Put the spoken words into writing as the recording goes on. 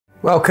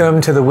Welcome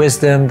to the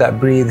Wisdom That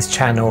Breathes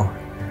channel.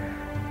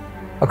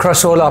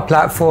 Across all our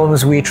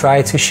platforms, we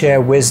try to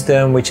share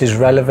wisdom which is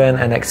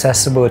relevant and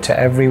accessible to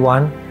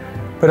everyone.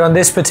 But on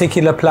this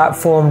particular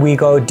platform, we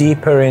go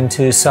deeper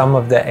into some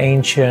of the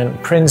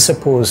ancient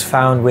principles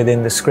found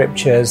within the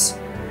scriptures.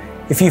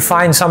 If you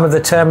find some of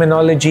the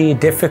terminology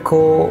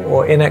difficult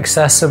or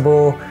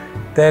inaccessible,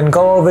 then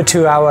go over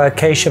to our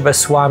Keshava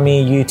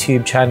Swami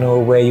YouTube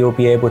channel where you'll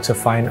be able to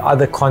find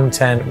other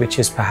content which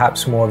is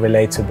perhaps more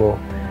relatable.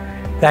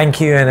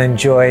 Thank you and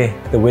enjoy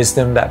the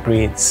wisdom that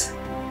breathes.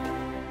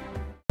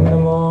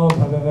 Namo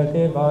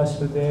Bhagavate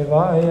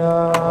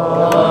Vasudevaya.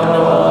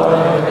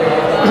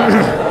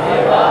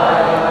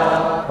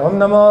 Om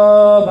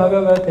Namo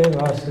Bhagavate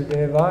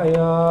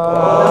Vasudevaya.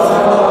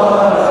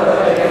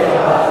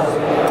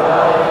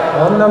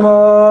 Om Namo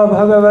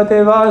Bhagavate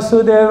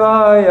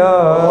Vasudevaya.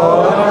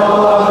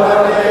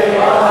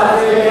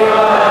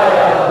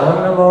 Om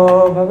Namo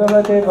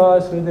Bhagavate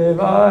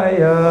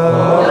Vasudevaya.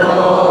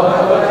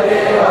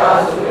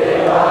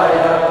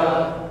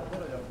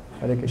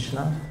 Hare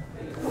Krishna.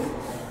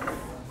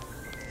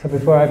 So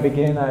before I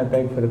begin, I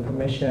beg for the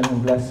permission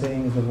and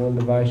blessings of all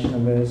the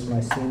Vaishnavas,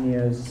 my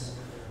seniors.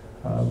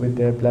 With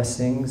their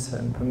blessings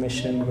and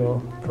permission,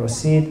 we'll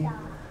proceed.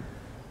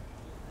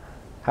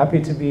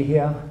 Happy to be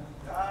here.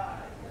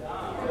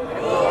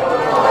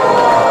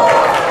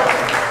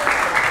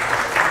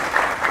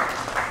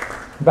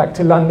 Back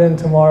to London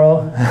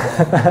tomorrow.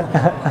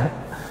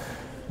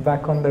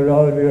 Back on the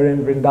road. We were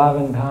in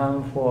Vrindavan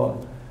Dham for a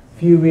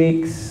few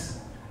weeks.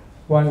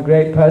 One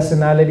great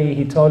personality,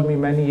 he told me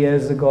many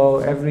years ago,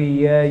 every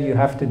year you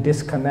have to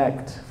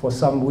disconnect for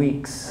some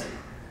weeks.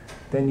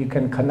 Then you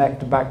can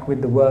connect back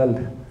with the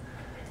world.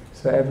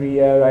 So every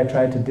year I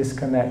try to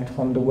disconnect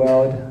from the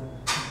world,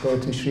 go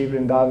to Sri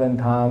Vrindavan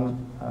Dham.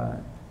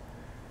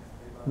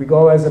 We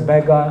go as a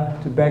beggar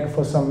to beg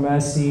for some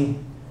mercy,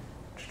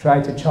 to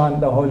try to chant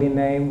the holy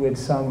name with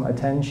some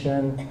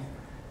attention,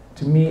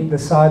 to meet the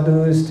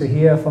sadhus, to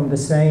hear from the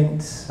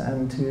saints,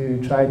 and to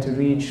try to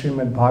read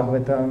Srimad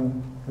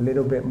Bhagavatam a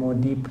little bit more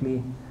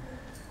deeply.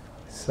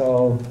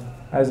 So,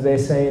 as they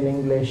say in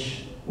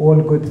English, all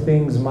good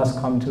things must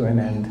come to an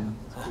end.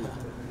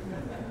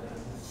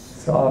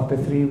 So after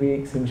 3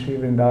 weeks in Sri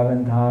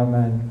Vrindavan Dham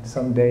and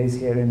some days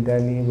here in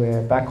Delhi,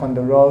 we're back on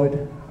the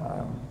road.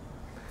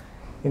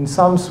 In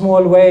some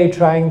small way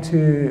trying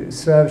to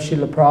serve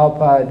Srila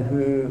Prabhupada,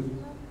 who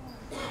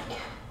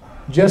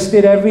just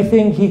did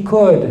everything he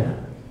could,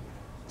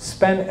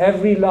 spent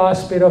every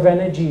last bit of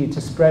energy to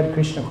spread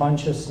Krishna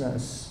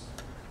consciousness.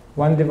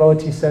 One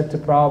devotee said to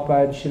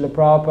Prabhupada, Srila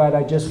Prabhupada,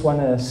 I just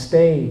want to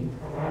stay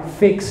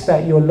fixed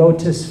at your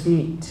lotus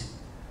feet.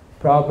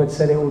 Prabhupada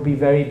said it will be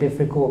very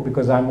difficult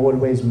because I'm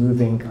always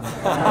moving.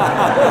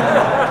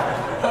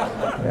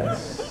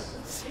 Yes.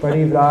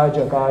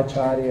 Parivraja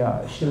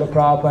Acharya. Srila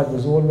Prabhupada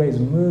was always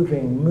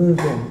moving.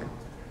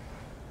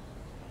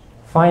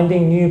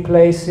 Finding new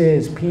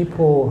places,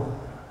 people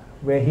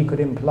where he could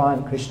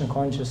implant Krishna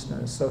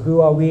consciousness. So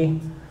who are we?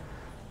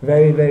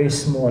 Very, very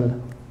small.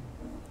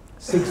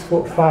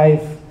 6'5",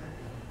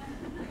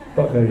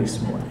 but very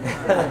small.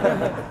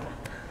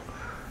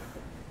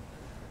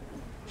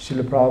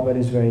 Srila Prabhupada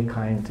is very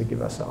kind to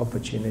give us the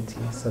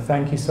opportunity. So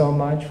thank you so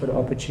much for the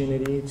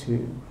opportunity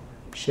to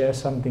share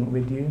something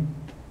with you.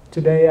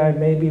 Today I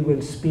maybe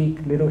will speak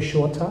a little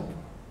shorter,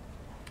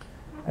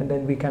 and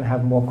then we can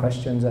have more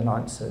questions and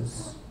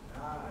answers.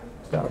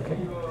 Is that okay?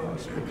 I'll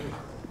speak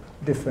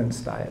different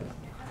style.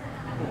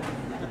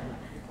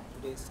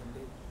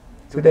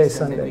 Today is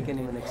Sunday. We can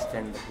even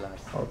extend the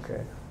class.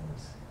 Okay.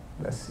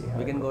 Let's see how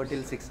we can go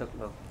till 6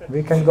 o'clock.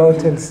 We can go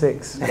till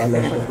 6.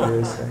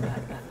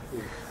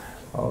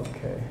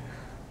 Okay.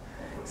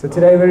 So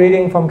today we're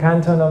reading from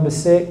Canto number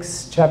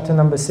 6, chapter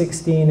number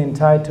 16,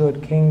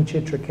 entitled King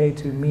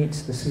Chitraketu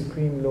Meets the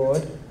Supreme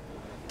Lord.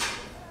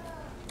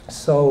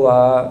 So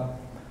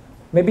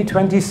maybe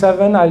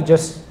 27 I'll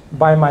just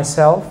by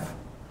myself,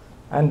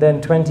 and then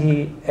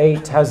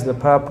 28 has the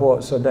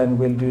purport, so then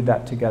we'll do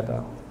that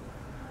together.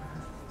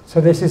 So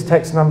this is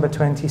text number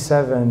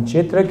 27.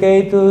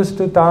 Chitraketu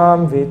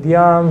stutam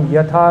vidyam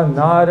yatha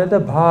narada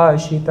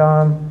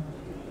bhashitam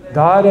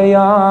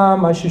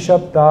dharayam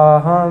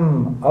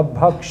ashushabdaham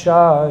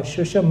abhaksha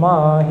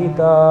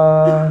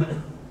shushamahita.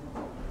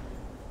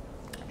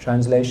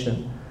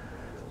 Translation.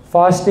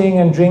 Fasting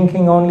and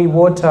drinking only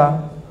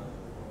water,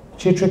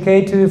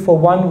 Chitraketu for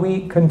 1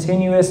 week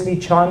continuously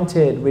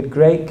chanted with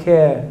great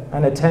care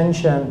and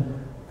attention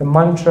the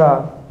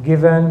mantra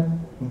given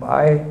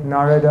by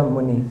Narada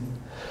Muni.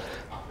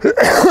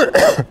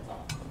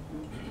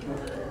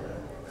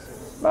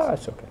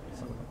 That's okay.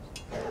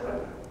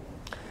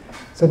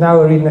 So now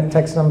we're reading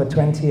text number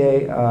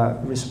 28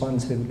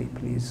 responsively,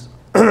 please.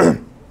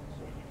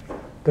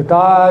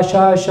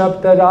 Tatasha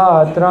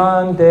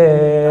Shaptaratrante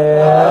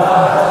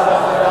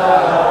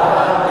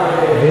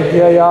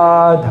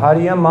Vidyaya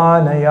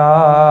Dharyamanaya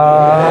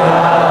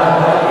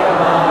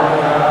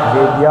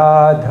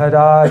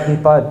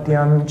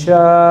Vidyadharadipatyam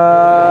Cha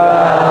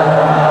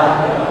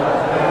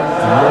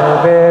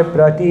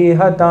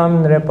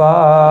Pratihatam Nripa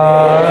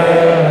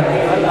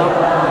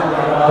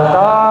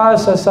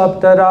Tatasa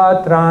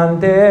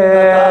saptaratrante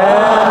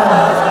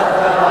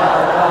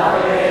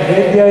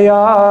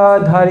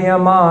Vidyaya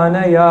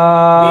dharyamanaya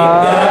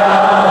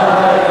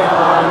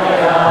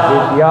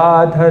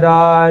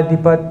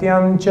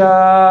Vidyadharadipatyam cha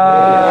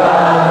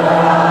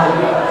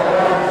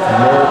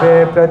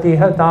Yove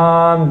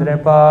pratihatam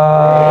nripa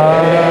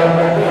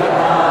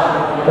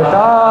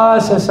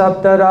Tatasa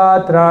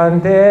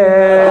saptaratrante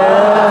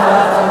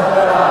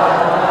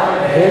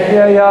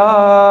Vidyaya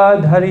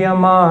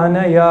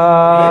dharyamanaya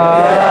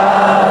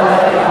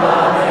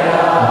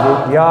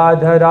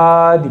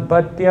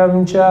Vidyadharadipatyam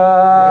cha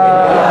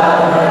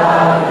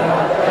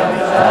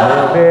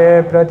Yove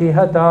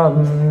pratihatam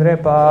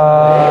nripa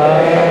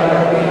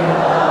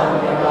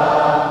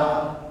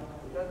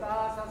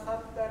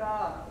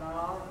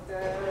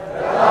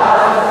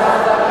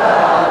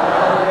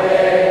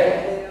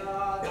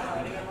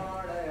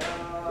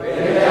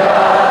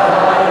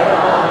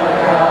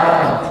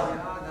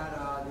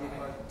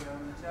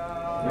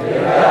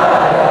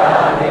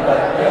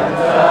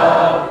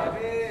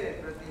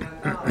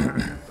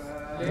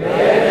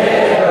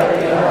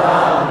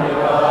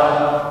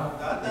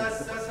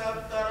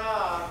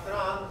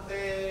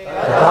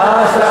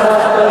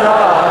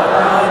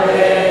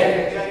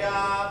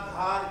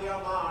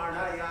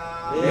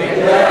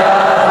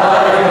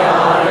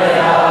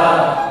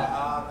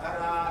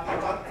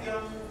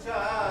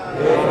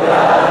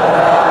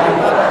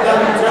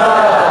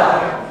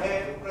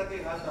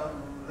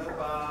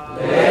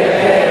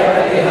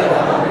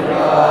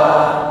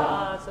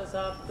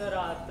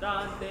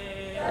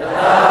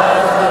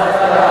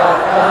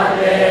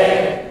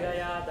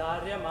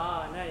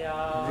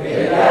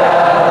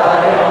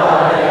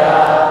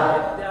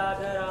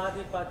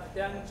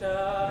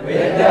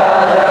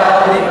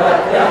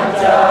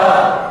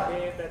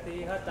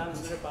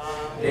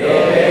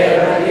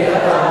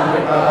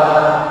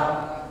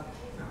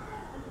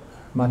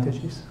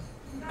Mataji's.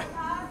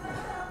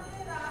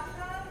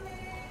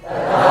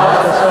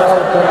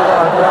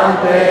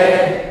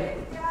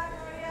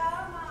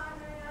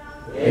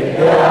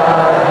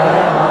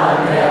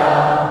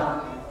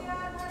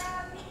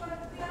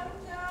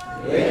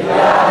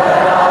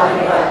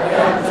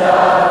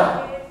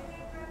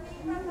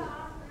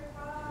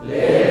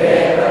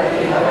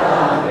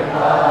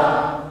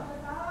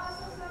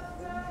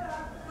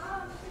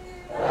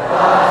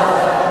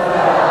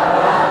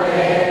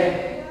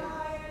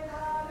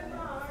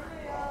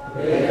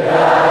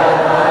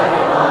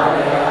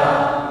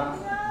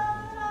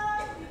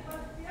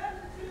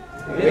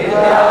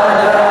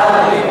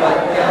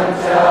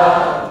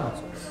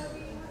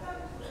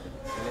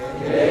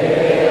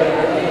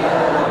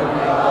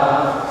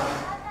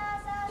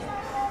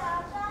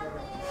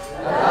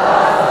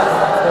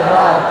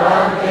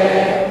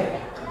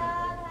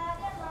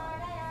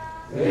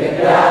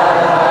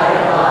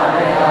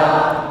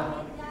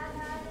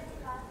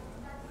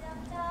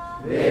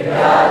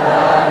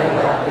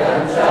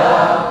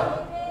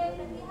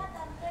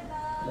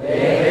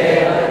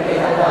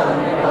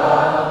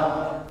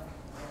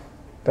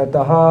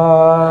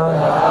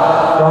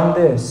 From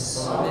this,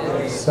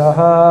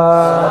 Saha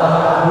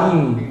Hi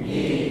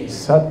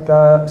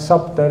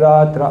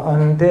Saptaratra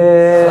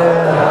Ante,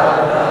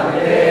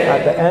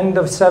 at the end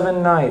of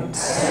 7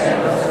 nights,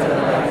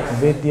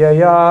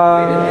 Vidyaya,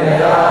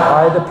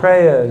 by the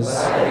prayers,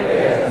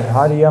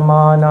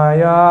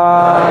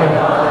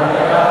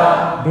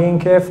 Dharyamanaya, being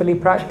carefully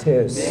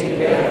practiced,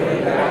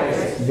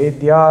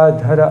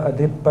 Vidyadhara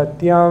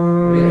Adhipatyam,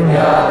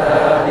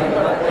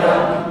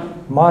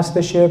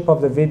 mastership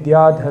of the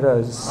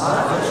Vidyadharas,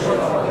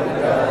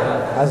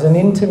 as an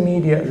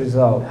intermediate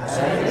result.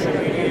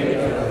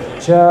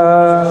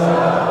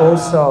 Cha,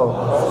 also,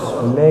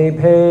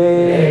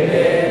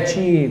 Lebhe,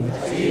 achieved,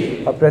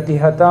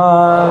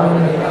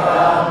 Apratihatam,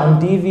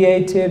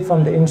 undeviated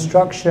from the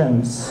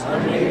instructions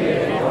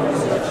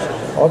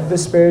of the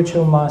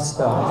spiritual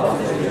master.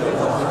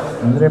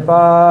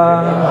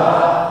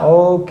 Nripa,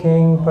 O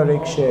King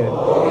Parikshit.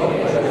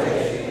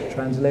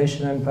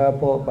 Translation and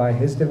purport by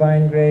His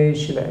Divine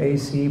Grace, Srila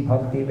A.C.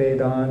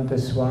 Bhaktivedanta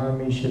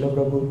Swami Srila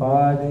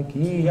Prabhupada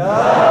Ki.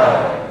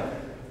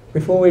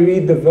 Before we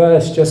read the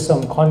verse, just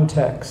some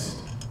context.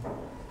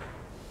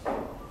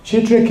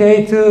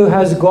 Chitraketu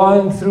has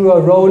gone through a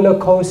roller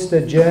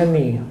coaster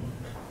journey.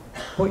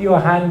 Put your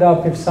hand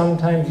up if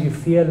sometimes you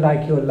feel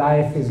like your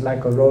life is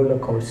like a roller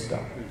coaster.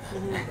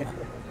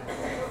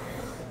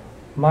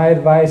 My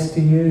advice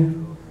to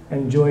you,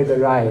 enjoy the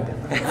ride.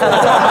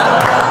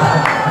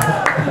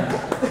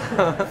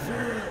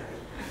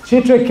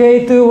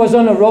 Chitraketu was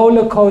on a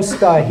roller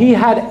coaster. He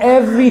had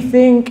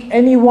everything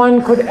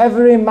anyone could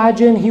ever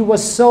imagine. He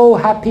was so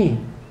happy.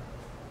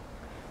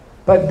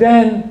 But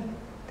then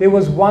there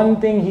was one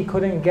thing he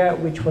couldn't get,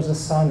 which was a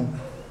son.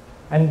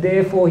 And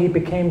therefore he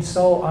became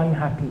so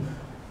unhappy.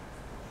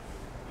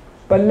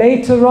 But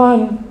later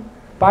on,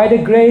 by the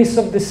grace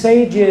of the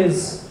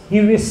sages,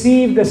 he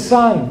received a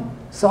son.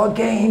 So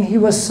again, he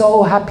was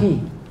so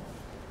happy.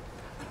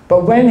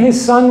 But when his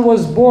son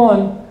was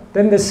born,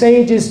 then the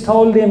sages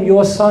told him,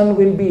 your son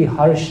will be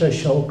Harsha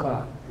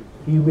Shoka.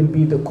 He will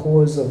be the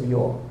cause of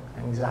your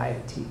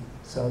Anxiety.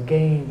 So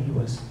again, he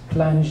was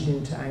plunged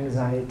into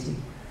anxiety.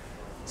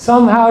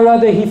 Somehow or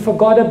other, he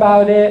forgot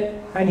about it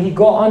and he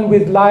got on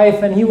with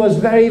life, and he was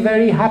very,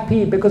 very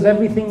happy because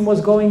everything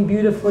was going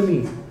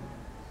beautifully.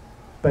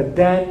 But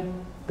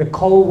then the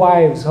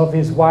co-wives of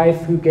his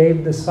wife who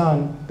gave the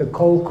son, the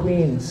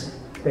co-queens,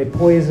 they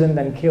poisoned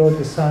and killed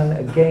the son.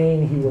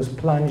 Again, he was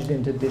plunged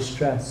into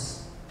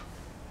distress.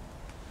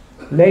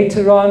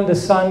 Later on, the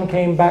son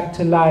came back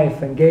to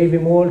life and gave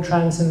him all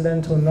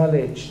transcendental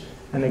knowledge.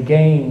 And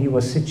again, he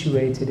was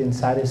situated in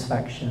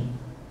satisfaction.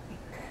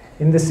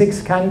 In the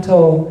 6th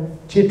canto,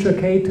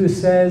 Chitraketu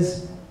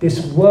says,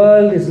 this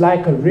world is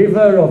like a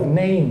river of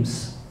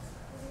names.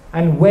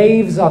 And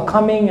waves are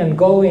coming and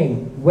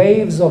going.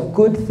 Waves of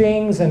good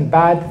things and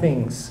bad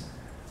things.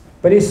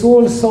 But it's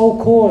all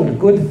so-called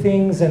good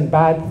things and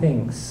bad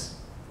things.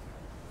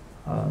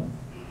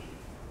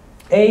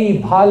 Ei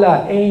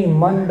bhala, ei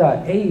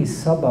manda, ei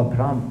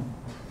sababram.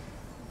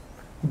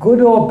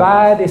 Good or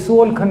bad, it's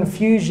all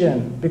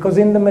confusion. Because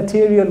in the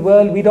material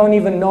world, we don't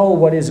even know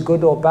what is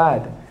good or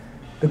bad.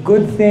 The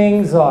good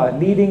things are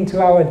leading to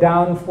our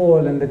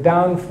downfall, and the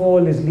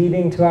downfall is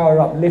leading to our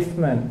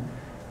upliftment.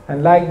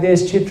 And like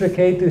this,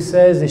 Chitraketu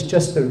says, it's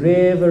just a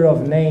river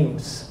of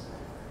names.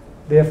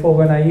 Therefore,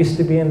 when I used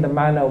to be in the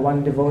manor,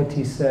 one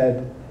devotee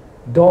said,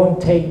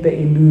 don't take the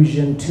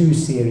illusion too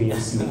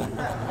seriously.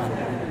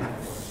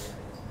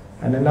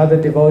 And another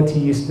devotee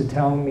used to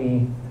tell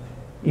me,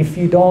 if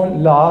you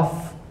don't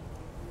laugh,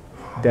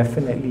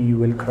 definitely you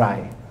will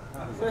cry.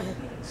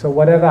 So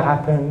whatever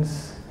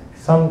happens,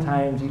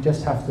 sometimes you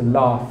just have to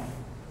laugh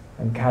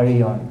and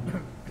carry on,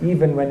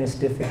 even when it's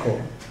difficult.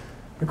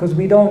 Because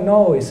we don't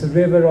know, it's a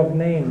river of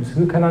names.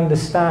 Who can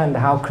understand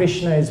how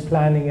Krishna is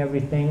planning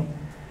everything?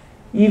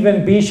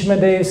 Even Bhishma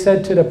Dev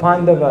said to the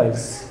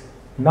Pandavas,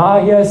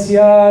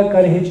 Nahyasya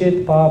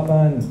karhichit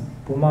papan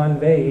puman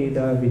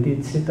veda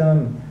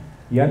viditsitam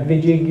yad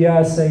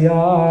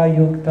vijigyasaya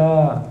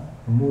yukta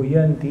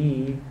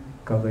muyanti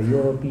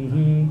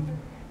kavayopihi.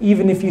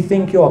 Even if you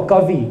think you're a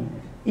kavi,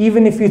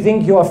 even if you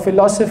think you're a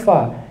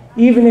philosopher,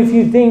 even if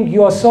you think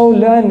you're so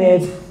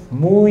learned,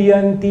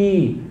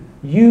 muyanti,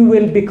 you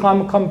will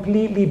become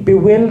completely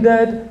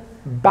bewildered,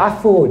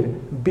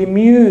 baffled,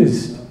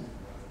 bemused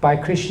by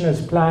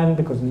Krishna's plan,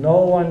 because no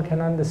one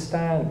can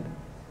understand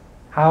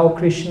how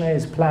Krishna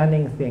is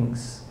planning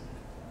things.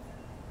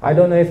 I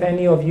don't know if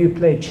any of you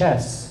play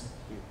chess,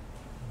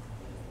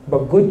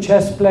 but good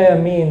chess player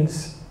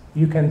means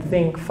you can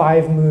think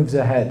 5 moves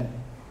ahead.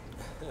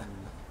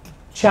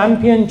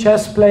 Champion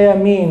chess player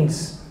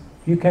means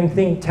you can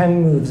think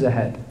 10 moves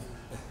ahead.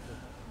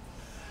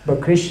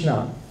 But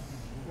Krishna,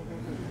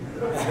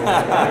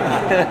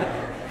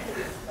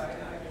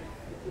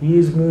 he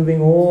is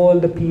moving all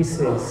the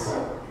pieces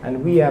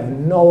and we have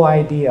no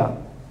idea.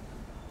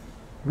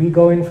 We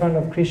go in front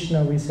of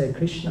Krishna, we say,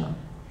 Krishna,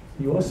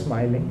 you're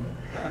smiling.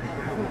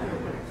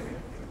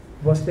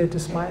 What's there to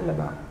smile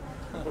about?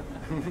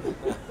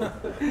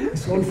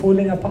 It's all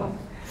falling apart.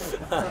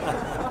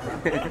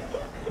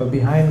 But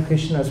behind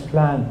Krishna's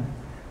plan,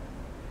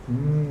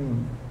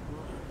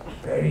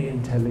 very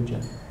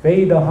intelligent.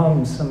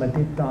 Vedaham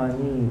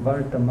samatitani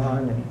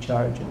vartamana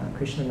charjana.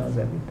 Krishna knows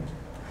everything.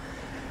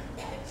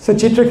 So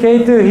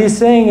Chitraketu, he's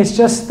saying it's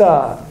just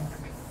a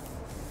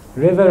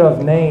river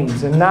of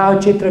names. And now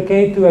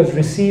Chitraketu has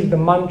received the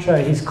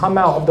mantra. He's come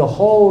out of the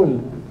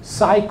whole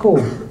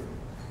cycle.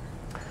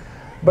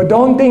 But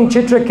don't think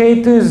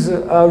Chitraketu's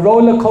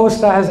roller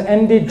coaster has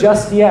ended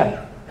just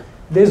yet.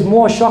 There's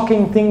more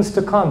shocking things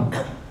to come.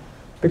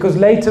 Because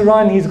later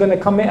on he's going to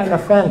commit an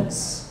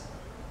offense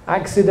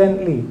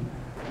accidentally.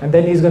 And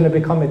then he's going to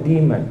become a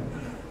demon.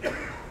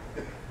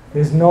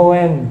 There's no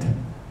end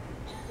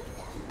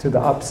to the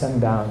ups and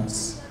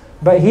downs.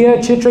 But here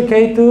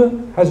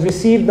Chitraketu has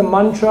received the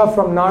mantra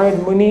from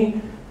Narad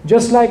Muni,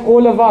 just like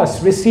all of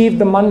us received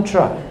the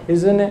mantra,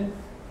 isn't it?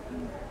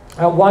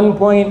 At one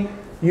point,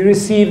 you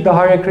received the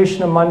Hare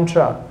Krishna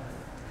mantra.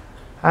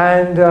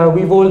 And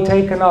we've all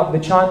taken up the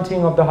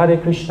chanting of the Hare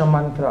Krishna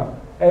mantra.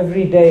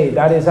 Every day,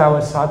 that is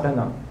our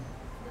sadhana.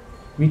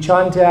 We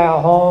chant it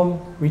at home,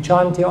 we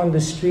chant it on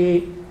the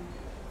street.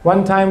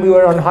 One time we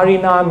were on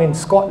Harinam in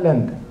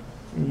Scotland.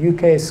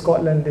 UK,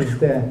 Scotland is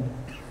there.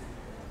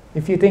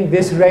 If you think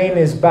this rain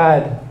is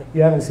bad,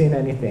 you haven't seen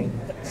anything.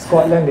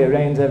 Scotland, it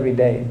rains every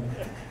day.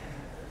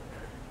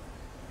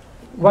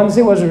 Once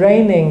it was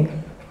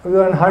raining, we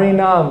were on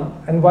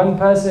Harinam, and one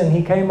person,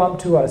 he came up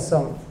to us,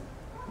 some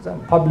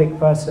public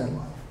person.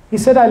 He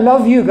said, I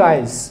love you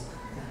guys.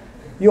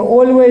 You're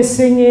always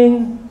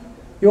singing,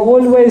 you're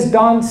always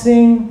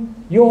dancing,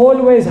 you're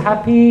always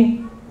happy,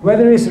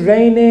 whether it's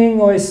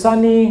raining or it's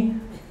sunny,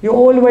 you're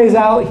always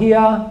out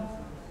here.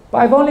 But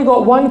I've only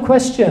got one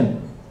question.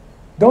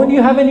 Don't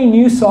you have any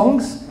new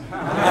songs?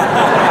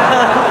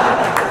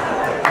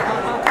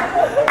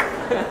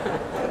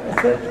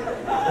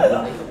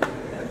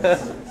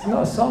 It's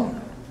not a song,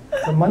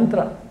 it's a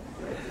mantra.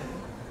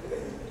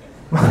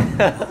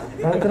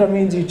 Mantra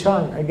means you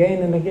chant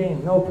again and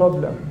again, no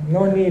problem.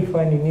 No need for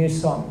any new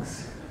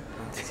songs.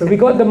 So we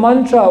got the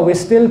mantra, we're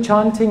still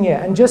chanting it.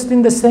 And just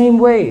in the same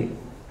way,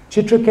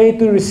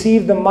 Chitraketu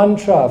received the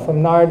mantra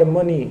from Narada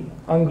Muni,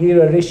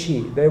 Angira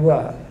Rishi. They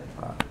were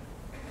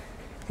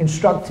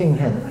instructing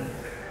him.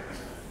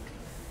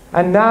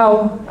 And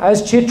now,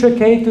 as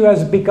Chitraketu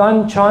has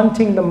begun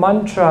chanting the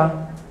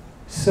mantra,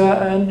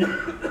 certain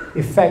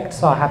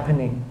effects are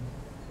happening.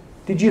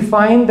 Did you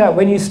find that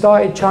when you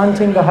started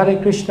chanting the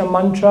Hare Krishna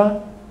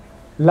mantra,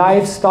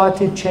 lives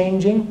started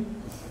changing?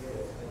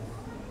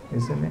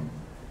 Isn't it?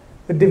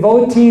 The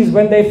devotees,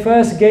 when they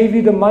first gave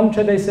you the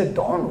mantra, they said,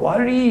 don't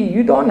worry,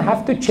 you don't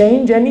have to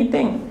change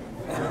anything.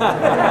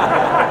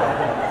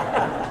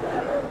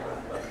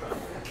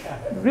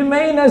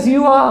 Remain as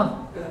you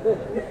are.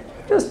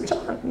 Just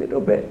chant a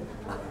little bit.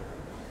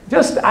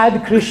 Just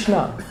add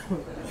Krishna.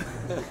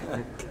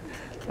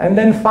 And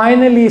then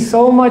finally,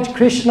 so much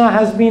Krishna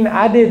has been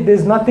added,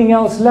 there's nothing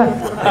else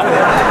left.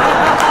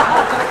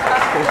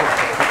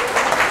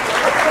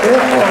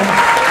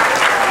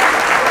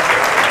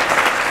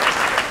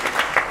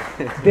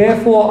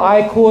 Therefore,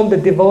 I call the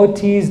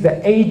devotees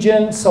the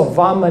agents of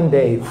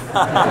Vamandev.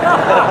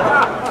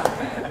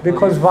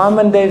 Because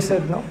Vamandev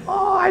said, no,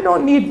 I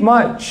don't need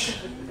much.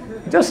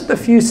 Just a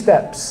few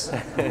steps.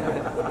 And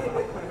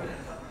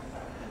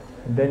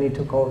then he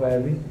took over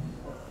everything.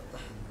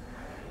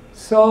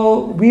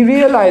 So we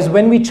realize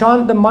when we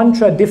chant the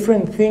mantra,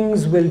 different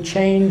things will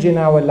change in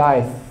our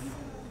life.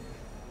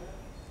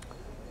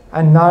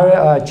 And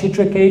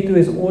Chitraketu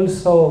is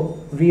also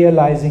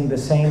realizing the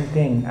same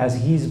thing as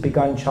he's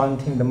begun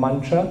chanting the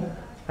mantra.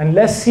 And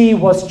let's see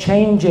what's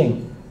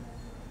changing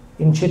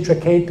in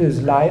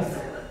Chitraketu's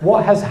life.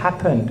 What has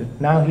happened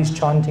now he's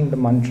chanting the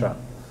mantra?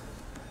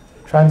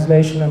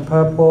 Translation and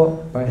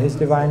purport by His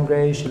Divine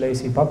Grace, Srila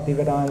A.C.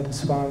 Bhaktivedanta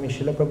Swami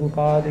Srila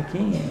Prabhupada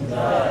Ki.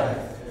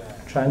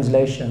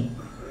 Translation.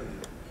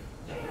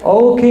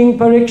 O King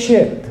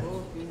Parikshit,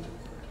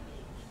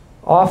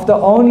 after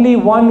only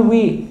 1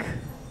 week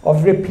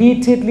of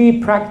repeatedly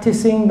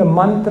practicing the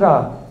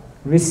mantra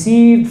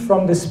received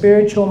from the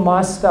spiritual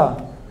master,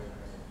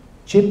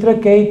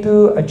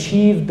 Chitraketu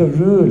achieved the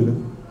rule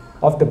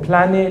of the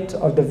planet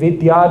of the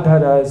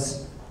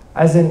Vidyadharas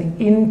as an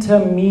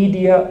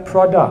intermediate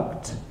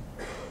product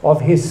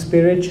of his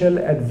spiritual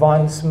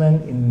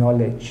advancement in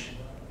knowledge.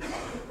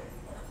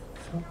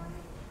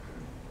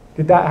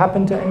 Did that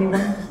happen to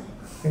anyone?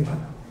 You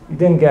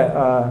didn't get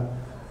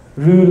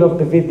rule of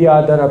the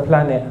Vidyadhara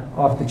planet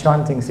after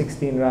chanting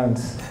 16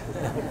 rounds.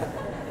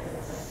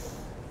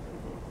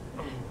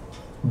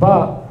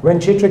 But when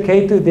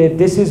Chitraketu did,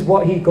 this is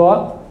what he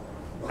got.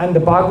 And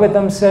the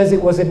Bhagavatam says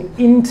it was an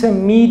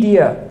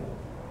intermediate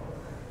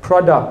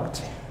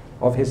product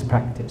of his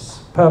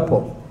practice.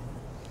 Purport.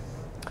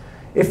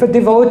 If a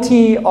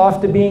devotee,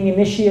 after being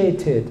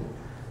initiated,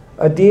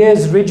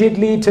 adheres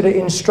rigidly to the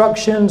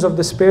instructions of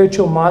the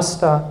spiritual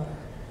master,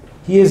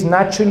 he is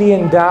naturally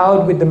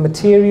endowed with the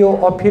material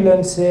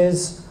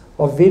opulences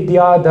of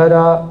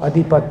Vidyadhara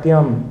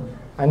Adhipatyam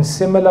and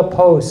similar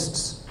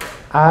posts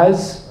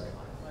as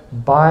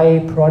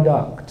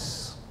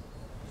byproducts.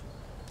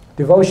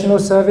 Devotional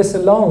service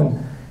alone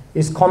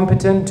is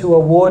competent to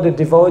award a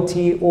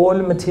devotee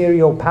all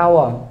material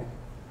power.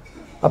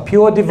 A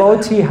pure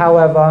devotee,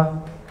 however,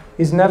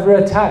 is never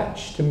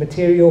attached to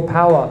material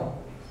power,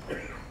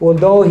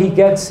 although he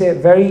gets it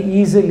very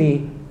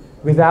easily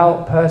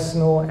without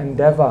personal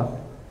endeavor.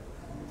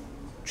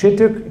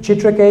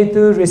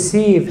 Chitraketu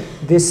received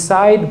this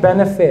side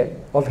benefit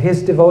of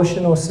his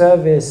devotional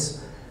service,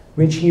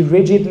 which he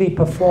rigidly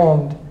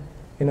performed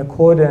in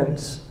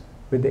accordance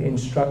with the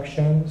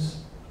instructions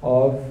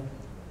of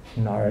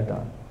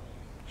Narada.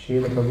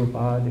 Srila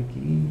Prabhupada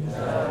Ki.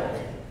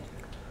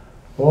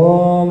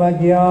 Om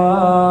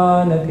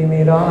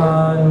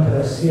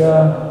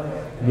Ajnanatimirandhasya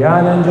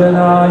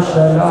Jnananjana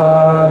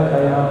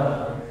Shalakaya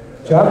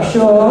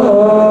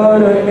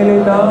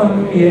Chakshurmilitam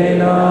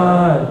Yena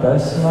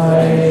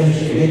Tasmai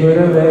Shri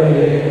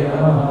Gurave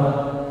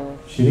Namaha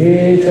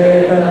Shri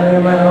Chaitanya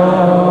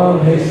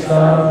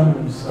Manobhistam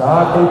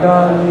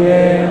Sthapitam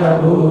Yena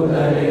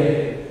Bhutale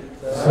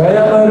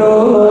Svayam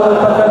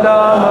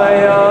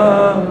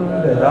Rupakadamayam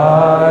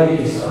Dadai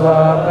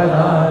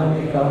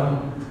Swapadantikam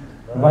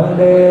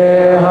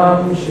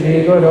Vandeham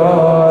Shri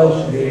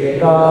Guru Shri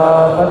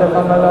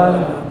Padakamalam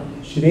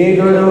Shri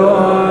Guru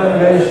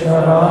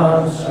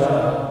Vaishnavamscha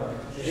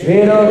Shri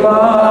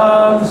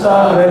Rupam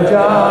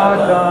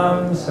Savrajatam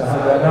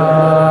Sahagana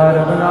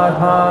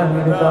Raghunathan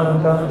Viditam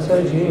Tam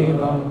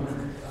Sajivam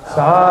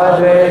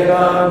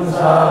Sadvekam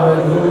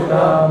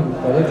Savadhutam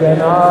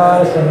Parijana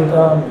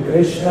Sahitam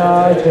Krishna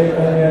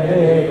Chaitanya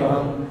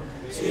Devam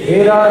Shri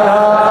Radha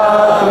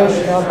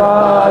Krishna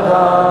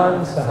Padan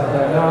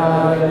Sahagana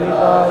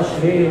Lalita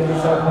Shri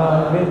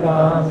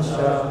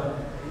Vishakhamritamscha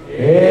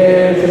He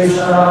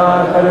Krishna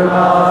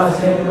Karuna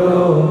Sindhu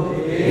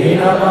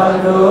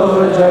Dinabandhu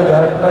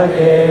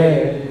Jagatpate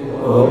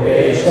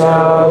Gopesha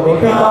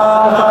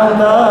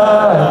Gopikakanda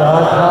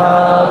Radha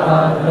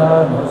Kanda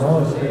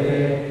Namoste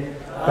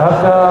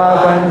Tapta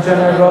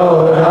Kanchana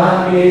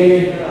Gaurangi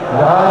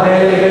Radhe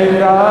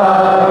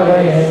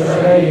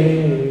Vrindavaneshwari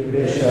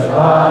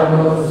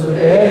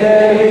Bhanusute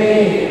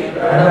Devi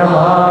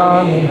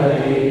Pranamami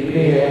Hari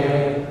Priye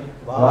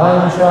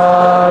Vansha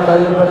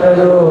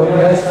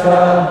Kalpatarubhyascha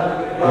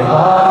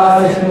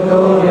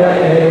Vibhasindhubhya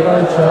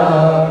evacha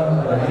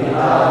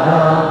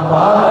Patitanam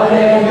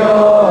Pavanebhyo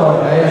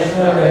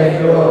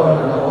Vaishnavebhyo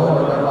Namo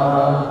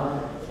Namah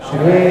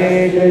Shri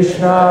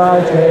Krishna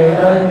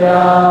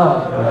Chaitanya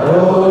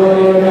Prabhu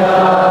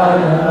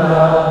Nityananda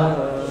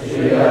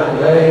Shri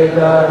Advaita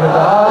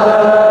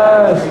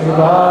Gadadhara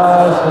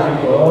Srivasadi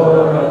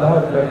Gaura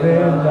Bhakta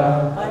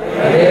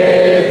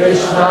Hare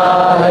Krishna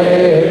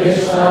Hare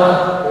Krishna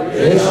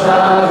Krishna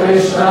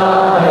Krishna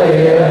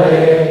Hare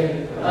Hare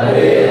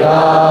Hare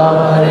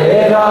Rama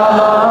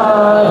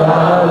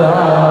Rama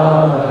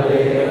Rama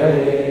Hare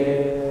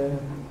Hare.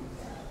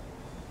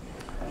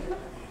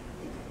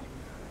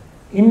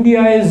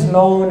 India is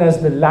known as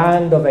the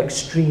land of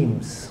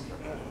extremes.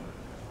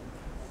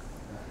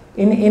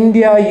 In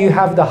India you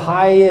have the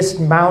highest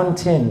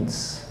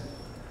mountains,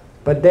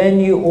 but then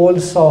you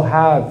also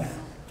have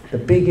the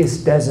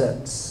biggest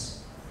deserts.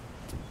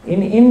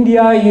 In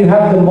India you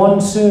have the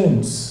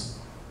monsoons,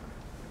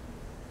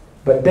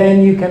 but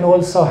then you can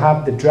also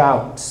have the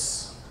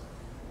droughts.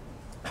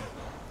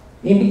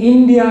 In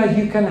India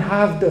you can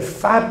have the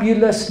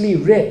fabulously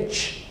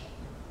rich,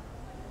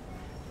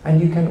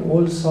 and you can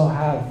also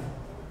have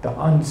the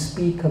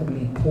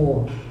unspeakably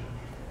poor.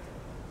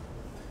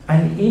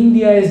 And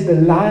India is the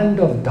land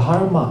of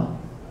Dharma,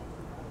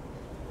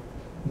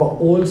 but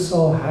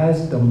also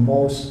has the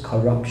most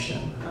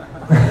corruption.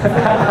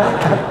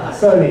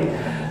 Sorry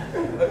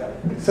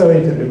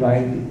to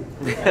remind you.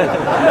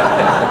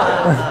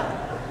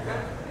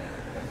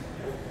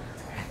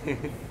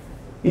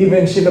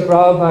 Even Srila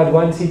Prabhupada,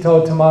 once he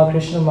told Tamal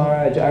Krishna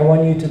Maharaj, I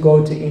want you to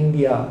go to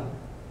India.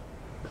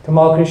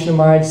 Tamal Krishna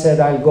Maharaj said,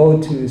 I'll go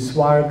to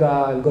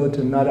Swarga, I'll go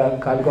to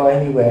Narak, I'll go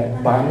anywhere,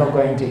 but I'm not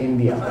going to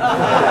India.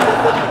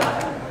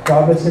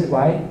 Prabhupada said,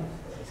 why?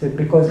 He said,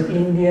 because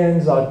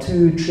Indians are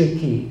too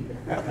tricky.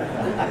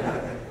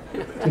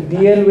 To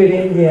deal with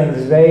Indians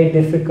is a very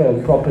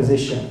difficult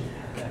proposition.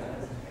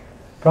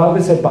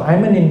 Prabhupada said, but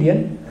I'm an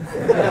Indian.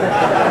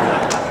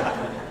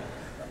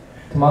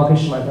 Tamal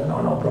Krishna Maharaj said,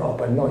 no,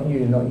 Prabhupada, not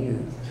you, not you.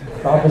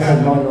 Prabhupada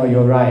said, no,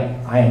 you're right,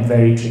 I am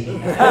very tricky.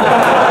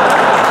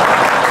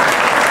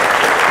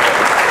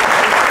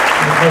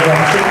 Because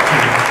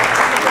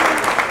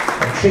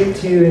I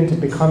tricked you into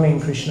becoming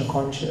Krishna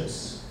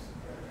conscious.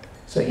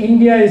 So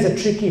India is a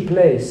tricky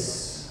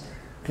place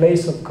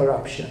of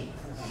corruption.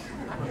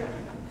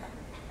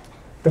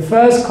 The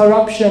first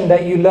corruption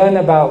that you learn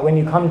about when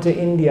you come to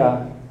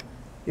India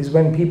is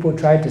when people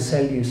try to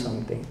sell you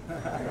something.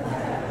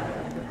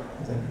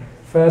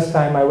 First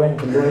time I went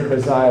to Lloyd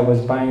Bazaar, I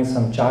was buying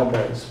some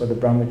chadars for the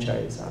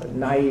brahmacharis. I was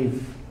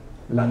naive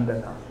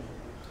Londoner.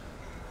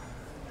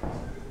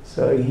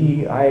 So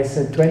I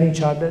said 20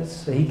 chadars,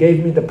 so he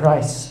gave me the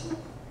price.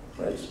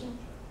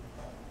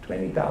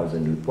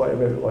 20,000,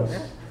 whatever it was.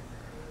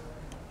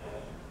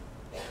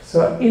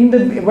 So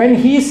when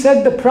he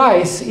said the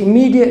price,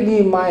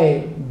 immediately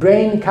my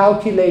brain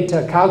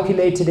calculator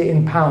calculated it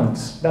in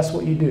pounds. That's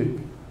what you do.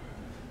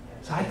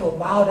 So I thought,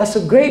 wow, that's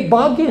a great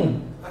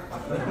bargain.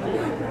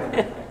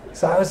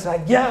 So I was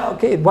like, yeah,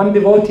 okay. One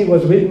devotee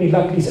was with me,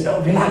 luckily he said,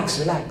 oh, relax.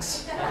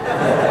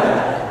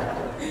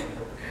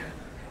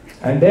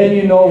 And then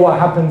you know what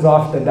happens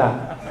after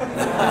that.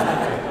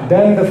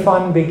 Then the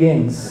fun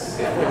begins.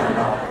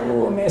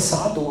 Oh, main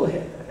sadhu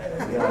hai.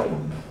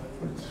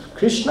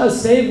 Krishna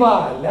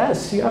seva,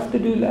 less, you have to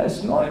do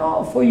less.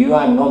 No, for you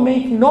I'm not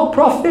making, no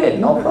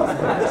profit.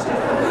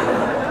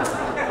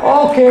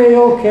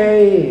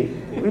 Okay,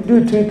 we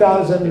do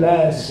 2,000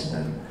 less.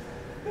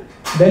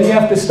 Then you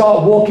have to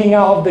start walking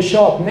out of the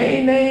shop.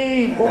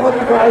 Nay, what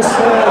price?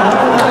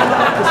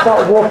 To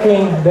start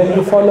walking, then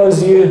he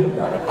follows you.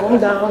 Come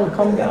down.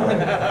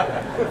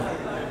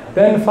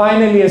 Then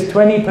finally it's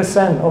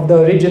 20% of the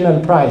original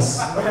price.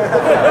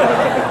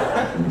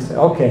 And you say,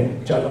 okay,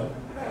 chalo.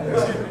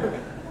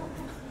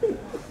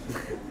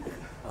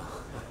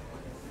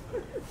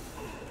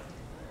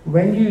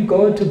 When you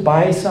go to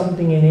buy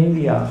something in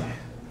India,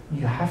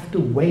 you have to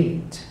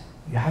wait.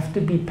 You have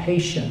to be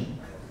patient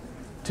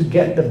to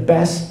get the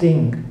best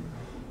thing,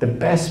 the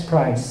best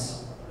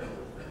price.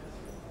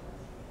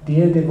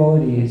 Dear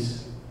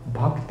devotees,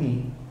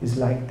 bhakti is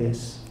like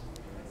this.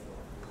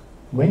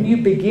 When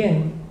you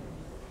begin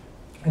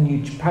and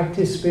you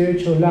practice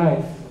spiritual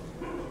life,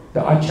 the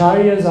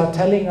acharyas are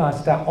telling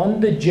us that on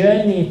the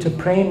journey to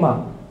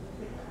prema,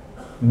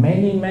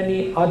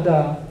 many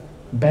other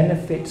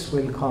benefits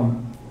will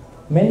come.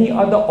 Many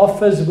other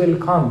offers will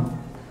come.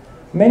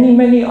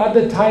 Many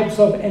other types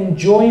of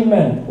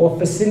enjoyment or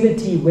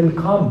facility will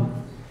come.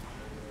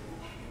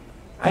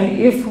 And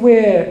if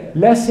we're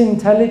less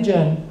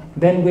intelligent,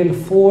 then we'll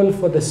fall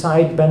for the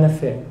side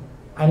benefit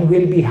and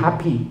we'll be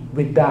happy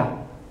with that.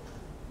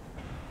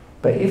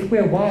 But if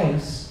we're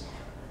wise,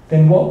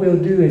 then what we'll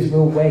do is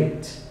we'll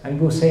wait and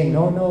we'll say,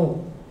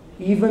 no,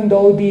 even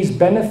though these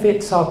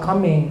benefits are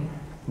coming,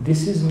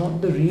 this is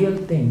not the real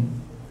thing.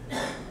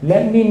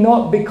 Let me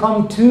not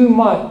become too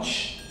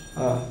much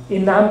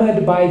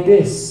enamored by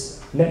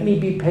this. Let me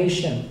be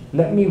patient.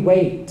 Let me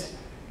wait.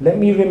 Let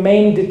me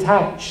remain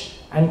detached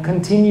and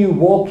continue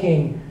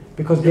walking,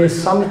 because there's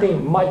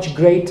something much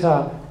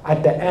greater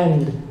at the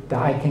end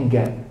that I can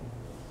get.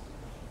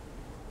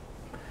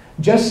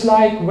 Just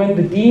like when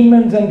the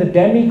demons and the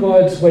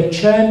demigods were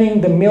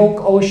churning the milk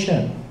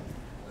ocean,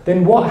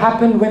 then what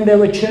happened when they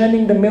were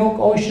churning the milk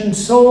ocean?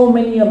 So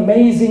many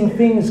amazing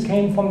things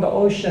came from the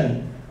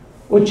ocean.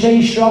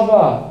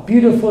 Ucheshrava,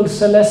 beautiful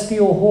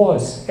celestial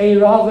horse.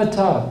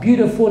 Airavata,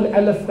 beautiful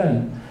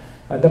elephant.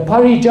 The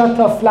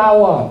Parijata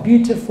flower,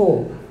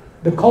 beautiful.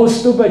 The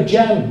Kaustuba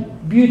gem,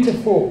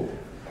 beautiful.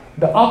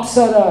 The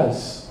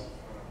Apsaras,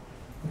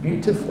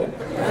 beautiful.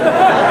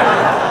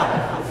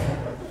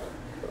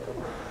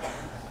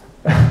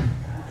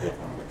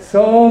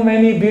 So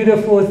many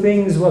beautiful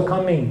things were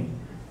coming.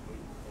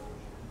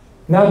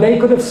 Now they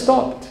could have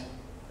stopped.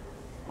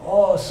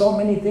 Oh, so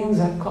many things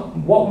have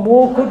come. What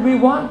more could we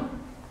want?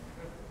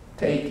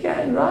 Take it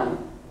and run.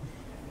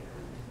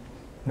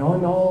 No,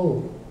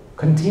 no.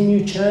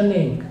 Continue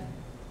churning.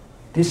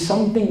 There's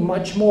something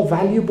much more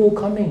valuable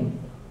coming.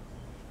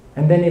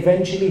 And then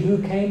eventually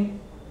who came?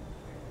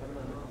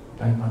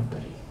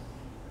 Dhanvantari.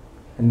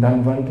 And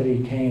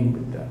Dhanvantari came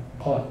with the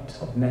pot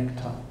of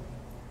nectar.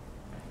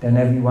 Then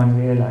everyone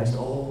realized,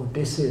 oh,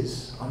 this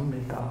is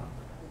Amrita.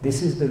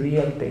 This is the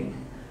real thing.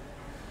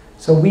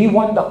 So we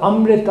want the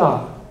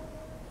Amrita,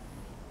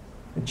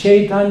 the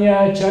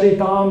Chaitanya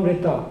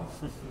Charitamrita,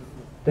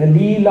 the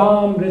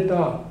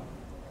Leelamrita,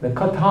 the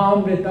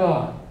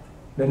Kathamrita,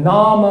 the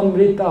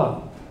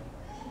Namamrita,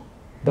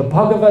 the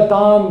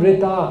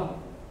Bhagavatamrita,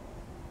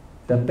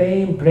 the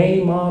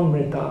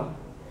Premamrita.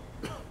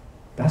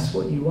 That's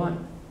what you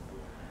want.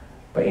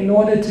 But in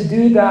order to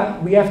do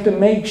that, we have to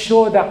make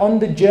sure that on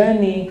the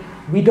journey,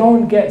 we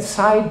don't get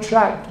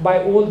sidetracked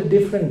by all the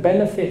different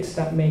benefits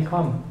that may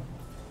come.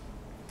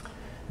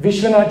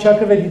 Vishwanath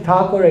Chakravarti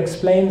Thakur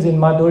explains in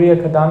Madhurya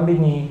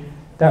Kadambini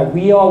that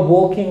we are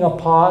walking a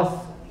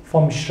path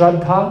from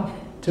Shraddha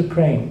to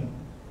Prem.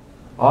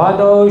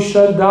 Ado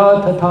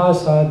Shraddha Tatha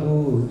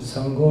Sadhu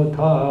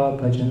Sangotha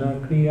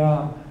Bhajana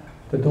Kriya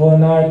Tato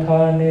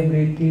Nartha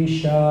Nivriti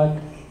Shat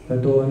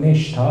Tato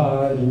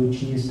Nishtha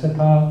Ruchis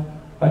Tatha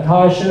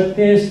Atha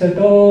Shaktis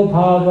Tato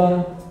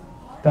Bhava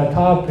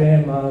Tatha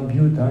Prema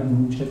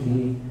Bhutan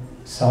Chati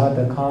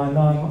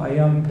Sadhakanam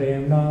Ayam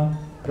Premna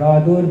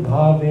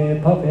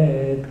Pradurbhave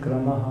Bhavet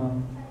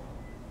Kramaha.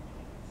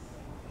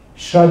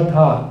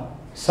 Shraddha,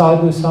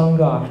 Sadhu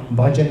Sangha,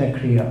 Bhajana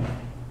Kriya.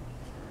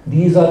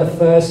 These are the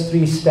first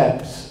three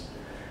steps.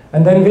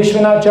 And then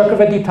Vishwanath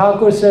Chakravarti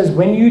Thakur says,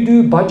 when you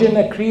do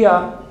Bhajana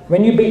Kriya,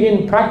 when you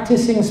begin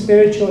practicing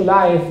spiritual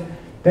life,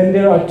 then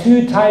there are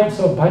two types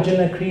of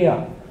Bhajana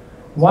Kriya.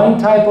 One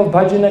type of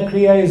Bhajana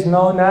Kriya is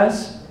known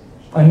as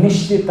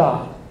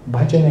Anishtita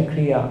Bhajana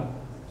Kriya.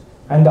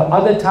 And the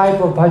other type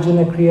of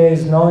Bhajana Kriya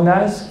is known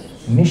as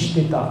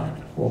Nishtita,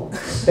 or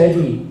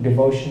steady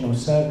devotional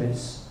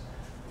service.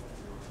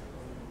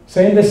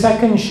 So in the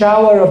second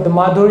shower of the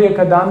Madhurya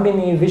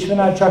Kadambini,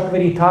 Vishwanath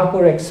Chakravarti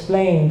Thakur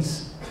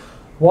explains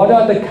what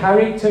are the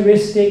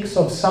characteristics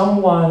of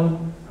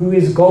someone who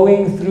is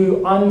going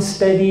through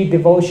unsteady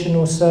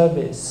devotional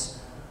service.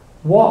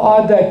 What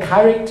are the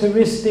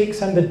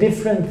characteristics and the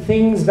different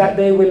things that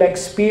they will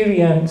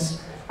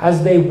experience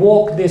as they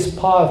walk this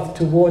path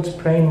towards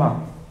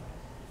prema?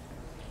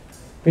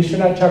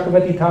 Vishwanath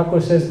Chakravarti Thakur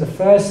says the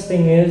first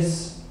thing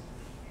is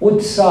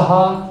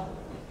Utsaha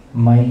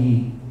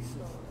Mayi.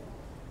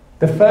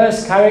 The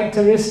first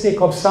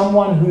characteristic of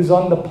someone who's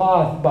on the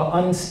path but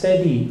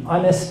unsteady,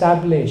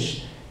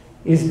 unestablished,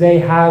 is they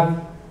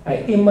have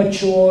an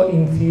immature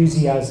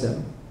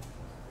enthusiasm.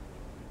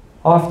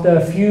 After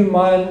a few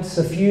months,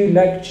 a few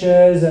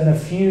lectures and a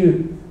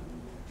few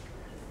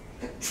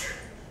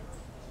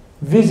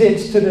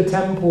visits to the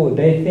temple,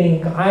 they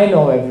think, I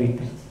know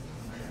everything.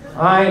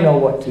 I know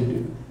what to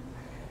do.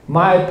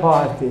 My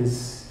path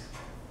is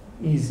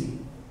easy.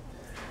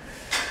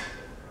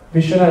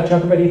 Vishwanath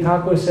Chakravarti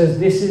Thakur says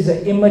this is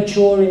an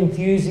immature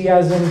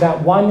enthusiasm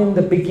that one in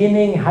the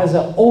beginning has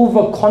an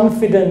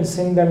overconfidence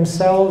in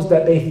themselves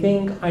that they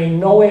think, I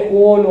know it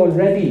all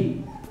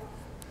already.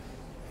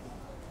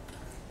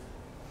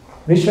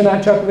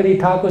 Vishwanath Chakravarti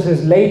Thakur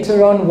says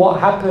later on what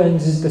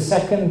happens is the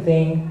second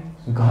thing,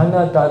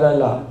 Ghana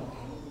Tarala.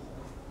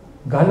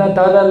 Ghana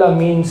Tarala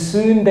means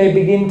soon they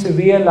begin to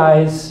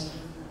realize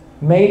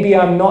maybe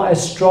I'm not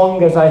as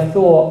strong as I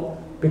thought,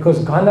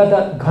 because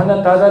Ghana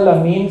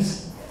Tarala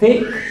means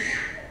thick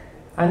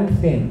and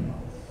thin.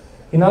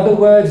 In other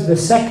words, the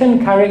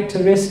second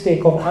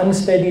characteristic of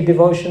unsteady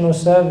devotional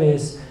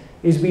service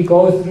is we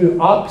go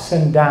through ups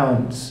and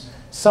downs.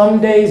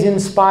 Some days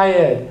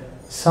inspired,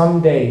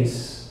 some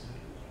days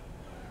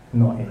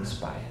not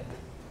inspired.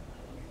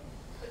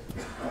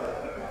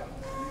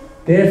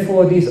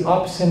 Therefore, these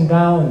ups and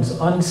downs,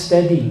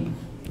 unsteady.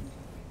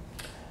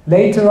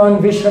 Later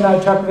on,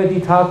 Vishwanath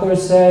Chakravarti Thakur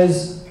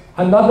says,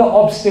 another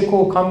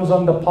obstacle comes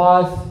on the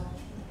path,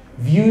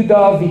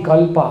 Vyuda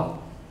Vikalpa.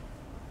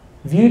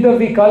 Vyuda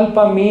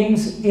Vikalpa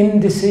means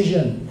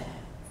indecision.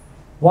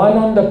 One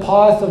on the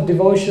path of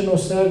devotional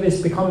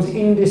service becomes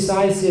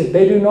indecisive.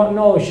 They do not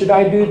know, should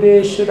I do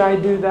this, should I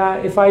do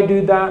that? If I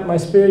do that, my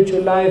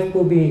spiritual life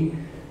will be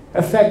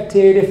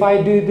affected. If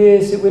I do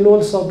this, it will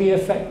also be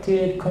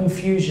affected.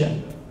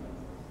 Confusion.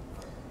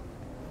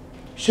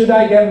 Should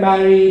I get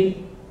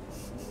married?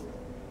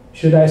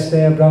 Should I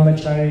stay a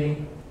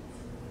brahmachari?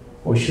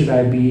 Or should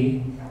I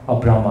be a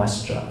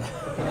brahmastra?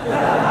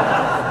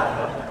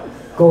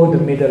 Go the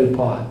middle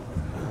path.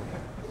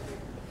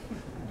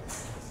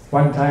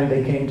 One time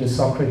they came to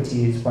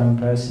Socrates, one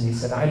person, he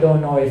said, I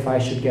don't know if I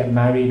should get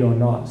married or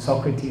not.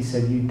 Socrates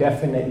said,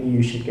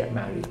 you should get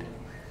married.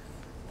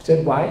 He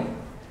said, why?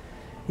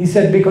 He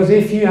said, because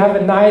if you have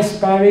a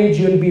nice marriage,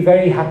 you'll be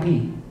very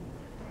happy.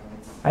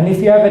 And if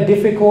you have a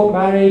difficult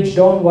marriage,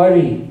 don't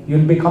worry,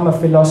 you'll become a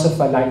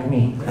philosopher like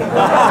me.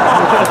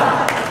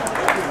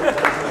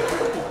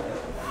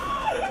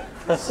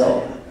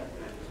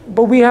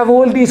 But we have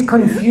all these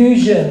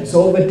confusions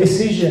over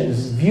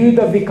decisions. View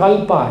the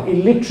vikalpa.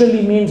 It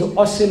literally means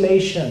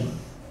oscillation.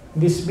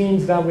 This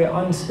means that we're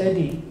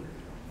unsteady,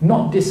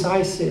 not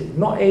decisive,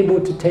 not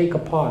able to take a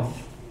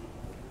path.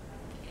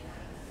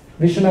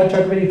 Vishwanath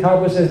Chakravarti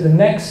Thakur says the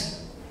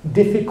next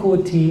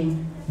difficulty,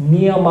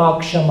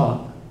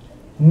 niyamakshama.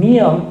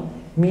 Niyam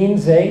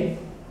means a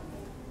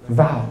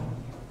vow.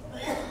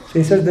 So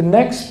he says the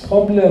next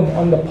problem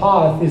on the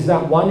path is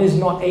that one is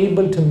not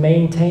able to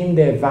maintain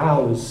their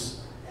vows.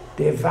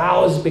 Their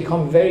vows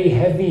become very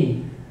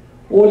heavy.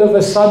 All of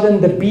a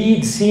sudden the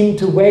beads seem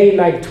to weigh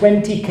like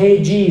 20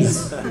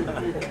 kgs.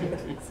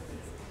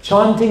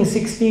 Chanting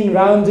 16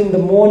 rounds in the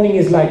morning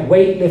is like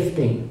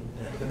weightlifting.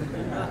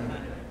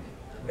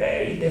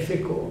 Very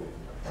difficult.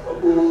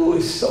 Oh,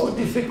 it's so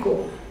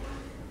difficult.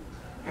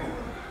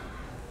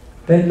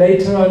 Then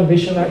later on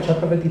Vishwanath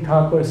Chakravarti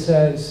Thakur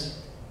says,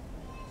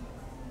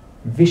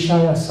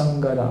 Vishaya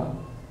Sangara.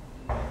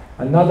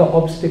 Another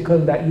obstacle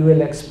that you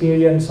will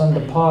experience on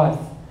the path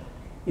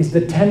is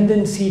the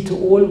tendency to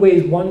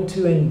always want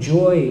to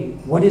enjoy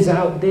what is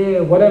out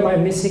there. What am I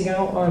missing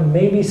out on?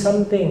 Maybe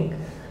something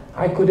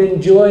I could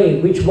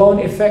enjoy which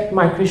won't affect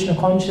my Krishna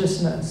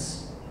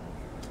consciousness.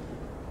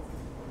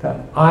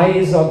 The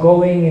eyes are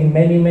going in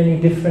many, many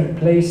different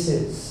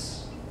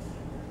places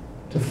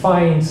to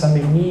find some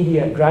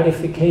immediate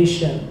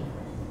gratification.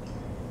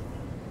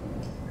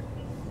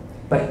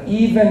 But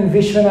even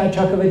Vishwanath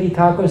Chakravarti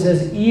Thakur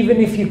says, even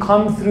if you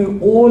come through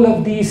all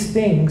of these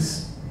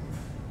things,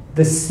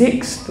 the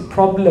sixth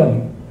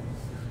problem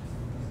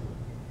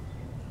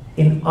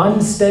in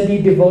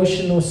unsteady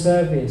devotional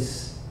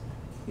service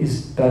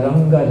is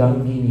Taranga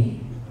Rangini.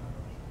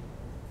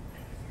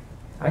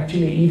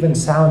 Actually, it even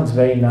sounds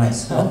very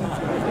nice, no?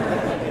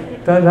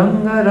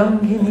 Taranga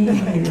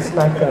Rangini is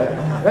like a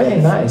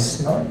very nice,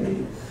 no?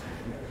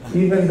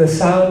 Even the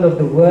sound of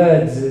the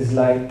words is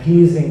like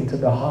pleasing to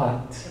the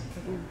heart.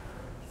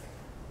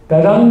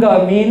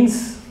 Taranga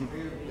means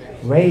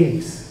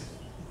waves.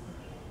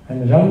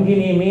 And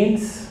Rangini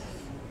means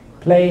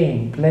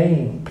playing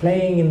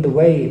in the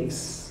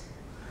waves.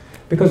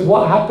 Because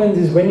what happens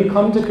is when you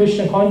come to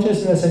Krishna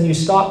consciousness and you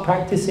start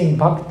practicing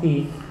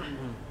bhakti,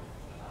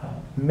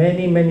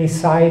 many, many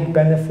side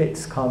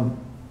benefits come.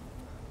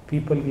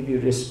 People give you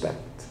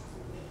respect.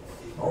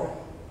 Oh,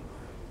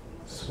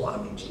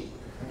 Swamiji.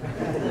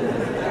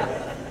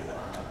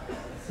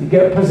 You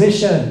get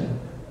position,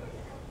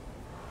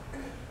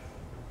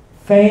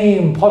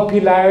 fame,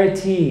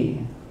 popularity,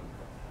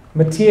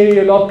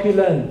 material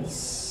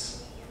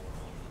opulence,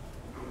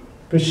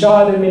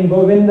 prasadam in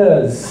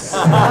Govindas.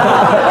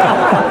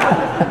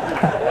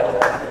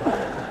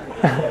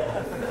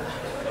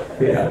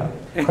 Yeah,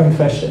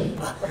 confession.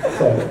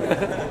 So,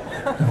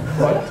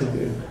 what to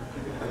do?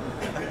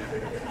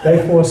 They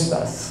forced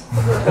us.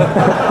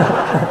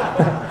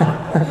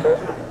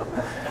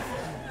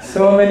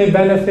 So many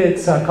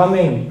benefits are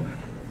coming.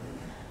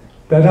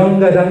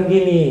 Taranga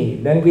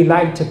Rangini, then we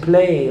like to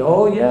play.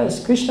 Oh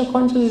yes, Krishna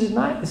consciousness is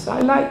nice. I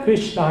like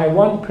Krishna, I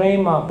want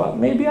prema, but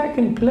maybe I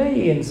can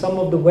play in some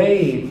of the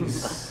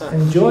waves.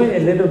 Enjoy a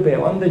little bit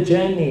on the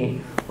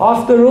journey.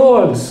 After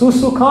all,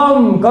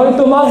 Susukam,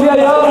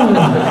 Kartumavyayam.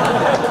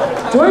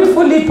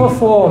 Joyfully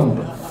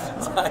performed.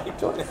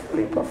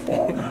 Joyfully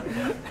performed.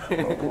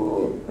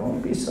 Oh,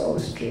 don't be so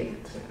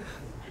strict.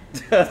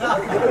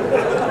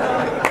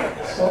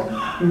 So,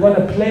 we want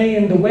to play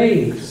in the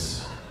waves.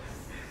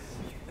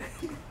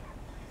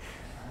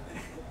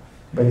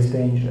 But it's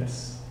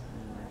dangerous.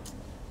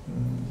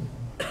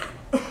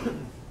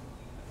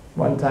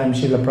 One time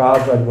Srila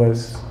Prabhupada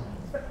was,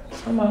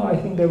 somehow I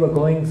think they were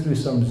going through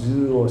some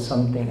zoo or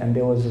something, and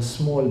there was a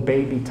small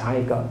baby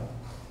tiger.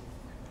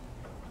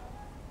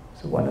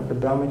 So one of the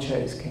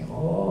brahmacharis came,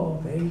 oh,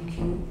 very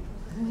cute.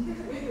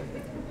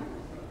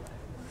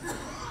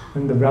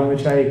 When the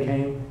brahmachari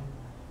came,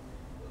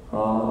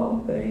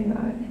 oh, very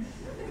nice,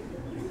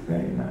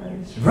 very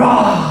nice.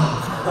 Rah!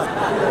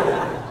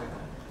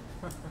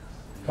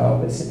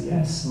 Prabhupada said,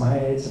 yes, Maya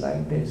is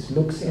like this,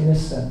 looks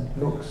innocent,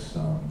 looks...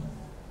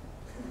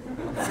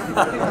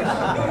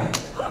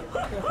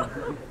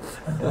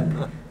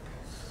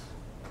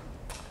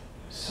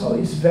 So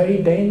it's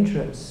very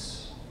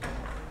dangerous.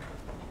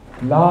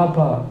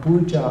 Labha,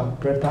 puja,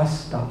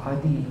 pratasta,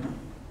 adi,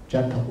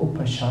 jata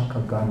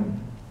upashaka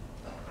gan.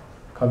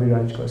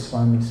 Kaviraj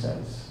Goswami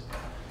says.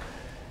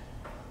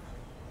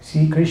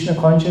 See, Krishna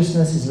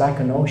consciousness is like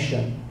an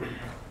ocean.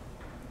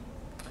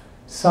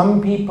 Some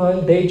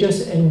people, they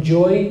just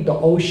enjoy the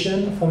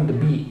ocean from the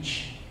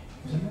beach.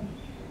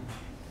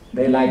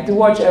 They like to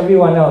watch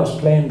everyone else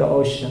play in the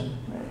ocean,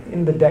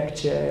 in the deck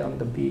chair on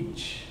the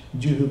beach,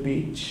 Juhu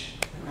Beach.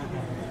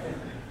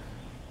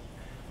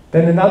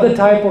 Then another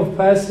type of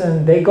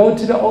person, they go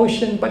to the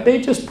ocean, but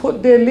they just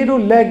put their little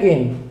leg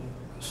in.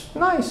 It's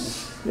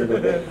nice.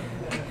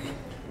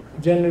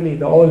 Generally,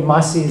 the old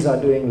Masis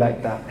are doing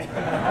like that.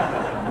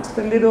 Just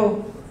a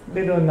little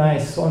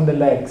nice on the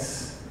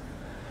legs.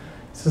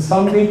 So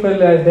some people,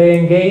 they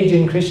engage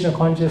in Krishna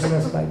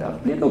consciousness like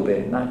that, little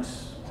bit,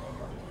 nice.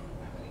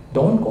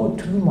 Don't go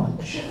too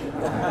much.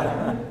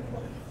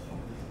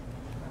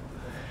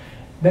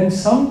 Then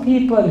some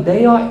people,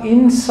 they are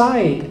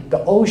inside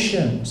the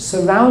ocean,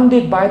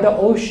 surrounded by the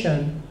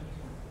ocean,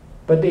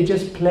 but they're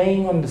just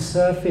playing on the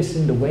surface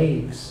in the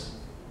waves.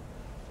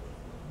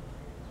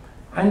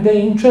 And the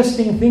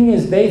interesting thing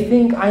is, they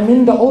think, I'm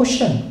in the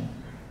ocean.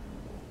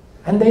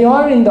 And they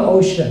are in the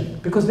ocean,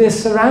 because they're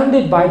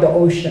surrounded by the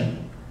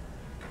ocean.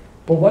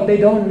 But what they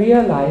don't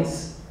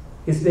realize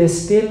is they're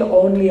still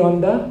only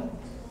on the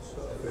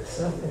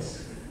surface.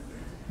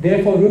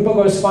 Therefore, Rupa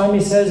Goswami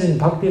says in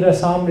Bhakti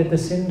Rasamrita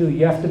Sindhu,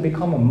 you have to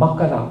become a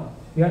makara.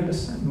 You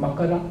understand?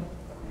 Makara?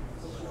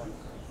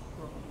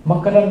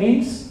 Makara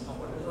means?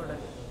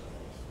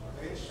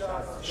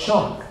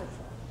 Shark.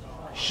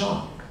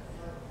 Shark.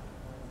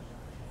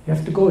 You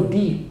have to go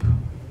deep,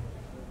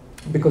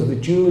 because the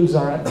jewels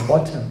are at the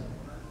bottom.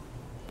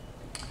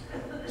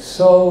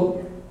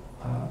 So,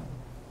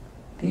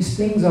 these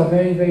things are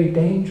very, very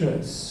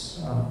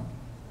dangerous.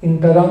 In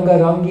Taranga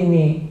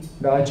Rangini,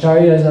 the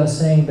Acharyas are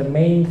saying the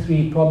main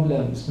three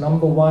problems.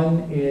 Number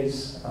one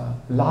is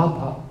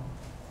labha.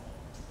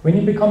 When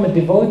you become a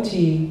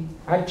devotee,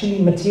 actually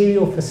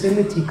material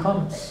facility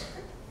comes.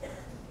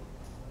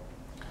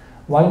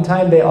 One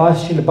time they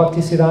asked Srila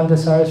Bhaktisiddhanta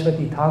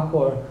Saraswati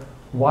Thakur,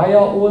 why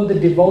are all the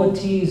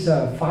devotees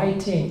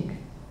fighting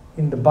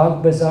in the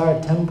Bagh Bazaar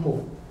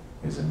temple?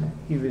 Isn't it?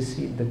 He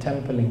received the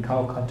temple in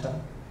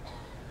Calcutta.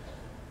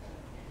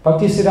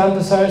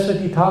 Bhaktisiddhanta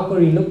Saraswati Thakur,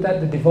 he looked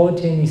at the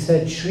devotee and he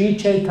said, Sri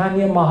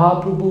Chaitanya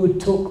Mahaprabhu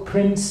took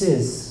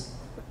princes.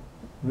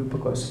 Rupa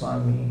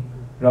Goswami,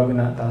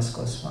 Raghunath Das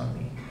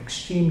Goswami,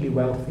 extremely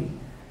wealthy.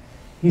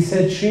 He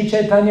said, Sri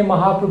Chaitanya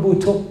Mahaprabhu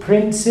took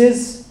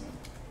princes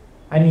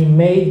and he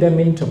made them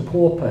into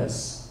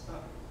paupers.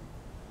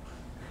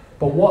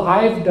 But what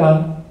I've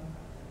done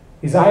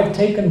is I've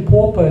taken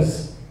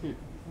paupers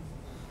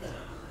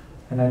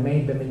and I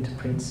made them into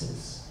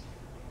princes.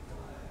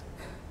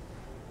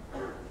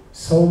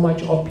 So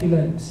much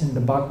opulence in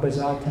the Bagh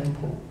Bazaar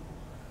temple.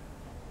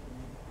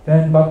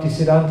 Then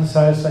Bhaktisiddhanta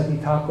Saraswati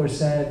Thakur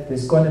said,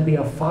 there's going to be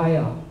a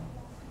fire.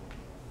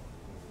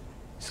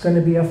 It's going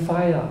to be a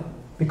fire.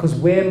 Because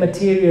where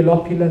material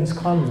opulence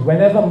comes,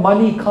 whenever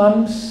money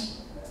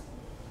comes,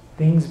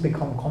 things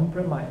become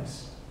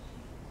compromised.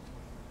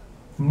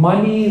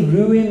 Money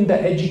ruined the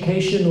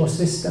educational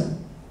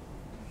system.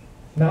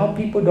 Now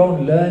people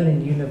don't learn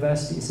in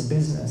university, it's a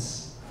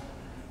business.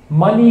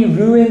 Money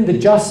ruined the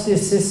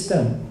justice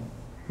system.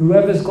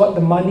 Whoever's got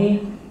the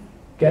money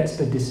gets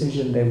the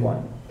decision they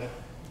want.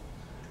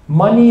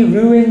 Money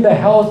ruined the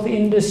health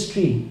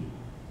industry.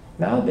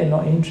 Now they're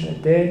not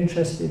interested. They're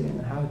interested in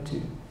how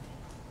to.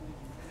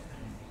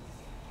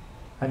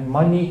 And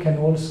money can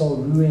also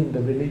ruin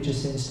the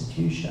religious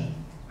institution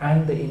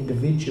and the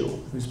individual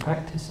who's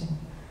practicing.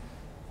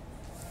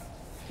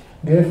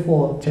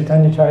 Therefore,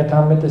 Chaitanya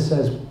Charitamrita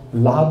says,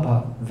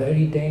 labha,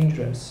 very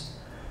dangerous.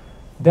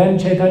 Then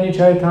Chaitanya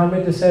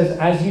Charitamrita says,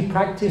 as you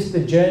practice the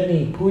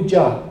journey,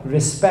 puja,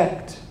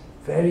 respect,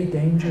 very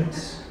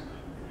dangerous.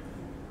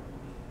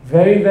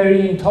 Very,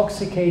 very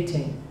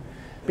intoxicating.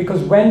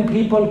 Because when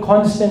people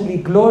constantly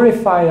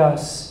glorify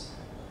us,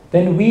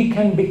 then we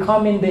can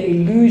become in the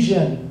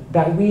illusion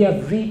that we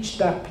have reached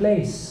that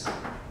place.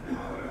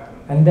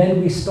 And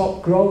then we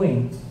stop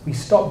growing, we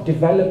stop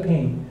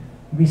developing,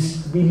 we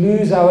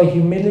lose our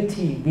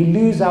humility, we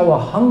lose our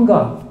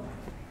hunger.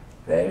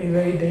 Very,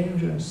 very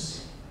dangerous.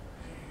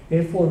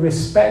 Therefore,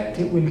 respect,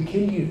 it will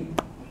kill you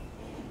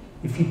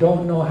if you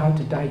don't know how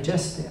to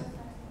digest it.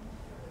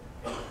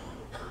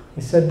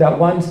 He said that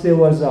once there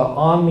was an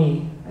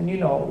army, and you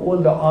know, all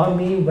the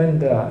army, when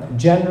the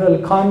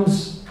general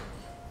comes,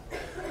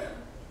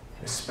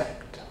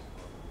 respect.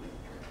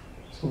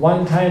 So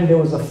one time there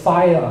was a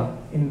fire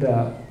in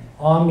the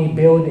army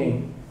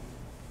building.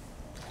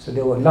 So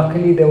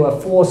luckily there were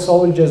 4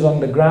 soldiers on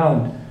the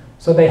ground.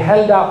 So they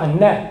held out a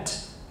net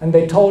and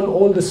they told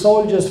all the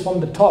soldiers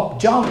from the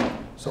top, jump.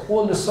 So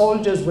all the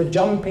soldiers were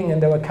jumping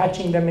and they were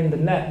catching them in the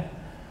net.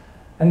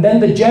 And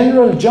then the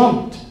general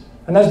jumped.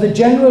 And as the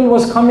general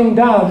was coming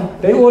down,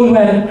 they all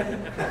went.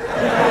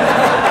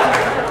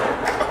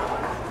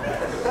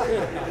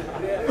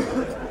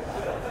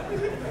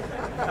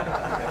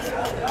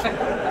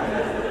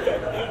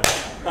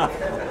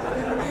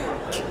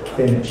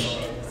 Finished.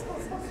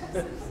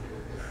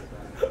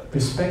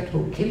 Respect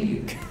will kill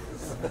you.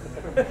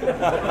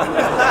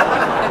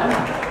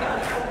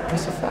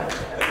 That's a fact.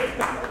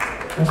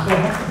 That's what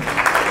happens.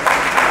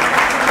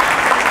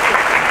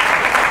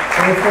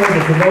 Therefore,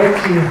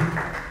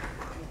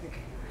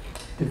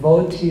 the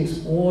devotee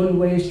is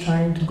always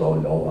trying to go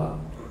lower.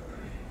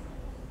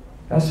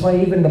 That's why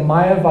even the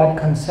Mayavad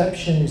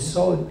conception is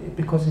so,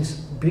 because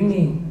it's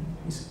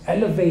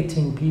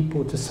elevating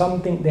people to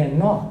something they're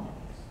not.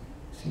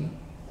 See?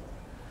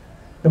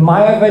 The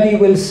Mayavadi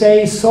will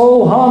say,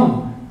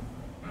 Soham,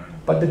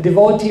 but the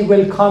devotee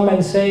will come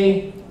and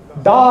say,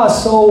 Da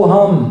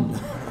Soham.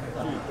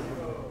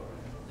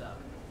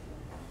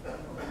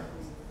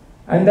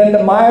 And then the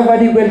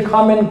Mayavadi will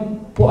come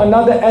and put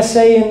another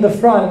essay in the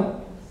front,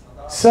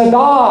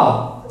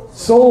 Sada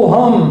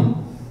Soham.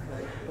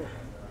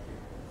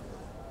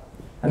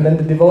 And then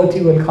the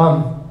devotee will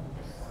come,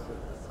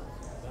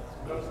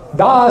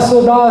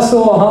 Daso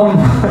Hum.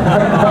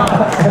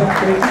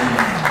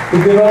 The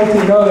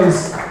devotee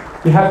knows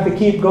you have to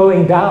keep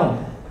going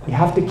down. You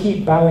have to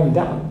keep bowing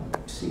down.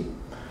 See?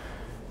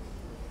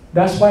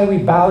 That's why we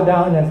bow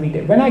down every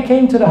day. When I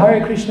came to the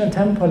Hare Krishna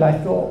temple, I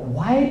thought,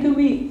 why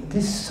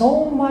there's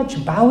so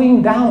much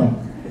bowing down.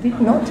 I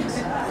didn't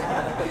notice.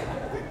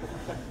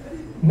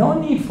 No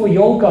need for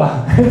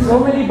yoga. So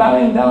many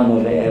bowing down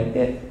all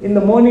day. In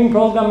the morning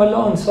program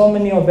alone, so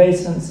many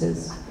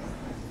obeisances.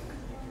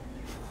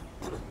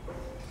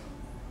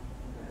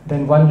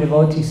 Then one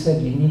devotee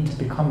said, you need to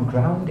become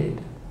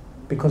grounded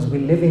because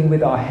we're living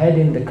with our head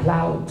in the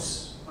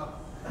clouds.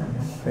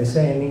 They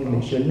say in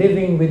English, you're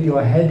living with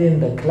your head in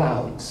the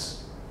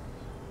clouds.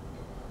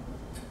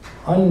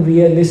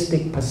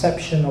 Unrealistic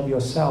perception of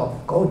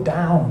yourself. Go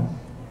down.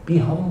 Be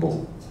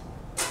humble.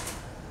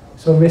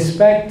 So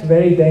respect,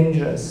 very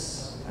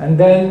dangerous. And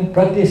then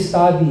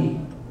pratistadi,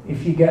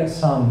 if you get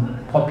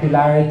some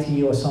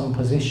popularity or some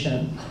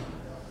position,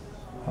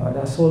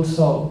 that's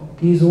also,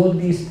 all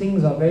these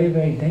things are very,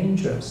 very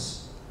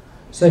dangerous.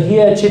 So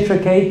here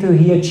Chitraketu,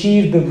 he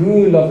achieved the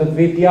rule of the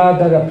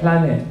Vidyadhara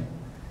planet.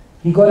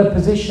 He got a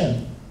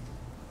position.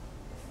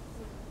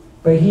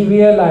 But he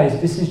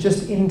realized this is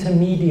just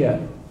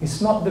intermediate.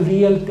 It's not the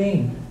real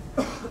thing.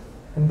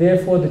 And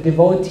therefore the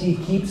devotee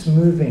keeps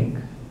moving.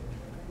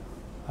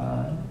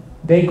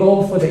 They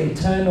go for the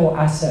eternal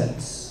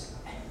assets.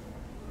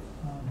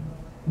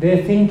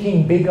 They're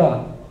thinking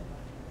bigger.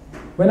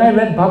 When I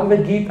read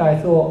Bhagavad Gita,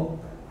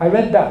 I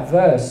read that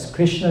verse.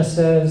 Krishna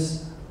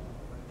says,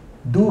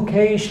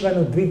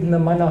 Dukeshvanu dvigna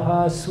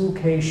manaha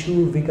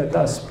sukeshu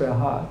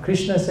vigataspraha.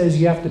 Krishna says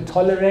you have to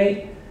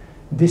tolerate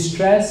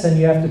distress and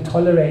you have to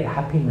tolerate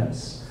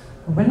happiness.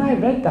 When I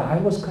read that, I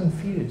was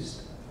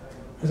confused.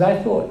 Because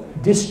I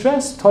thought,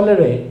 distress,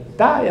 tolerate,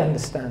 that I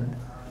understand.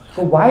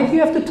 But why do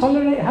you have to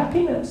tolerate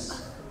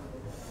happiness?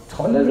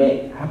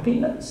 Tolerate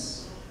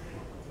happiness.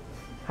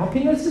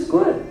 Happiness is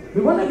good.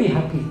 We want to be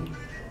happy.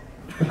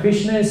 But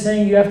Krishna is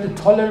saying you have to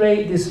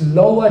tolerate this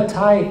lower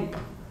type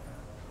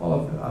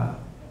of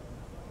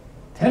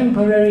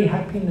temporary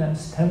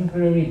happiness,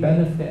 temporary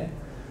benefit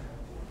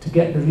to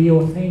get the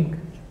real thing.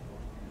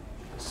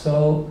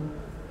 So,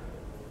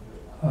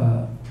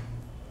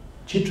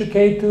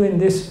 Chitraketu in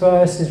this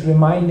verse is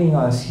reminding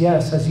us,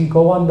 yes, as you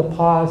go on the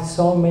path,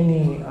 so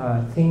many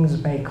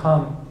things may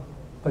come,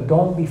 but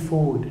don't be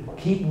fooled.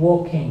 Keep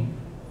walking.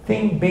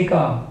 Think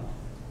bigger.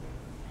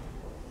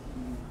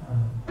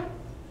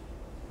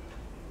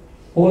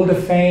 All the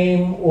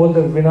fame, all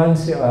the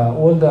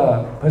all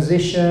the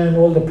position,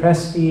 all the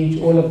prestige,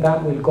 all of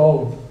that will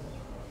go.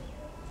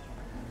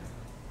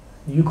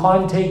 You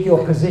can't take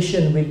your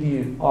position with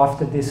you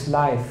after this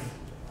life,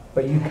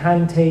 but you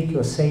can take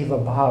your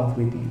seva bhav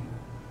with you.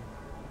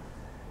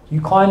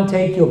 You can't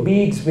take your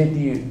beads with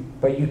you,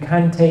 but you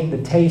can take the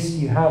taste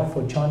you have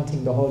for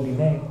chanting the holy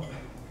name.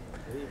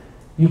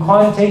 You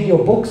can't take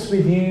your books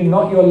with you,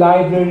 not your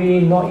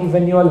library, not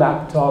even your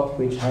laptop,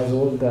 which has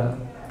all the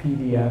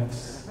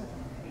PDFs.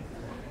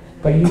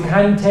 But you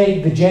can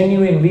take the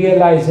genuine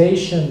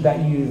realization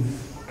that you've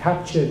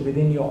captured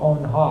within your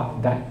own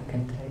heart, that you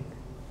can take.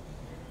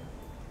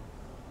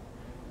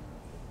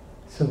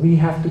 So we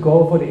have to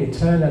go for the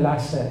eternal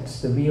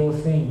assets, the real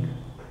thing.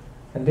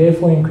 And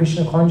therefore in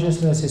Krishna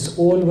consciousness it's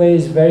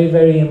always very,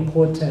 very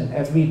important.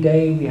 Every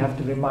day we have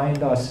to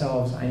remind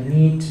ourselves, I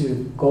need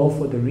to go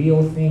for the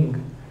real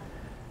thing.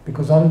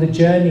 Because on the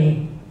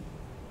journey,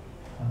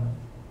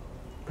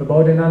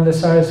 Prabodhananda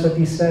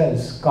Saraswati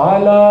says,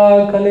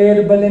 Kala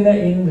kaler balina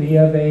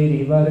indriya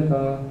vairi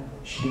varga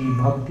Shri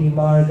bhakti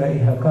marga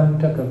iha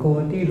kantaka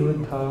koti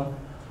ruddha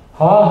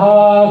Ha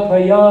ha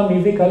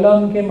kvayami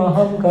vikalam ke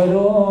maham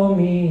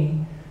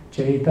karomi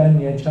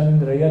Chaitanya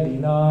chandra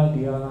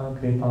yadinadya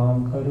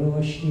kripam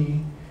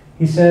karoshi.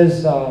 He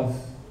says,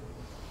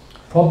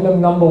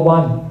 problem number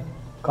 1,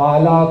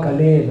 Kala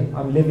kaler,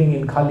 I'm living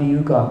in Kali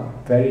Yuga,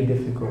 very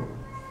difficult.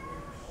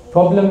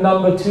 Problem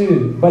number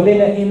 2,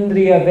 Balina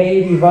Indriya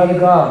Vairi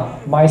Varga.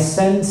 My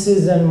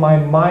senses and my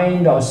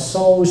mind are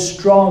so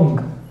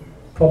strong.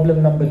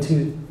 Problem number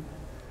 2.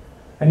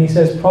 And he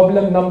says,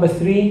 problem number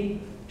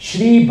 3,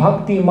 Shri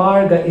Bhakti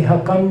Marga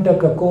Ihakanta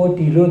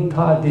Kakoti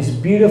Ruddha, this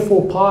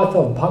beautiful path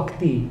of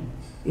bhakti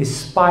is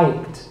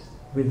spiked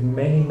with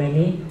many,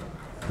 many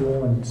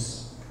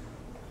thorns.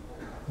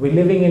 We're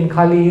living in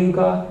Kali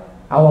Yuga,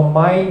 our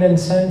mind and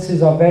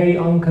senses are very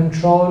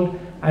uncontrolled,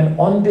 and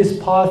on this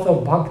path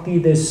of bhakti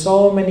there's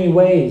so many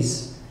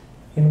ways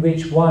in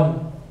which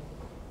one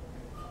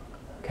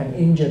can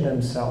injure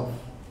themselves.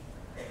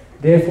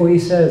 Therefore he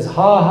says,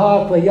 ha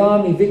ha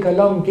tvayami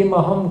vikalam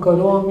kimaham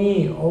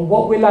karomi. Oh,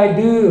 what will I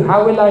do?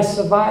 How will I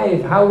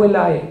survive? How will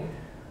I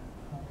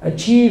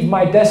achieve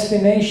my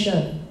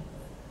destination?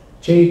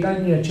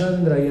 Chaitanya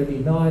Chandra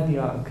yadi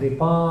nadya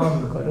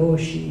kripam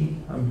karoshi.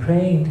 I'm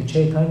praying to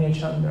Chaitanya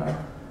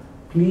Chandra.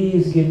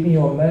 Please give me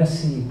your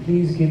mercy.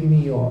 Please give me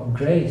your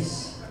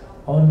grace.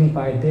 Only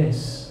by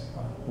this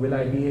will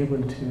I be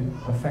able to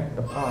perfect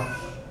the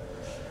path.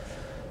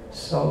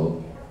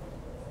 So,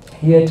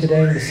 here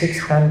today in the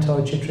 6th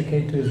canto,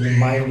 Chitraketu is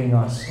reminding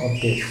us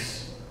of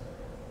this,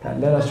 that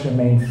let us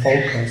remain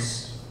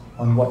focused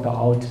on what the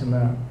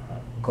ultimate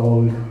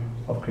goal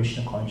of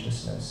Krishna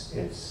consciousness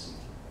is.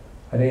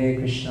 Hare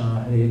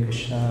Krishna,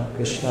 Krishna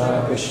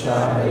Krishna,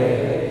 Hare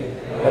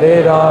Hare,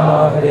 Hare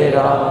Rama,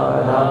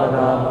 Rama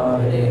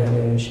Rama, Hare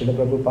Hare. Srila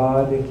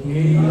Prabhupada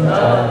ki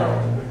jai.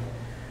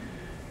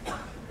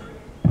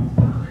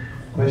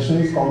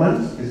 Questions,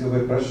 comments? किसी को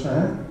कोई प्रश्न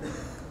है?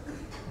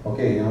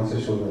 Okay, यहाँ से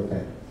शुरू करते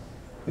हैं.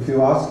 If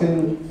you ask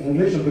in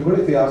English, it will be good.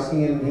 If you are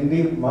asking in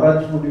Hindi,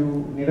 Maharaj, would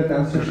you need a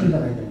translation?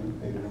 Then I can.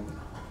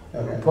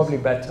 Okay. Probably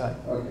better.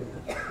 Okay.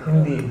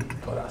 Hindi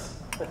for us.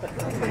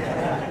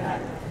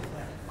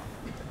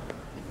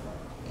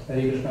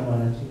 Hare Krishna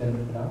Maharaj,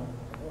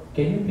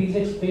 can you please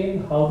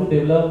explain how to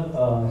develop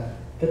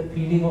the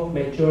feeling of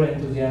mature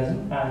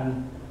enthusiasm,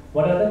 and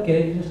what are the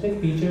characteristic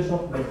features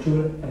of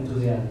mature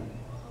enthusiasm?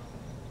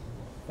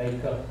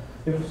 Like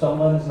if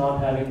someone is not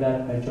having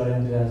that mature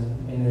enthusiasm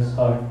in his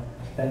heart,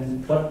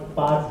 then what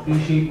path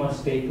he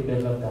must take to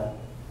develop that?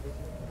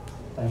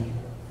 Thank you.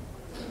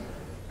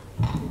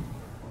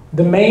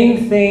 The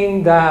main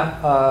thing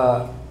that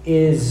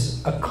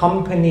is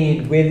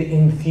accompanied with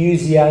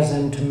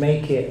enthusiasm to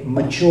make it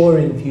mature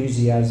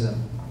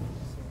enthusiasm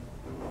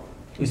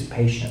is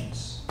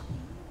patience.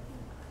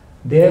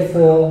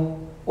 Therefore,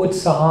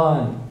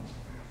 utsahan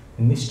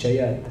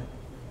nischayat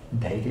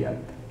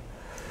dhairyat.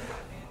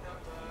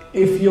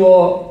 If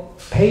you're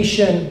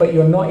patient but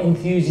you're not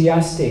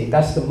enthusiastic,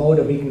 that's the mode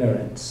of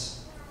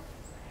ignorance.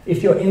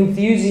 If you're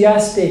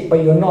enthusiastic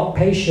but you're not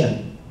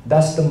patient,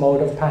 that's the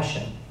mode of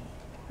passion,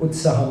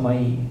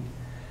 utsahamai.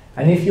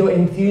 And if you're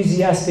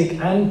enthusiastic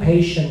and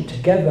patient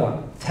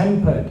together,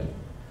 tempered,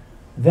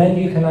 then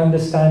you can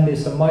understand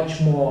it's a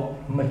much more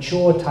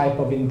mature type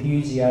of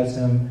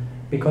enthusiasm,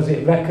 because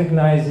it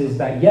recognizes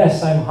that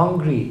yes, I'm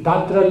hungry.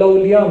 Tatra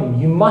lolyam,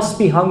 you must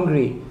be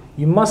hungry.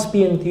 You must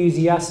be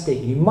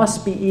enthusiastic. You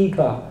must be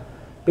eager.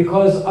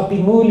 Because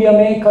apimulya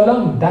me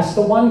kalam, that's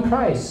the one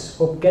price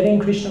for getting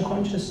Krishna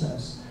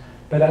consciousness.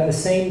 But at the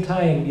same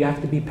time, you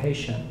have to be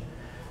patient.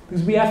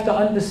 Because we have to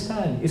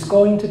understand, it's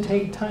going to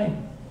take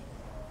time.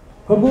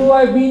 Prabhu,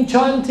 I've been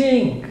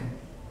chanting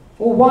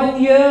for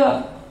 1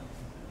 year.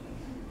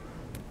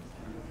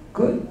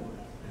 Good.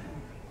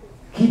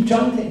 Keep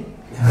chanting.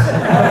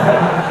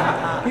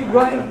 Keep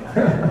going.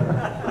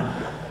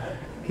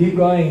 Keep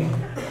going.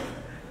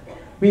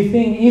 We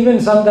think, even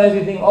sometimes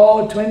we think,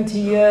 oh, 20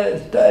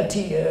 years, 30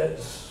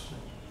 years.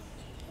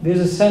 There's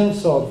a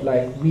sense of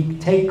like, we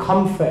take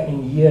comfort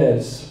in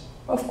years.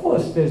 Of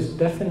course, there's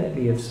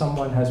definitely, if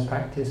someone has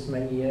practiced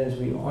many years,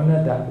 we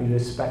honor that, we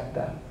respect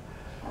that.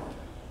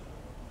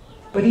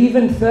 But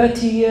even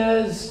 30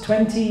 years,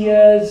 20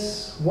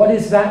 years, what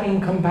is that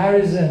in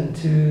comparison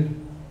to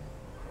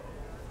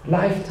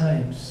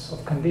lifetimes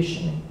of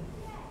conditioning?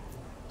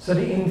 So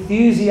the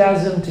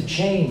enthusiasm to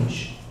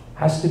change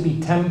has to be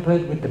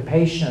tempered with the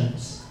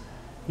patience.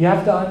 We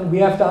have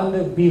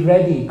to be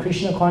ready.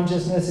 Krishna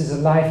consciousness is a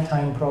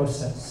lifetime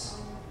process.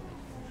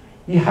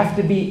 You have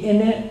to be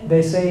in it.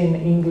 They say in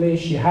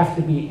English, you have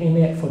to be in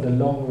it for the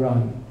long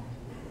run.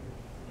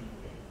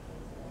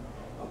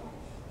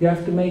 You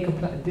have to make a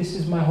plan. This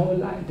is my whole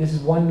life. This is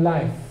one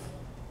life.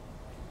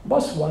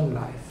 What's one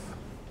life?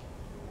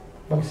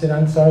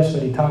 Bhaktivedanta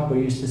Saraswati Thakur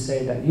used to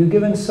say that you've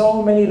given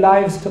so many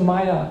lives to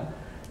Maya.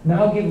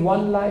 Now give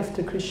one life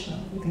to Krishna.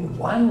 You think,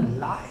 one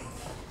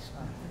life?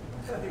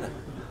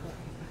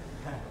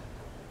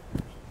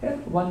 Yeah,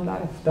 one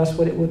life. That's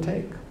what it will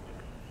take.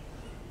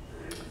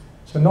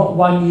 So not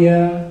 1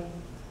 year,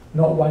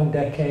 not 1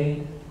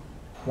 decade,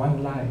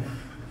 one life.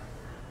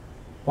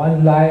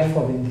 One life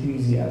of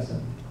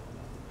enthusiasm.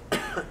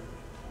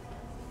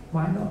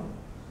 Why not?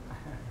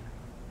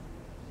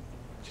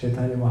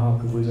 Chaitanya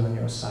Mahaprabhu is on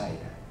your side.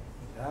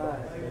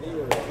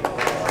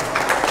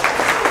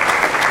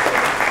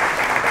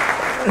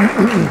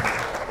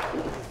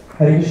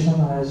 Hare Krishna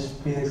Maharaj,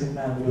 please accept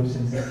my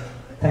obeisance.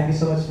 Thank you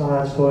so much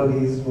Maharaj for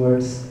these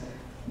words.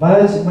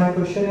 Maharaj, my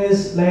question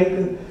is like,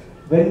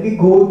 when we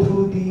go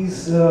through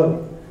these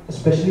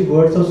especially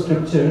words of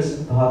scriptures,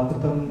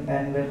 Bhagavatam,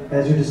 and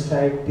as you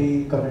described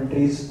the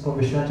commentaries of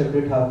Vishwanath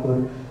Chakravarti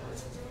Thakur,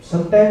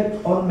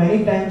 sometimes or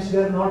many times we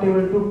are not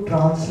able to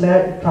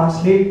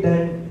translate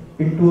that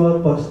into our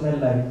personal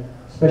life.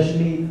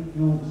 Especially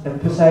you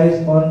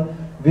emphasize on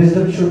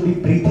wisdom should be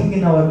breathing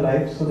in our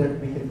life so that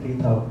we can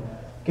breathe out.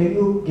 Can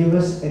you give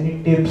us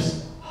any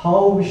tips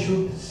how we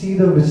should see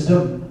the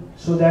wisdom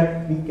so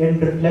that we can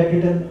reflect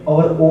it in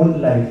our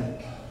own life,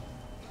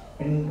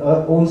 in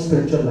our own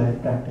spiritual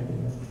life practically?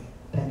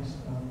 Thanks.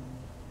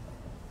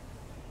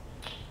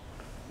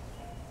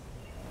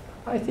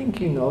 I think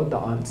you know the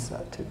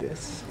answer to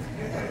this.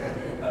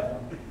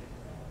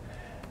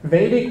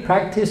 Vedic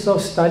practice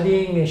of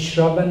studying is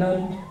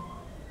Shravanam,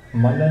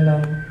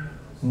 Mananam,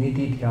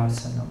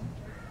 Nididhyasanam.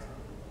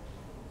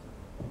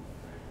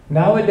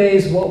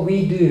 Nowadays what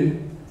we do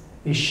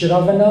is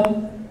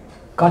Shravanam,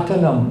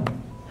 Katanam,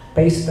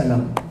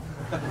 Pastanam.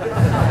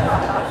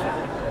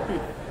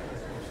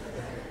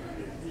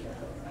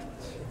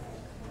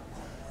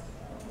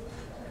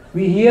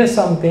 We hear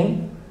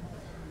something,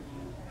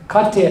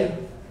 cut it,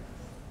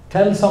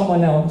 tell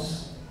someone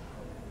else,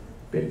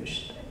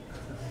 finished.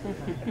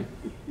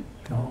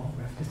 No,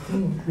 we have to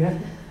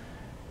think.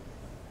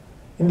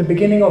 In the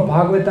beginning of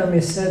Bhagavatam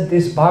it said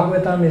this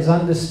Bhagavatam is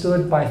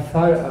understood by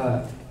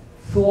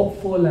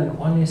thoughtful and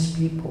honest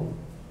people.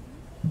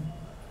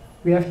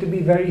 We have to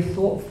be very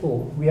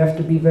thoughtful. We have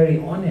to be very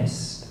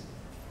honest.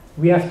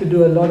 We have to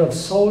do a lot of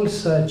soul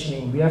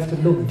searching. We have to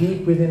look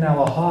deep within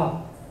our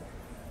heart.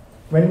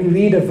 When we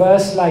read a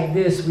verse like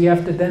this, we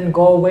have to then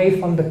go away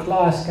from the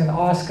class and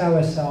ask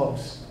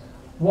ourselves,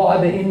 what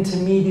are the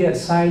intermediate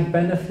side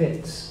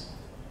benefits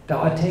that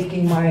are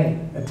taking my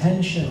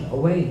attention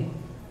away?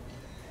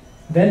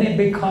 Then it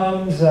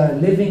becomes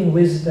living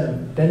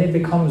wisdom. Then it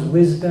becomes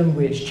wisdom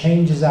which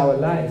changes our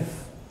life.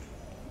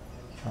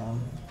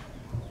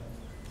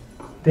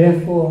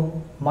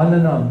 Therefore,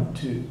 mananam,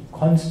 to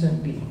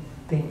constantly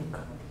think,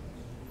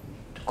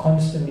 to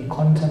constantly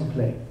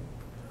contemplate,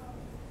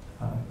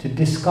 to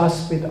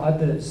discuss with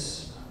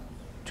others,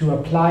 to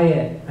apply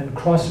it and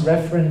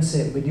cross-reference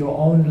it with your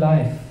own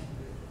life,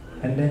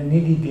 and then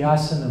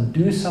nididhyasanam,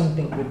 do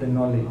something with the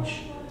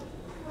knowledge.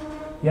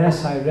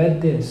 Yes, I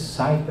read this,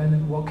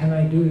 what can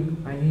I do?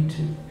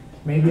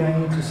 Maybe I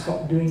need to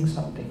stop doing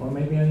something, or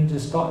maybe I need to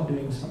start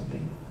doing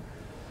something.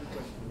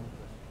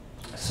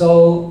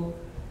 So,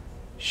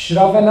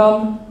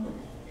 Shravanam,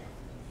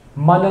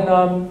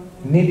 Mananam,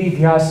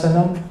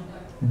 Nididhyasanam.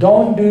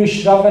 Don't do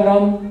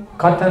Shravanam,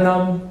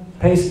 Katanam,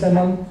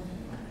 Pastanam.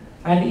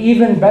 And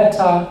even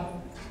better,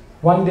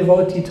 one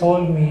devotee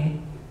told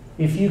me,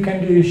 if you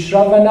can do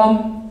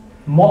Shravanam,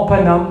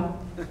 Mopanam,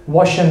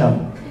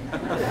 Washanam.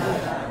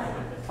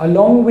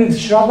 Along with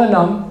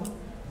Shravanam,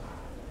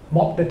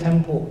 mop the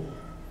temple,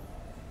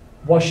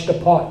 wash the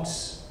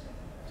pots.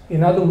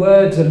 In other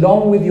words,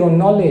 along with your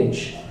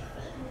knowledge,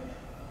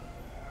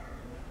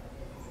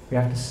 we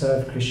have to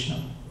serve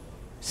Krishna.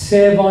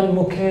 Sevan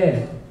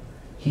mukhe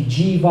hi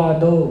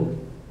jivado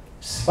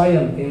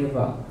svayam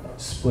eva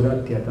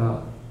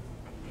spuratyada.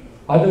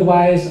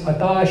 Otherwise,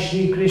 ata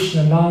Shri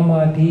Krishna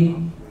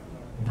namadi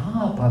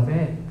na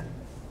bhavet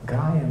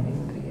grayam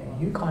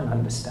indriya. You can't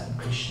understand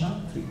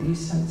Krishna through these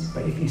senses,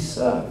 but if you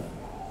serve,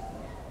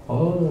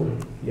 oh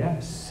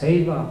yes,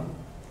 seva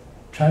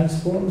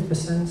transforms the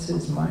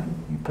senses, mind.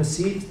 You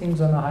perceive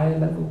things on a higher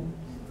level.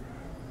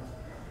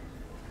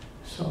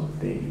 So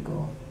there you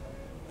go.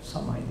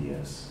 Some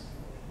ideas.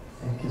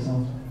 Thank you so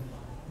much.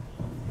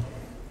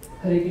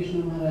 Hare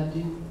Krishna Maharaj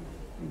Ji,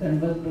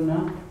 Dandavat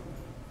Pranam.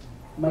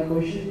 My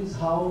question is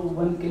how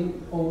one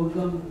can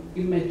overcome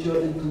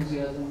immature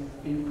enthusiasm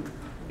in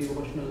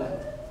devotional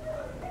life.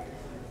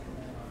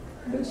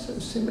 That's so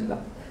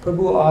similar.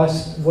 Prabhu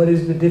asked, what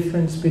is the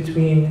difference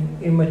between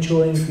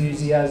immature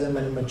enthusiasm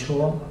and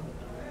mature?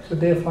 So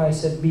therefore I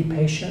said, be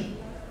patient.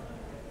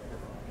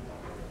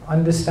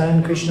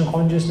 Understand Krishna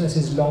consciousness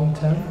is long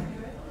term.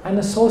 And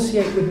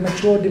associate with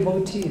mature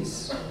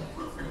devotees.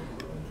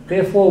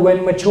 Therefore,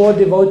 when mature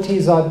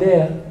devotees are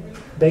there,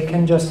 they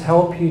can just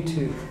help you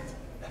to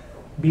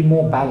be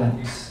more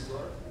balanced.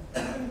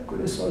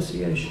 Good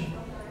association.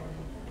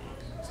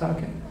 Is that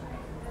okay?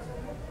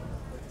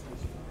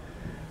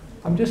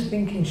 I'm just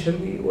thinking, shall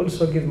we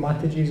also give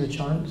Mataji's a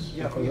chance?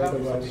 Yeah, Because we have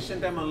otherwise-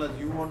 sufficient time unless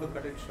you want to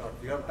cut it short.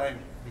 You have time.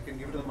 You can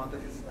give it to the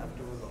Mataji's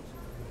afterwards also.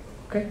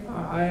 Okay,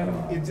 I am.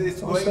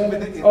 It's also- going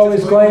with the, oh,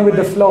 it's going with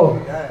the mind.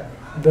 flow. Yeah.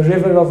 The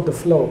river of the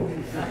flow.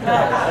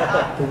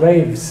 The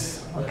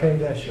waves. Okay,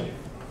 yeah, sure.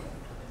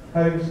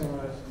 Hare Krishna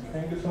Maharaj.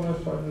 Thank you so much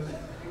for this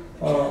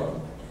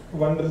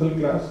wonderful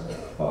class.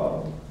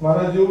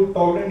 Maharaj, you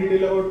talked in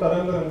detail about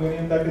Taranga Rangani,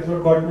 and that is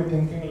what got me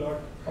thinking a lot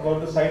about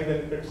the side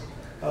benefits.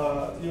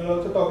 You were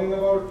also talking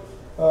about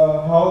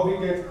how we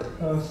get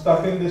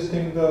stuck in this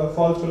thing, the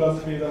false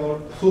philosophies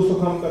about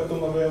Susukham Kartum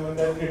Avayam, and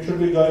that it should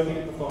be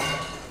joyfully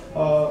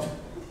performed.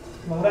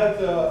 Maharaj,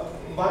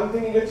 one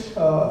thing which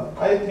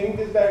I think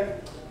is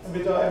that,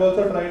 which I've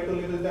also tried to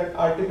live, is that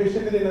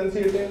artificially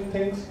renunciating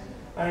things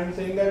and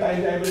saying that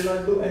I will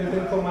not do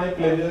anything for my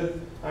pleasure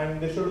and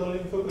they should only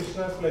be for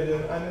Krishna's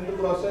pleasure. And in the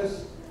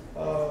process,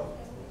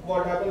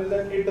 what happens is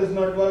that it does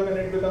not work and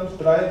it becomes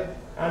dry.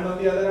 And on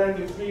the other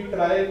hand, if we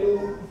try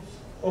to,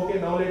 okay,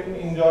 now let me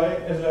enjoy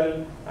as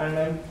well, and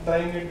I'm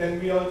trying it, then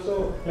we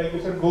also, like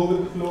you said, go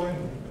with the flow and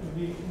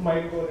we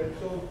might go it.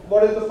 So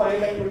what is the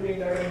fine line between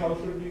that, and how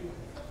should we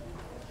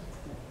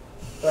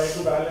try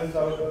to balance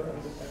out or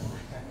understand?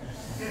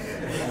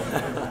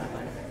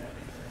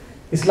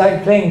 It's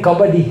like playing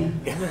kabaddi,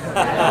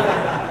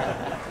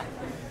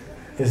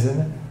 isn't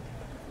it?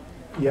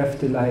 You have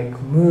to like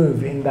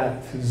move in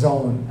that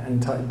zone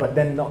and but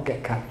then not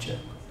get captured.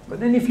 But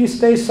then if you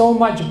stay so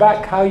much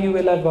back, how you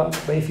will ever,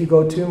 but if you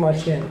go too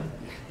much in.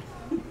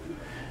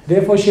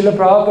 Therefore Srila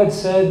Prabhupada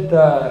said,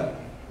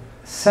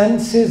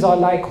 senses are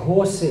like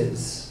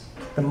horses,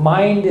 the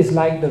mind is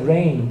like the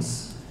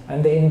reins,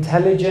 and the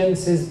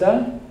intelligence is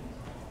the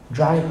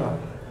driver.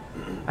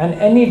 And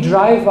any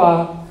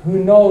driver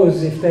who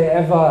knows, if they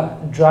ever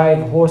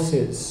drive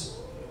horses,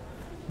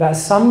 that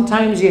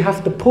sometimes you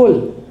have to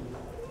pull,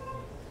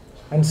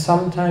 and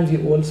sometimes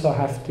you also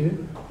have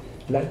to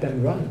let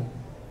them run.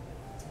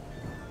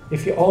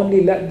 If you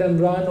only let them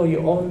run or you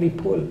only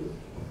pull,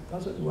 it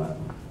doesn't work.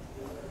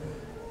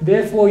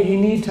 Therefore, you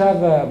need to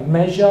have a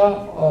measure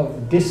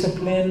of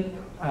discipline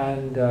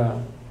and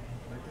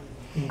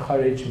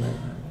encouragement,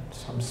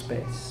 some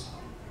space.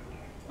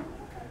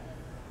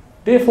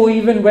 Therefore,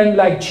 even when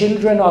like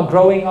children are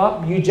growing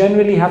up, you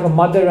generally have a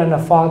mother and a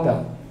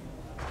father.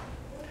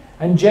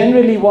 And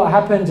generally what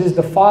happens is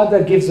the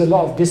father gives a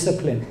lot of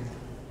discipline.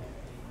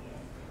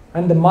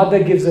 And the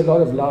mother gives a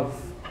lot of love.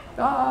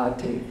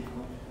 Take.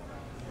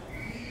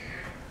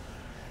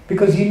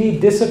 Because you need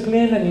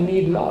discipline and you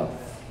need love.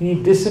 You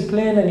need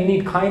discipline and you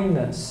need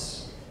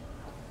kindness.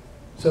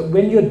 So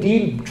when you're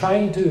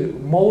trying to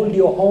mold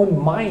your own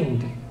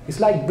mind, it's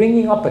like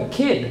bringing up a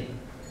kid.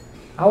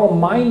 Our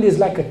mind is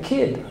like a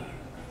kid.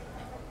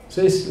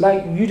 So it's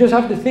like, you just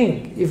have to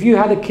think, if you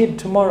had a kid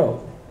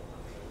tomorrow,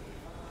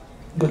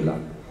 good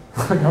luck.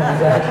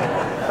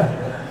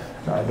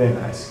 No, they're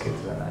nice,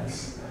 kids are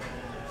nice.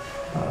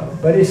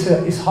 But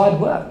it's hard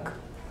work.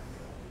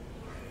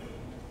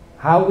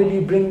 How will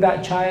you bring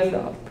that child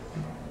up?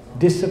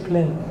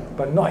 Discipline,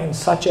 but not in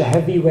such a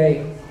heavy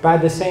way. But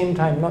at the same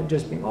time, not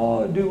just being,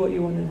 oh, do what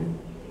you want to do.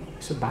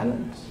 It's a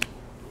balance.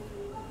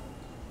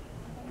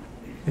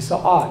 It's an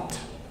art.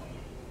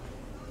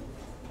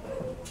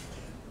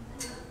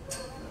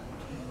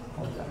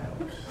 Hope that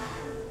helps.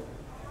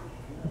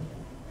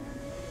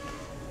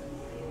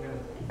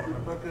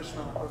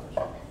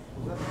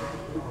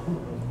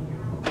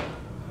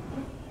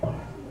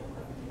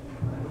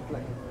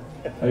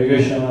 Hare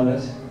Krishna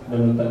Maharaj,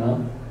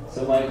 Pranam.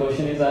 So my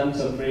question is, I am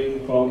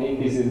suffering from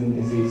indecision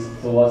disease.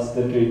 So what's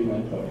the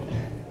treatment for it?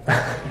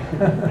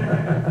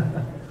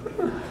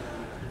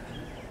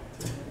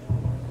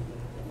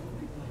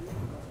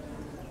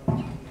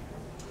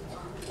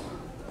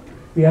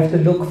 We have to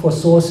look for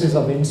sources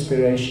of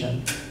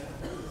inspiration.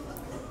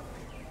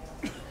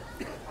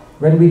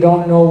 When we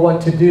don't know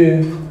what to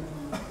do,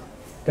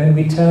 then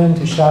we turn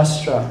to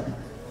Shastra.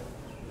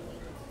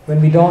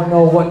 When we don't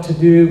know what to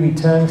do, we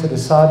turn to the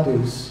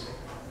sadhus.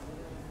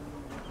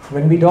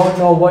 When we don't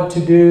know what to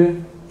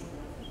do,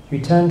 we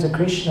turn to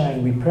Krishna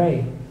and we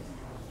pray.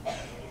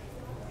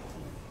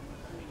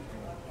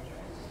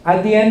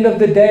 At the end of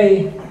the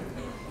day,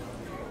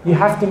 you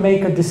have to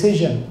make a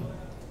decision.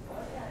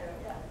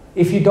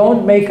 If you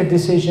don't make a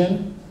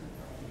decision,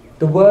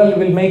 the world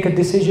will make a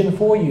decision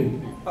for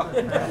you.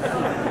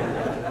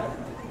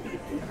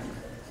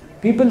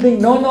 People think,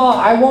 no,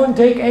 I won't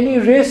take any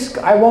risk,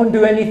 I won't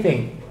do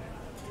anything.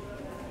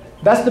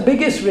 That's the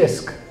biggest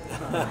risk.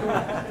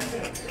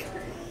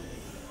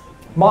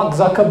 Mark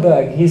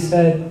Zuckerberg, he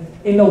said,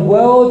 in a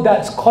world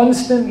that's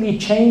constantly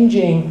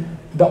changing,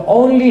 the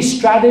only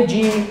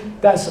strategy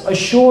that's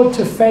assured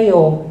to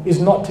fail is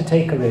not to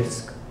take a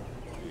risk.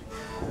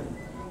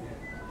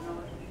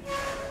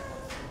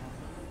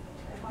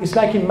 It's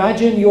like,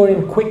 imagine you're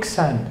in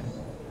quicksand,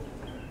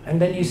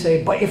 and then you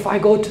say, but if I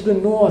go to the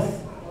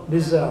north,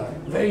 there's a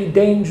very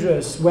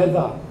dangerous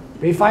weather.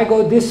 If I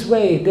go this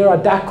way, there are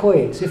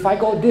dacoits. If I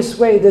go this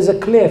way, there's a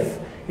cliff.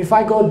 If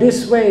I go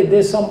this way,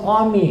 there's some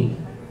army.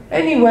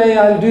 Anyway,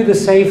 I'll do the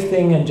safe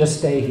thing and just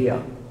stay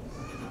here.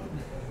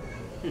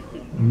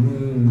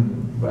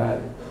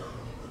 Well,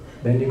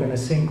 then you're going to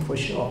sink for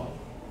sure.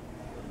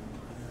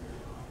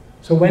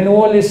 So when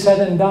all is said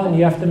and done,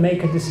 you have to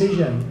make a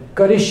decision.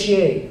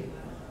 Karishye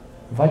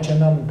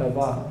vachanam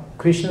tava.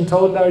 Krishna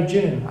told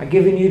Arjuna, I've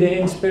given you the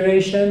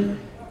inspiration.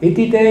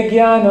 Iti te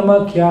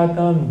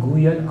jnanamakyatam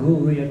guyat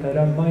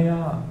guyataram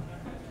maya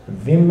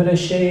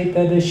vimrashe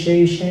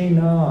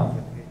tadasheshena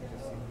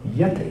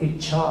yat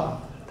icha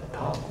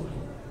tathakur.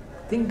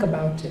 Think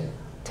about it.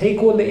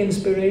 Take all the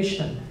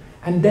inspiration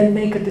and then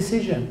make a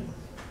decision.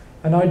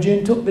 And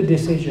Arjuna took the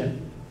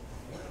decision.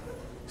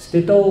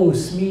 Stito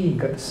smi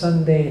gat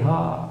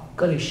sandeha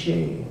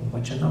karishe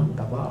vachanam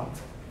tava.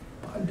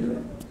 I'll do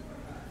it.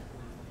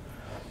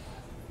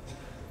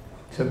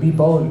 So be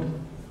bold.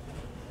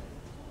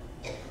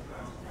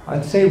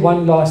 I'd say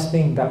one last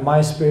thing that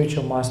my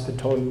spiritual master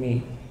told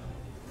me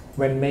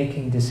when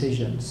making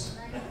decisions.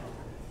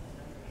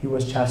 He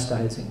was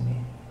chastising me.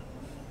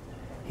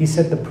 He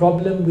said, the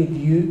problem with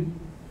you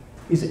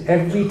is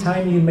every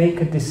time you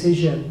make a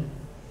decision,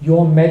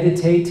 you're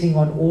meditating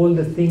on all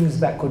the things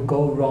that could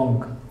go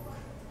wrong.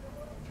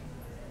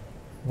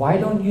 Why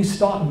don't you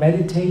start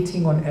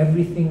meditating on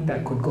everything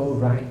that could go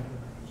right?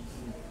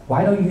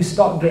 Why don't you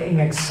start getting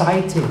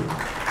excited?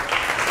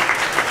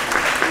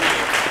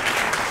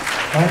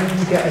 Why don't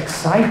you get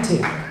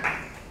excited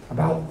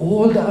about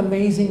all the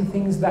amazing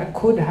things that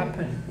could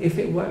happen if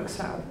it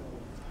works out?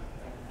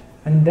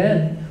 And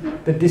then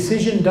the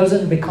decision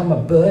doesn't become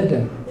a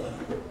burden,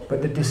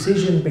 but the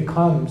decision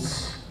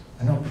becomes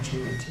an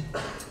opportunity.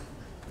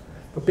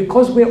 But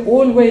because we're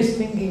always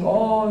thinking,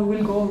 oh, it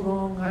will go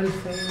wrong, I'll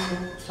fail,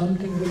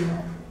 something will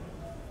not,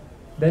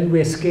 then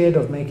we're scared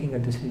of making a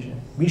decision.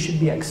 We should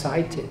be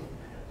excited.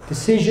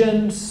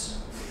 Decisions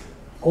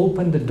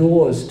open the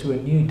doors to a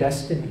new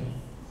destiny.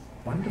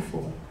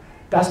 Wonderful.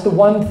 That's the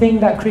one thing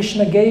that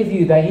Krishna gave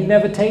you that he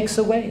never takes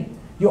away.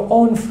 Your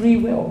own free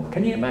will.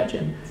 Can you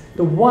imagine?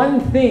 The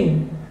one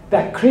thing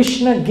that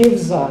Krishna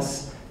gives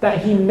us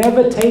that he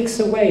never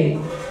takes away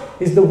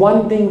is the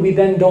one thing we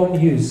then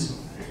don't use.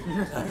 Oh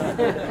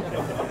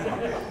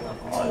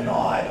no,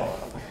 I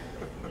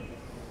don't.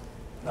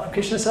 No,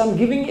 Krishna said, I'm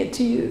giving it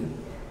to you.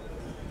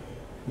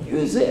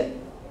 Use it.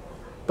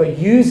 But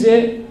use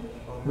it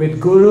with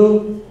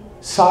Guru,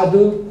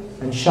 Sadhu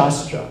and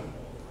Shastra.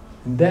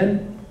 And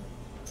then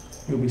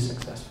you'll be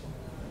successful.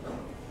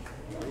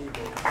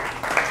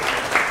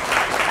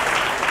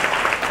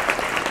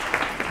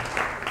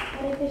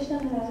 Hare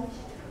Krishna Maharaj,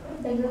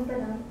 Dandavat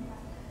Pranam.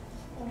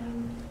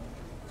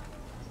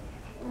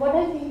 What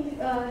I feel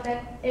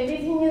that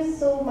everything is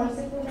so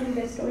merciful and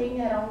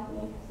bestowing around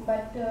me,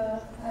 but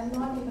I'm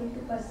not able to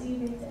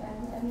perceive it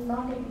and I'm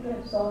not able to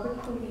absorb it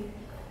fully.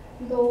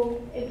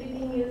 Though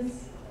everything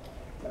is,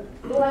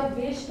 though I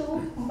wish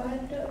to,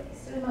 but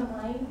still my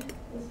mind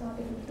is not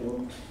able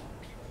to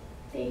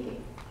take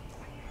it.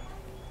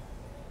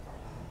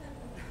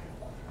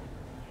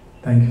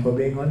 Thank you for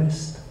being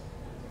honest.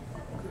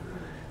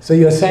 So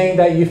you're saying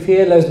that you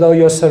feel as though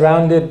you're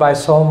surrounded by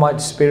so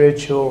much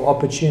spiritual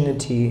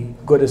opportunity,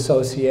 good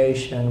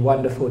association,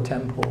 wonderful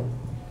temple,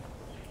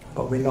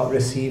 but we're not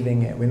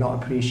receiving it, we're not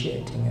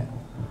appreciating it.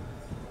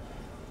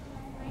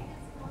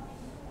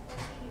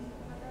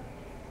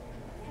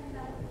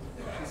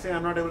 You say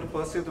I'm not able to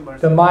perceive the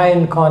mercy. The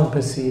mind can't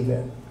perceive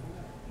it.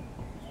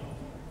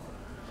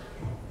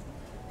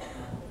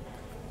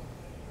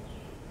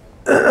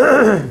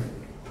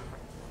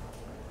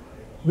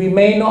 We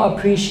may not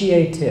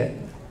appreciate it.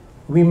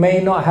 We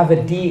may not have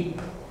a deep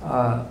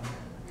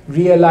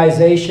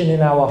realization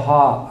in our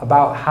heart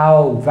about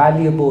how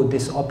valuable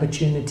this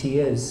opportunity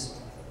is,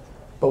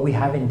 but we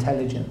have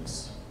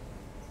intelligence.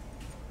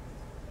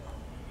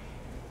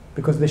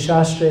 Because the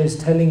Shastra is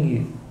telling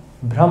you,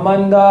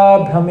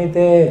 Brahmanda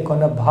Brahmite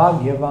Kona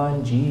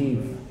Bhagyavan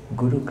Jeev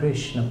Guru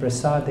Krishna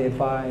Prasade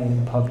Pai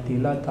Bhakti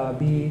Lata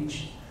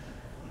Beach.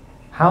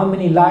 How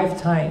many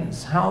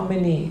lifetimes, how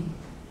many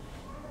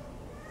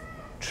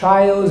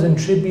trials and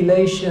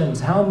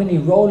tribulations, how many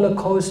roller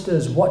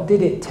coasters, what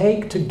did it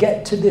take to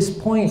get to this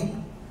point?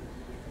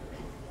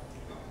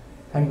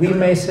 And we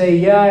may say,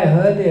 yeah, I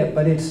heard it,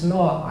 but it's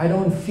not, I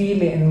don't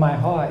feel it in my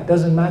heart. It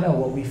doesn't matter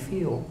what we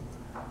feel.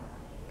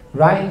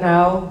 Right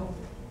now,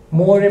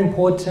 more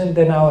important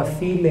than our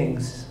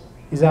feelings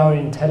is our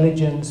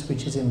intelligence,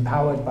 which is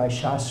empowered by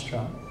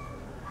Shastra.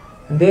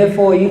 And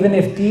therefore, even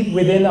if deep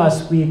within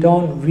us we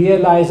don't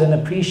realize and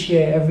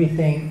appreciate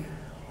everything,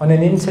 on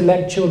an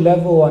intellectual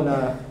level, on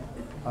a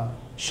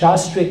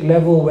Shastric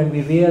level, when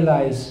we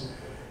realize,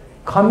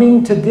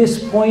 coming to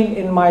this point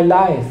in my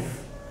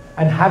life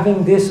and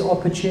having this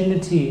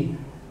opportunity,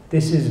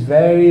 this is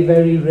very,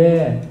 very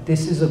rare.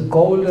 This is a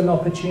golden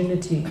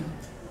opportunity.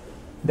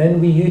 Then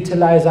we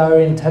utilize our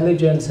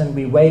intelligence and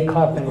we wake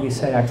up and we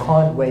say, I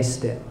can't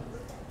waste it.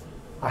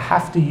 I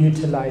have to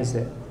utilize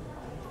it.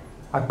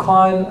 I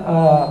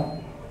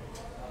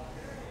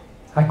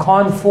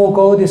can't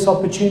forego this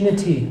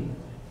opportunity.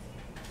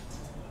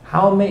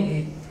 How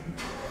many?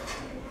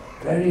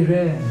 Very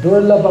rare.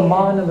 Durlabha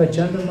manava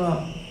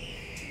janma.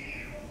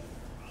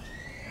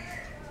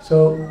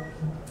 So,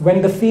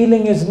 when the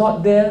feeling is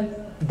not there,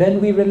 then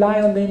we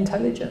rely on the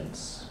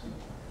intelligence.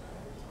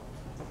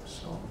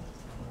 So,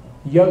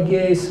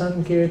 yagye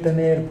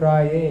sankirtaner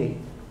praye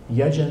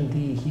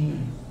yajanti hi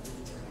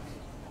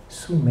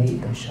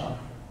sumedasha.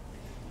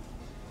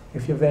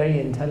 If you're very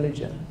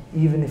intelligent,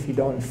 even if you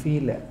don't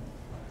feel it,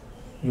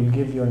 you'll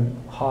give your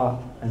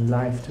heart and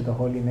life to the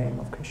holy name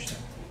of Krishna.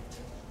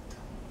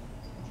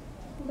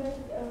 But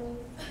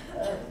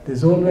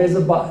There's always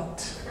a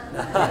but.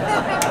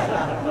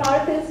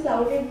 heart is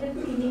clouded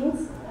with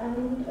feelings,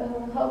 and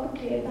how to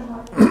clear the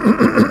heart?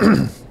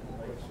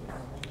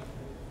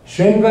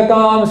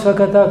 Shrinvatam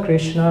Swakata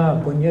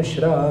Krishna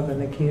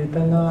Punyashravana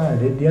Kirtana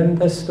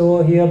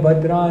Ridyantasto Hiya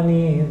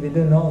Bhadrani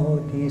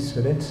Vidunoti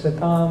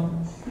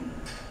Suritsatam.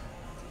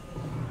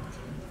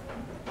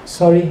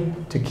 Sorry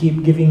to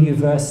keep giving you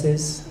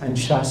verses and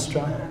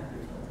Shastra.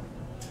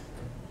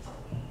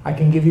 I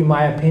can give you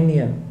my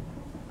opinion,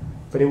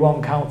 but it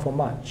won't count for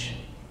much.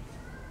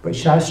 But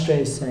Shastra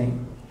is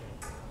saying,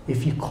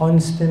 if you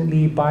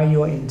constantly, by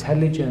your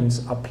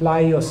intelligence,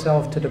 apply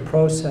yourself to the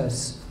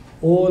process,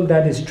 all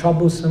that is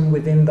troublesome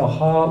within the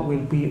heart will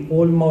be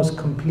almost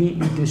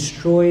completely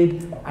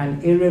destroyed,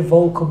 and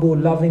irrevocable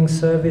loving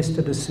service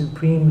to the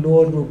Supreme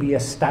Lord will be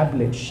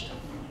established.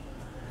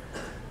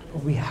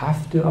 But we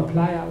have to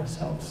apply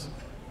ourselves.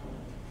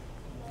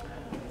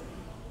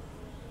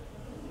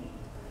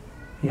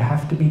 You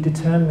have to be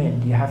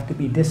determined, you have to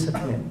be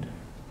disciplined.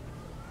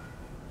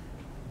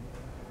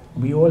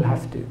 We all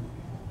have to.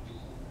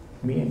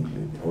 Me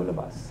included, all of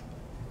us.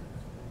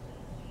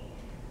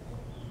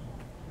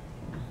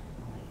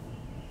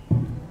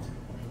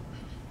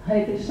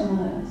 Hare Krishna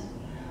Maharaj.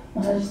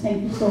 Maharaj,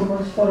 thank you so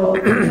much for all the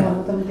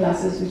Bhagavatam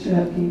classes which you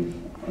have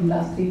given in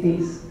last 3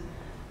 days.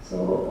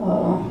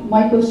 So,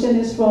 my question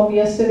is from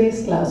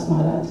yesterday's class,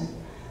 Maharaj.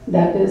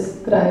 That is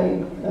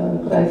cry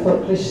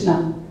for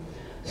Krishna.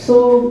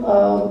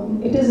 So,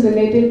 it is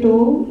related to,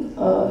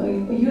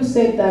 you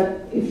said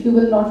that if you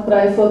will not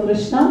cry for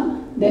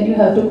Krishna, then you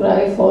have to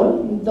cry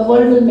for, the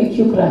world will make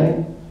you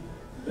cry.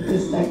 It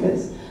is like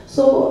this.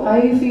 So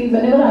I feel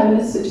whenever I'm in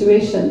a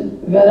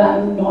situation where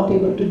I'm not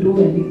able to do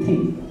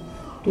anything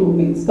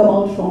to come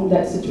out from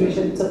that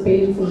situation, it's a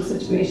painful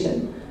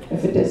situation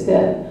if it is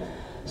there.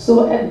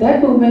 So at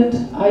that moment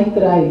I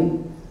cry.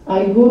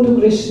 I go to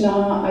Krishna,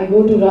 I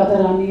go to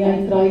Radharani,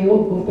 I cry,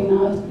 oh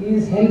Gopinath,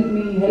 please help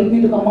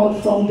me to come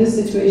out from this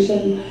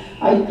situation.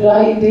 I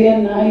cry day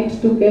and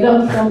night to get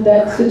out from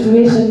that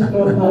situation,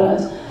 Prabhu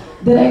Maharaj.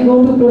 Then I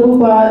go to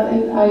Prabhupada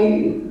and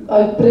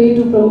I pray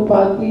to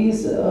Prabhupada,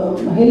 please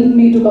help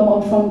me to come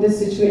out from this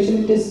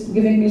situation. It is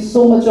giving me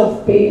so much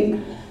of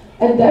pain.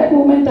 At that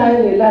moment I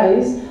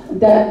realize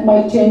that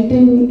my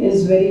chanting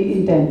is very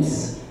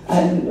intense.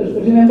 I'm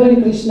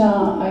remembering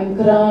Krishna, I'm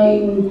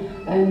crying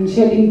and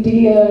shedding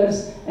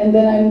tears, and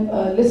then I'm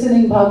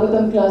listening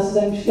Bhagavatam classes,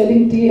 I'm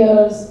shedding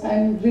tears,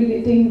 I'm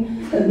relating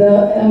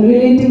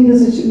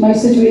my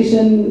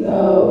situation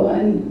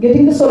and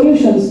getting the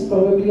solutions,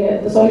 probably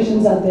the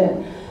solutions are there.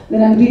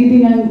 Then I'm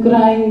reading, I'm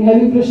crying,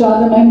 heavy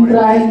prasadam, I'm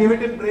crying. Give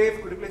it in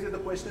brave, could you please do the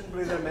question in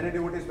brave? There are many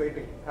devotees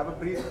waiting. Have a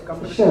brief come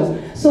to the Sure.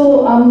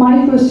 So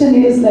my question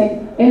is like,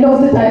 end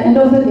of the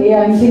day,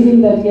 I'm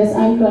thinking that yes,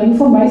 I'm crying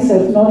for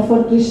myself, not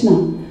for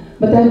Krishna.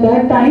 But at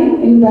that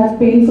time, in that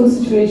painful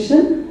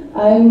situation,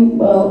 I'm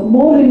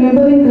more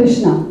remembering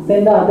Krishna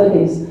than the other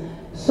days.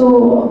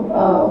 So,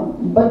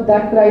 but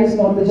that cry is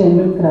not the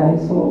genuine cry.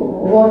 So,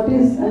 what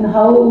is and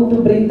how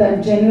to bring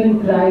that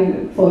genuine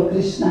cry for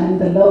Krishna and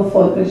the love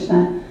for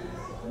Krishna?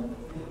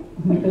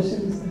 My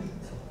question is that.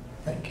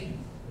 Thank you.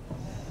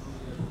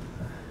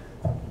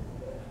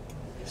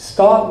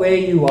 Start where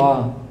you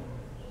are.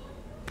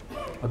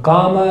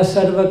 Akama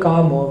sarva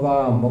kamo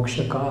va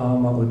moksha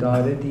kama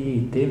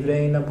udarati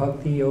tivrena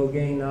bhakti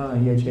yogena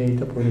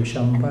yajeta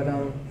purusham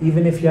param.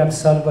 Even if you have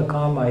sarva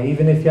kama,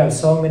 even if you have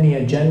so many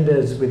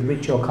agendas with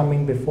which you're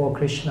coming before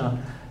Krishna,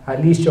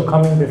 at least you're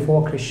coming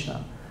before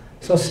Krishna.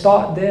 So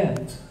start there.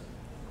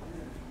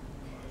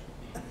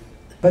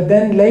 But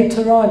then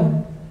later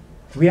on,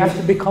 we have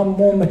to become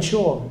more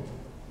mature.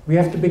 We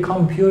have to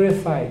become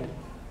purified.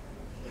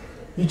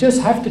 We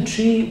have to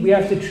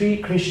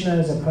treat Krishna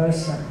as a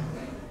person.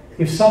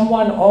 If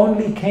someone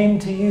only came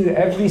to you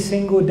every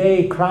single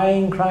day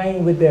crying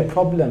with their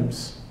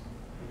problems,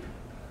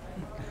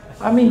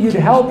 you'd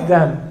help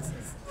them.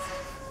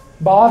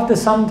 But after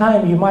some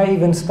time, you might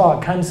even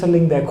start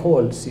cancelling their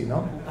calls, It's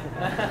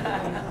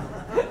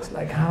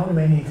like, how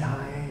many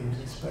times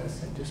this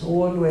person just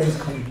always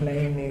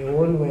complaining,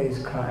 always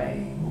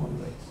crying, always.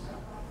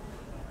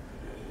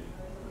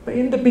 But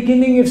in the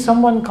beginning, if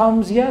someone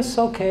comes, yes,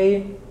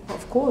 okay,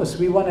 of course,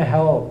 we want to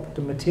help.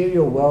 The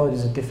material world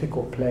is a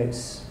difficult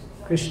place.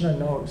 Krishna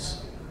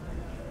knows.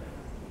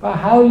 But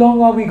how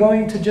long are we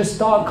going to just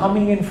start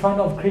coming in front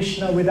of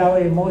Krishna with our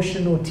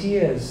emotional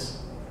tears?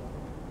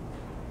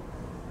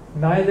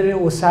 Neither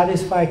it will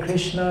satisfy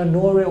Krishna,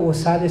 nor it will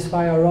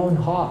satisfy our own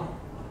heart.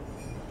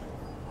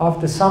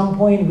 After some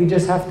point, we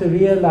just have to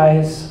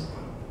realize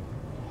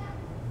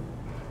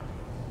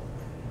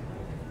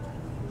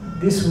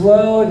this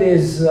world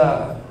is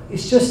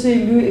it's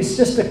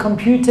just a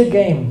computer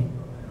game.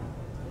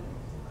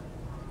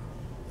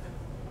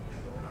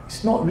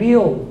 It's not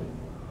real.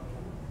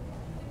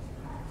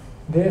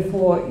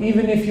 Therefore,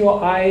 even if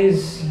your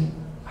eyes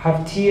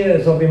have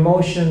tears of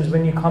emotions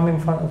when you come in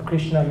front of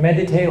Krishna,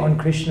 meditate on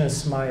Krishna's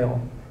smile.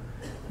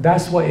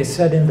 That's what is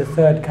said in the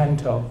 3rd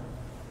canto.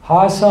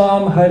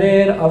 Hasam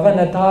harer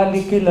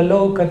avanatali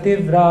lalo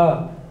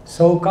kativra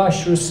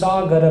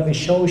saukashrusagara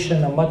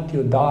vishoshana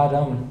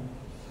matyudaram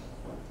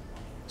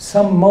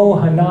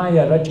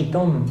sammohanaya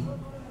rachitum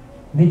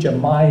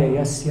nijamaya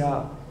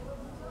yasya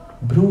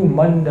Bhru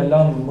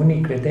mandalam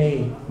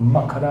munikrite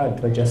makara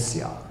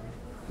dvajasya.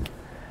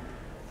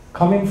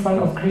 Come in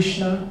front of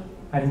Krishna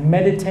and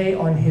meditate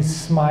on his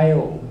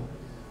smile.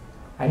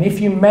 And if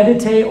you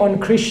meditate on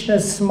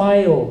Krishna's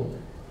smile,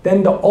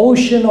 then the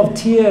ocean of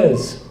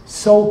tears,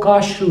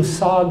 Saukashru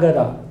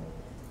Sagara,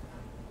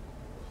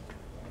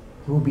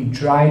 will be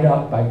dried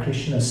up by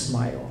Krishna's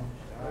smile.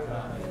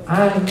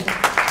 And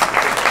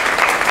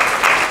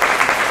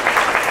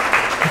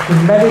if you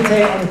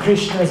meditate on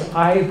Krishna's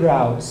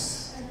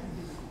eyebrows,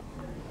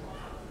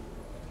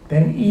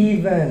 then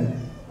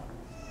even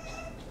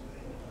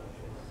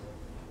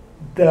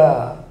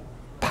the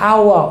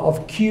power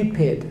of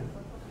Cupid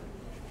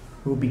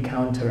will be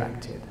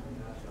counteracted.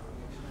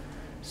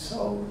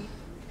 So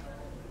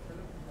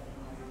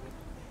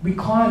we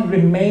can't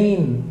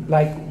remain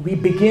like we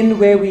begin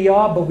where we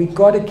are, but we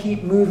got to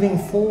keep moving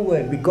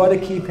forward. We got to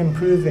keep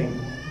improving.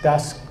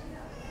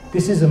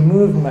 This is a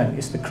movement.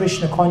 It's the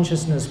Krishna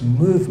consciousness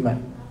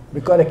movement.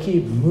 We got to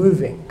keep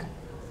moving,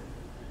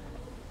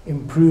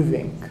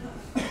 improving.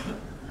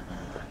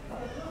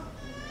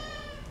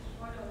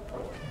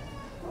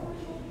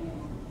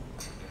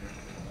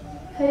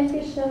 Hare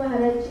Krishna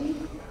Maharaji,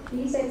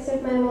 please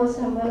accept my most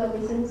humble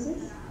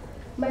obeisances.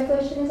 My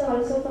question is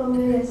also from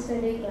your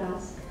yesterday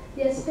class.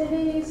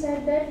 Yesterday you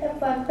said that a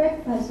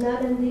perfect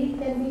Bhajanarandi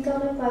can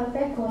become a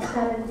perfect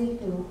Ghostanarandi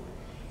too.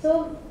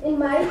 So in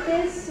my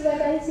case,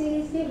 what I see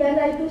is that when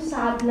I do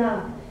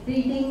sadhana,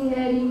 reading,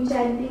 hearing,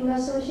 chanting,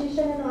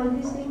 association and all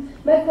these things,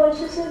 my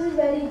consciousness is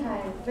very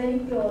high, very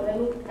pure. I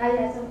mean,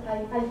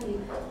 I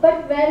feel.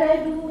 But when I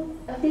do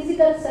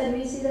physical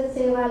services and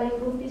seva like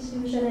food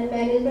distribution and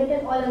management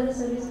and all other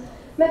services,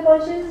 my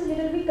consciousness is a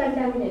little bit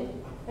contaminated.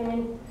 I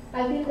mean,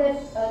 I feel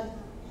that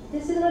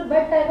this is not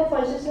what type of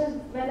consciousness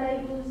when I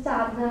do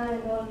sadhana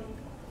and all.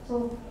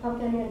 So how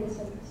can you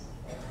understand this?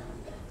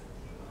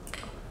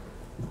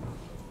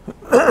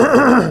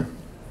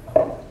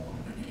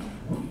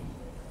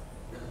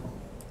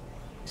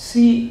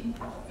 See,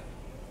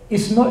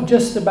 it's not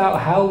just about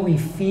how we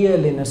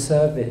feel in a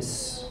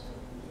service.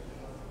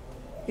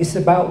 It's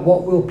about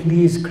what will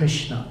please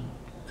Krishna.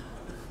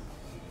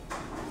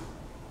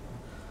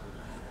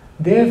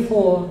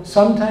 Therefore,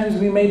 sometimes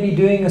we may be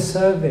doing a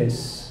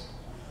service.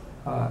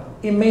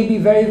 It may be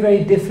very,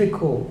 very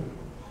difficult.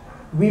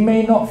 We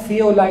may not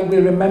feel like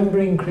we're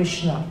remembering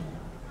Krishna.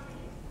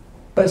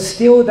 But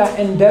still that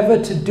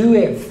endeavor to do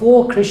it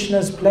for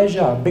Krishna's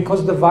pleasure,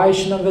 because the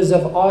Vaishnavas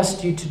have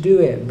asked you to do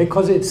it,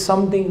 because it's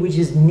something which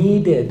is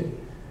needed,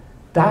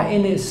 that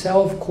in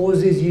itself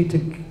causes you to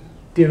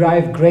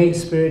derive great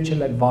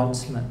spiritual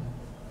advancement.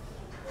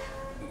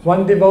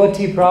 One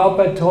devotee,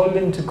 Prabhupada told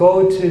him to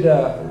go to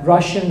the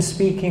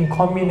Russian-speaking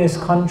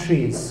communist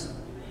countries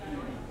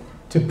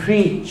to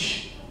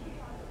preach.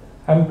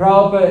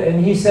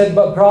 And he said,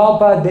 but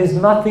Prabhupada, there's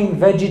nothing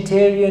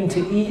vegetarian to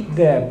eat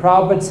there.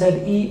 Prabhupada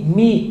said, eat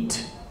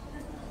meat.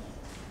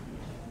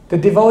 The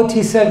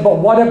devotee said, but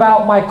what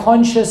about my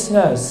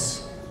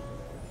consciousness?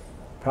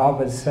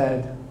 Prabhupada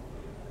said,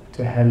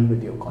 to hell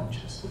with your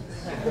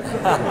consciousness.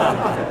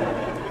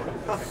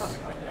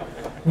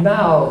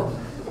 Now,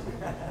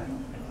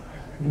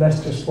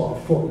 let's just put a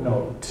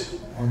footnote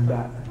on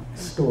that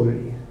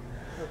story.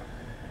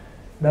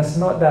 That's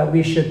not that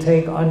we should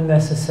take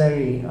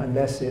unnecessary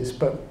unless it's,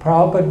 but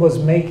Prabhupada was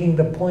making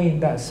the point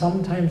that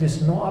sometimes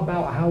it's not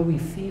about how we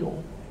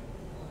feel.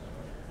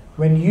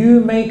 When you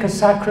make a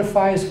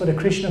sacrifice for the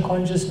Krishna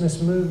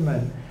consciousness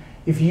movement,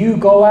 if you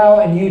go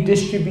out and you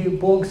distribute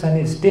books and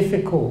it's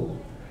difficult,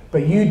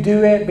 but you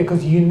do it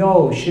because you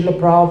know Srila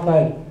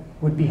Prabhupada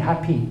would be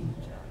happy,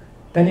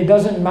 then it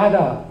doesn't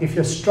matter if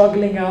you're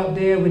struggling out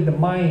there with the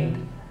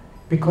mind,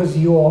 because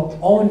your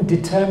own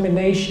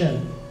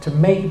determination to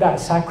make that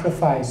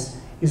sacrifice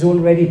is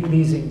already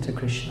pleasing to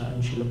Krishna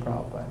and Srila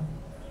Prabhupada.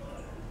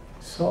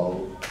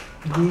 So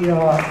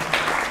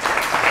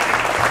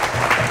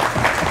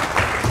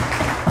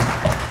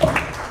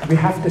we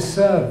have to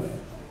serve.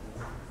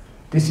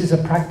 This is a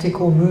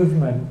practical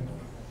movement.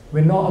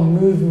 We're not a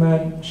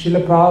movement.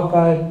 Srila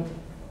Prabhupada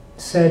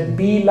said,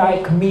 be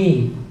like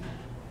me.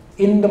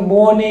 In the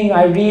morning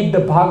I read the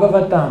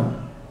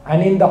Bhagavatam,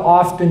 and in the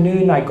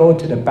afternoon I go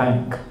to the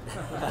bank.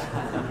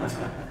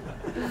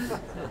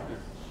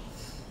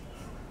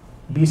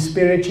 Be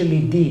spiritually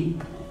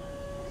deep,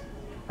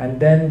 and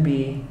then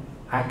be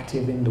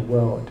active in the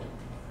world,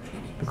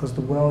 because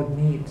the world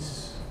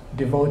needs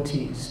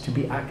devotees to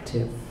be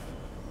active.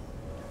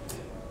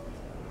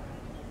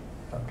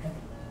 Okay.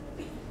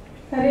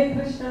 Hare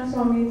Krishna,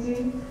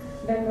 Swamiji,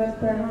 Dandavat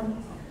Pranam.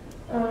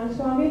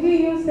 Swamiji,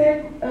 you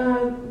said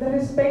the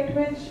respect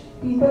which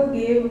people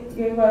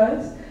gave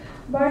us,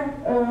 but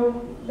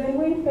then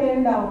we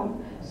fell down.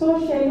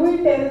 So shall we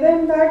tell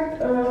them that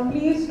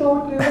please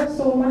don't give us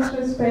so much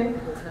respect?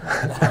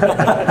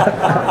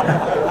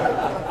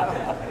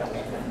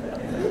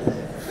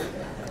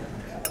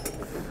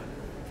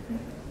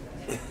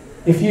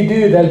 If you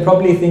do, they'll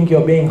probably think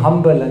you're being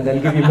humble and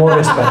they'll give you more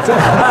respect.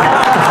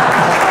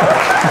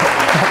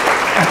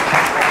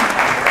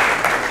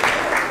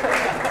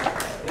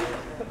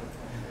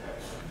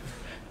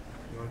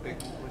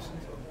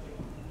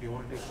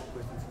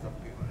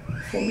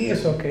 For me,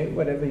 it's okay,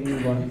 whatever you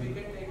want. I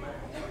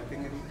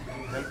think it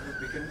will help.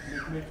 We can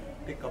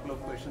take a couple of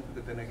questions,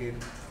 but then again.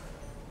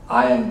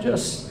 I am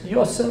just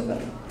your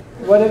servant.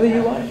 whatever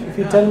you want. If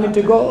you tell me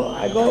to go,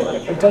 I go.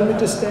 If you tell me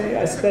to stay,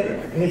 I stay.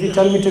 And if you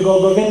tell me to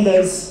go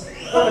Govindas,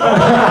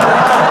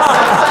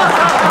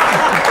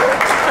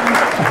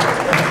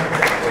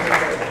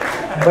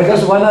 but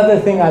just one other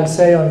thing I'll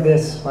say on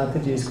this,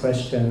 Mataji's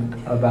question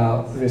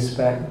about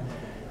respect.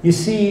 You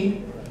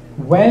see,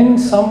 when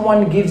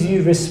someone gives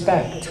you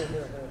respect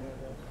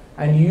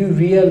and you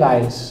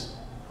realize,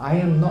 I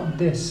am not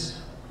this,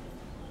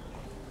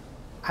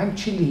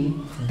 actually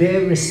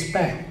their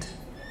respect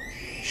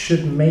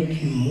should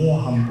make you more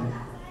humble.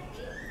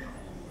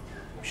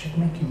 Should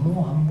make you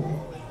more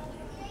humble.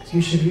 Because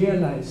you should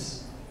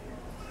realize,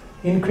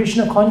 in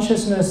Krishna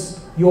consciousness,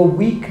 your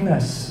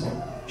weakness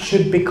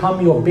should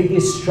become your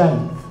biggest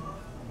strength.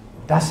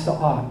 That's the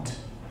art.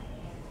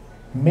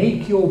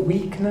 Make your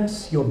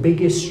weakness your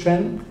biggest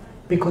strength,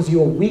 because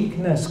your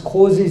weakness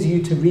causes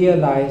you to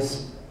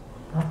realize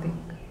nothing.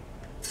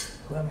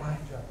 Who am I?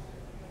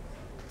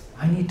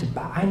 I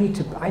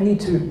need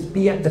to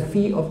be at the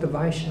feet of the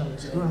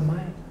Vaishnavas. Who am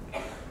I?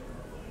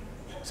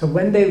 So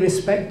when they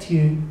respect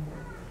you,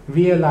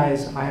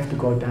 realize I have to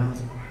go down.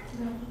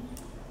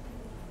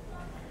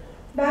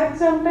 That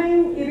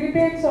sometimes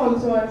irritates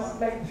also us,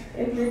 like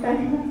every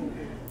time.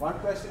 One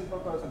question per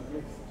person,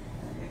 please.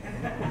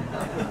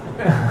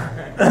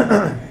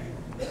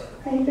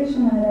 Hare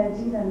Krishna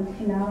Maharaji,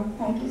 Ramkina.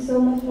 Thank you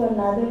so much for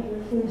another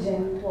beautiful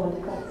gem to all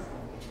of us.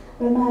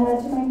 Well,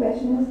 Maharaji, my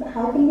question is,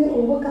 how can we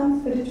overcome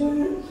spiritual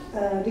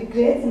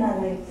regrets in our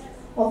lives?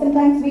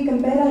 Oftentimes we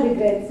compare our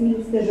regrets,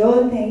 means the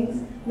real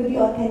things, with the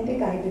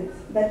authentic idols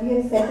that we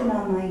have set in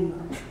our mind.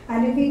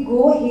 And if we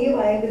go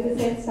haywire with the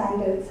set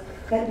standards,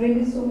 that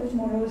brings so much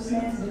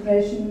moroseness,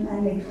 depression,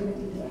 and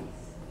negativity to us.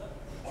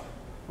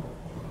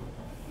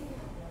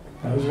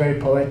 That was very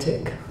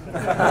poetic.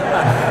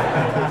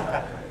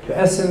 The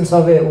essence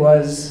of it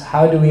was,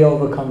 how do we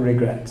overcome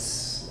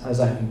regrets, as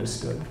I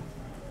understood.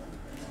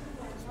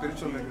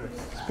 Spiritual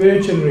regrets.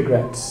 Spiritual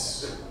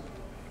regrets.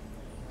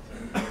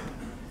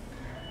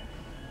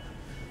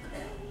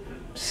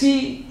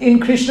 See, in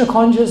Krishna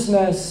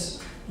consciousness,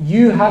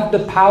 you have the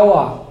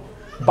power,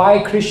 by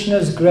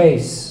Krishna's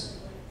grace,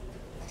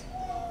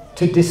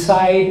 to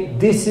decide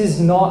this is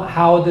not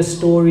how the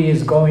story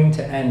is going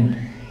to end.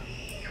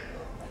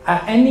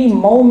 At any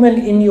moment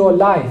in your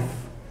life,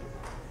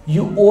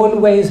 you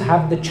always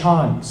have the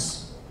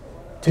chance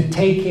to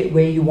take it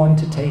where you want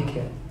to take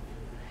it.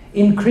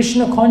 In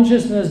Krishna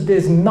consciousness,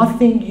 there's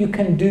nothing you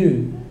can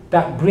do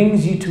that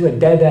brings you to a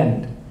dead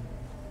end.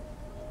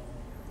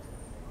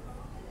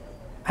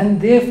 And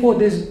therefore,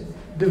 the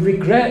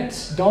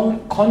regrets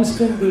don't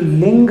constantly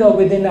linger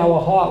within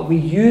our heart. We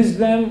use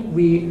them,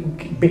 we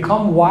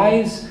become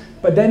wise,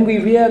 but then we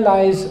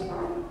realize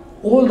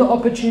all the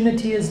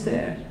opportunity is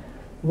there.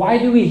 Why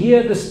do we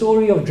hear the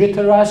story of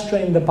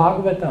Dhritarashtra in the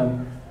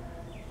Bhagavatam?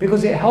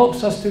 Because it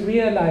helps us to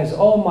realize,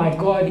 oh my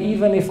God,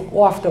 even if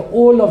after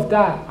all of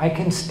that, I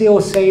can still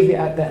save it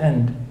at the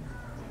end.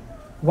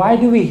 Why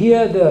do we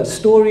hear the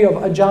story of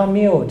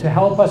Ajamil? To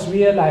help us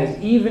realize,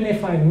 even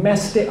if I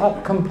messed it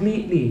up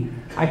completely,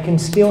 I can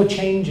still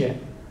change it.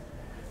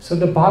 So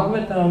the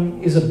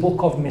Bhagavatam is a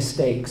book of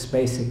mistakes,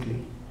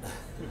 basically.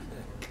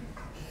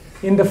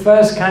 In the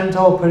first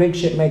canto,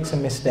 Parikshit makes a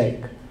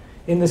mistake.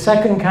 In the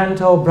second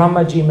canto,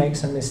 Brahmaji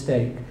makes a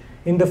mistake.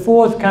 In the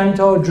fourth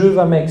canto,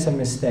 Dhruva makes a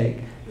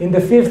mistake. In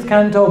the fifth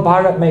canto,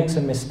 Bharat makes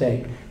a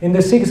mistake. In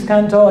the sixth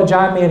canto,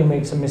 Ajamil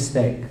makes a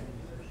mistake.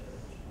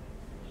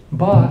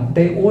 But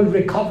they all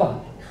recover.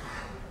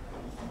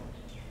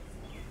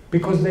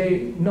 Because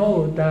they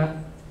know that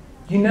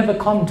you never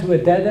come to a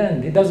dead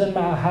end. It doesn't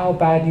matter how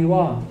bad you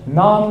are.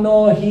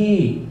 Namno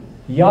hi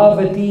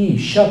yavati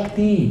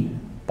shakti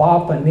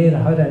papa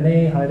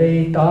nirharane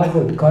hare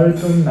tavut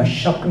kartum na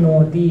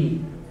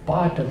shaknoti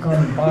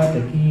patakam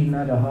pataki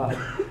naraha.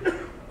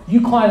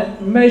 You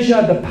can't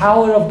measure the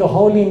power of the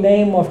holy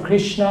name of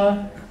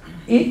Krishna.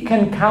 It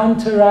can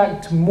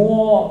counteract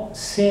more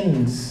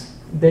sins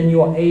than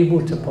you're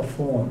able to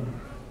perform.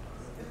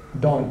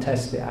 Don't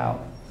test it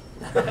out.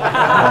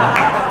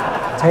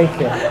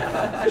 Take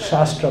it.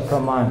 Shastra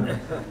Praman.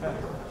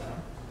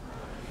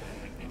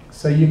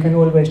 So you can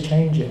always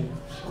change it.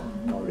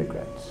 No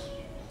regrets.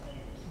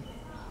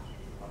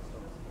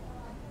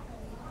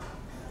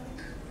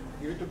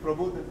 Give it to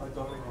Prabhu, then I'll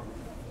talk.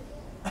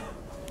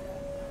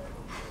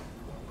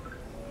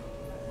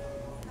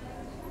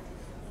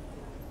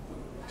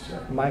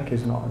 Mic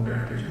is not on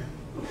there.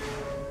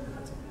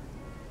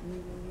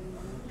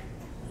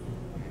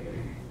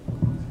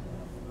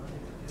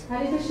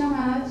 Hare Krishna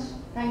Maharaj,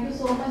 thank you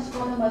so much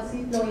for the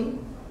mercy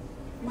flowing.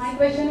 My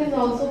question is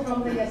also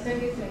from the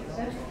yesterday's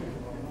lecture.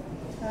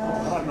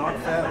 Not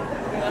fair.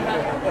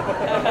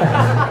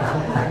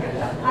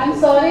 I'm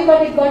sorry,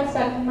 but it got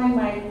stuck in my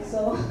mind,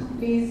 so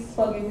please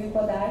forgive me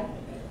for that.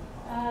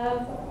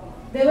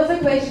 There was a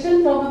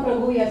question from a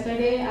Prabhu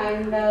yesterday,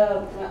 and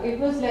it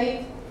was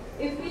like,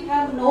 if we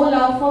have no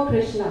love for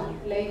Krishna,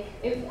 like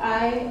if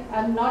I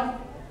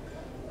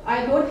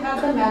don't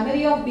have the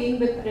memory of being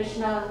with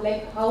Krishna,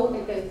 like how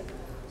it is.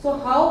 So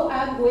how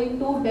I am going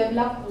to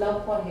develop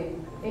love for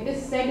him? It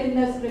is said in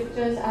the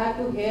scriptures, I have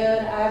to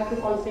hear, I have to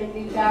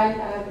constantly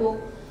chant, I have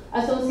to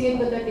associate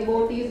with the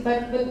devotees,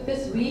 but with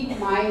this weak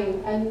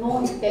mind and no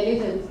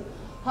intelligence,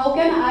 how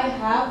can I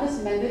have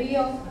this memory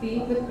of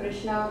being with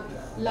Krishna,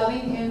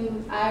 loving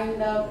him and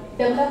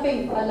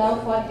developing a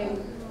love for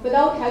him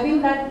without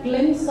having that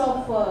glimpse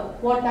of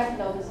what that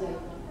love is like?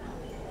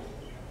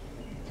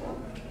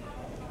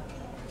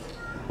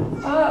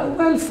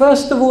 Well,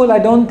 first of all, I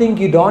don't think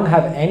you don't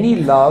have any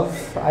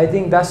love. I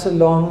think that's a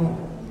little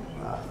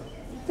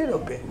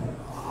bit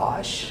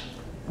harsh.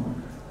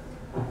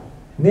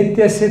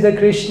 Nitya Siddha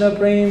Krishna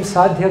Prem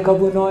Sadhya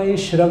Kabunoi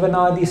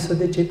Shravanadi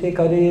Sudachite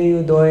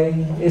Kare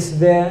Udoy is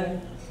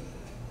there,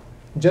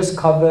 just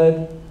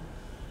covered.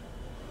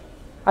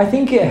 I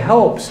think it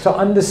helps to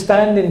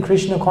understand in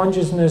Krishna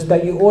consciousness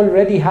that you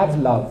already have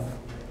love.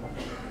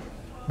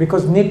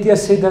 Because Nitya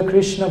Siddha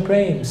Krishna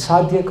Prem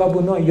Sadhya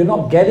Kabunoi, you're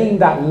not getting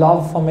that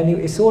love from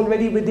anyone, it's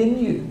already within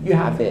you, you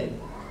have it.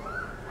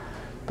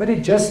 But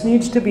it just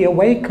needs to be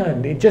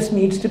awakened, it just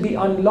needs to be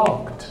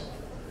unlocked.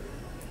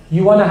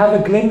 You want to have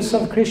a glimpse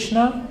of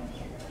Krishna?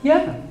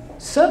 Yeah,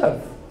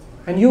 serve.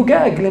 And you'll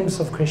get a glimpse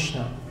of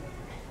Krishna.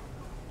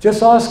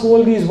 Just ask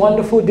all these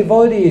wonderful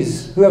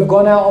devotees who have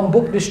gone out on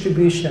book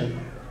distribution.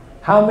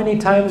 How many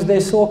times they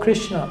saw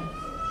Krishna?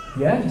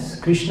 Yes,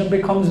 Krishna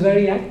becomes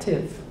very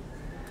active.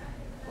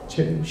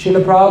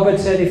 Srila Prabhupada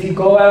said, if you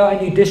go out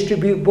and you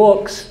distribute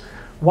books,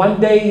 one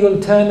day you'll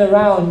turn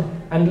around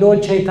and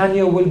Lord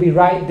Chaitanya will be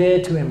right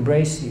there to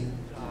embrace you.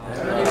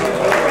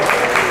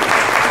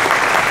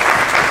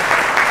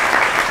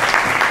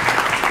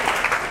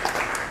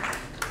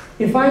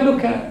 If I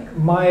look at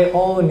my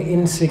own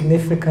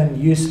insignificant,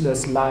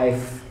 useless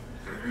life,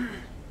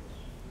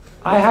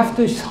 I have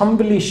to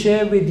humbly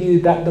share with you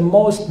that the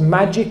most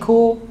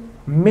magical,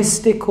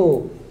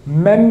 mystical,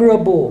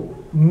 memorable,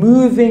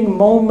 moving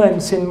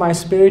moments in my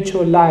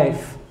spiritual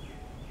life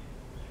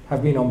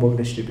have been on book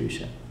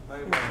distribution.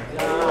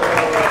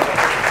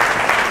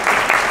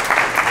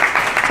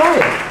 Try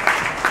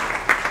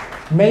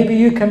it. Maybe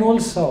you can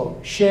also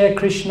share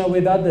Krishna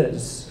with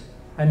others,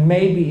 and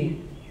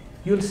maybe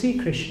you'll see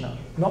Krishna.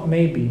 Not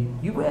maybe,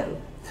 you will.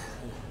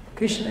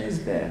 Krishna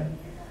is there.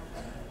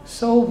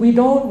 So we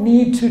don't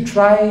need to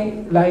try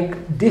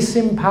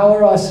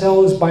disempower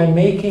ourselves by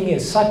making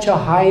it such a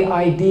high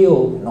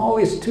ideal. No,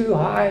 it's too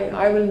high,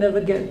 I will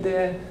never get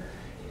there.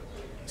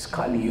 It's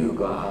Kali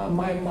Yuga,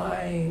 my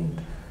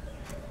mind.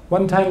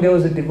 One time there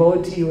was a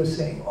devotee who was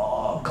saying,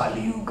 oh,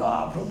 Kali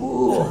Yuga,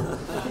 Prabhu.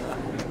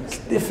 It's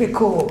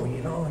difficult,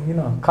 you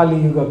know, Kali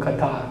Yuga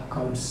Katha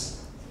comes.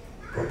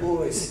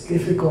 Prabhu, it's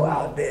difficult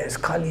out there, it's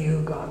Kali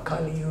Yuga,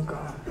 Kali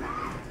Yuga.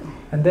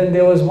 And then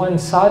there was one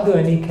sadhu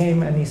and he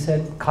came and he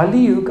said, Kali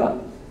Yuga?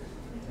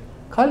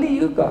 Kali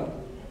Yuga?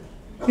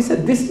 He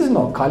said, this is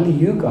not Kali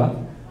Yuga,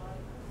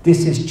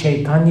 this is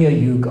Chaitanya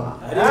Yuga.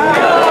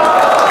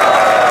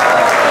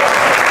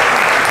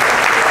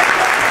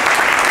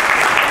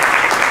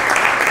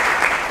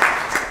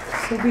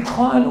 So we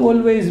can't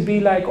always be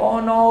like,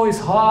 oh no, it's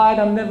hard,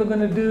 I'm never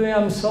going to do it,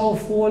 I'm so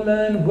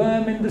fallen,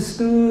 worm in the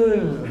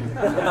stool.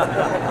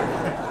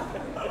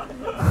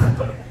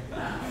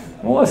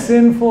 More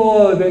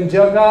sinful than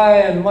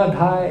Jagai and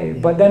Madhai.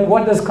 But then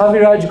what does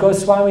Kaviraj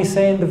Goswami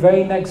say in the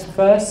very next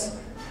verse?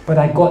 But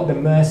I got the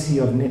mercy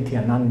of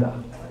Nityananda.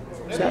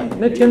 So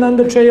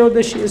Nityananda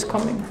Trayodashi is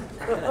coming.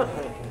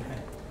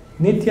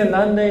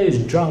 Nityananda is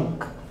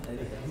drunk.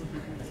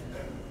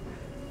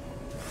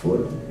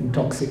 Full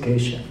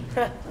intoxication.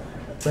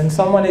 When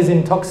someone is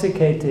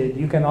intoxicated,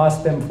 you can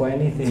ask them for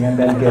anything and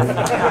they'll give.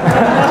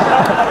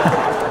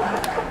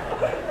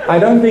 I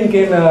don't think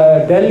in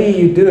Delhi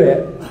you do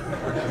it.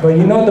 But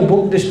you know the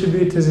book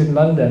distributors in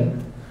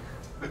London,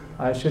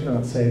 I should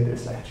not say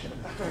this actually.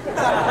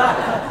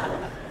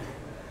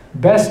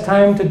 Best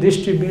time to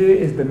distribute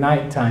is the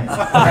night time.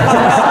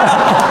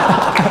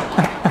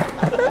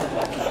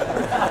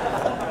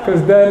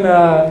 Because then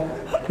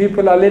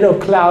people are a little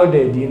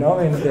clouded, you know,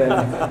 in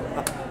their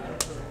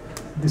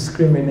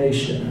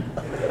discrimination.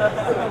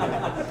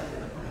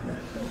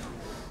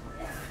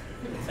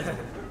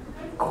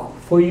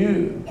 For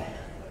you,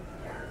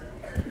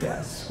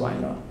 yes, why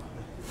not?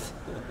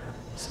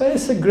 So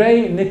it's a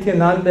great,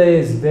 Nityananda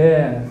is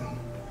there.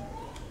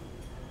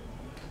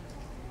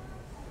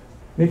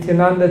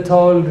 Nityananda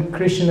told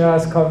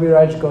Krishnadas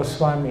Kaviraj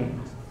Goswami,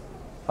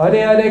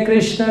 Hare Hare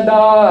Krishna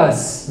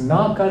Das,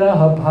 na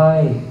karaha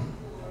bhai,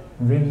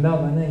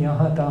 Vrindavana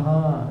yaha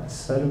taha,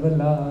 sarva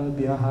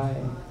labhyahai.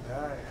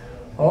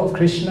 Oh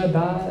Krishna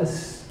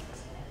Das,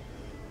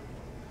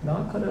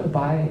 na karaha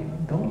bhai,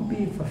 don't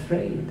be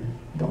afraid,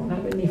 don't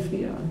have any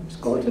fear,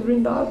 just go to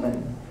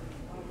Vrindavan.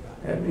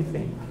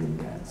 Everything you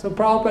can. So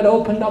Prabhupada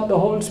opened up the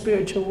whole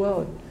spiritual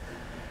world.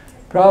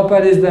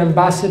 Prabhupada is the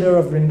ambassador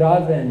of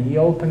Vrindavan. He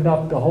opened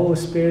up the whole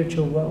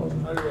spiritual world.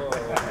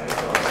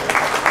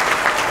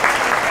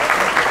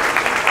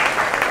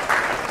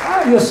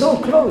 You're so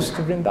close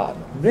to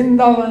Vrindavan.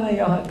 Vrindavana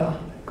yahata.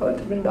 Go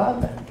to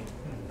Vrindavan.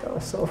 That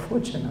was so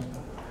fortunate.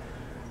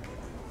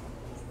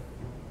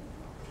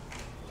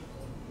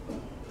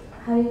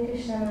 Hare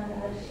Krishna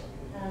Maharaj.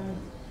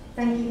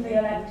 Thank you for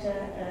your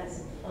lecture. It's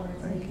an honor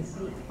to hear you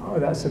speak. Oh,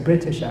 that's a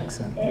British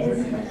accent. It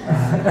is.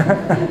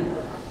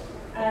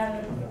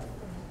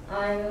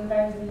 I'm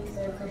very new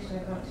to Krishna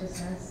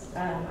consciousness.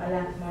 I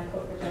left my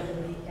corporate job in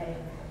the UK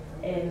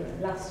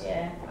last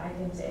year. I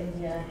came to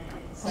India,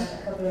 spent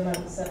a couple of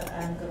months at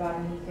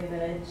Bhagavan Keshava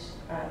village.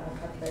 I've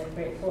had the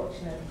great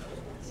fortune of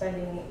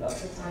spending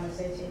lots of time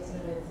associating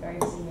with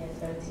very senior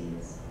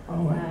devotees.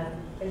 Oh, wow.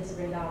 Been to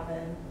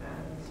Vrindavan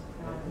and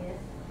now I'm here.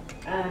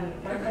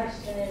 My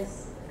question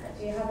is,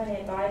 do you have any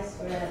advice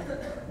for a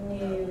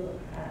new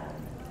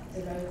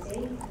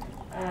devotee?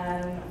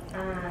 And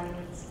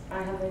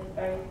I have a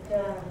very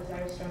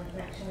strong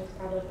connection with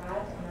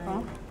Prabhupada,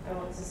 and I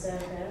want to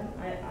serve him.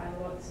 I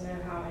want to know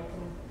how I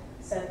can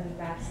serve him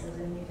best as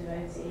a new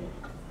devotee.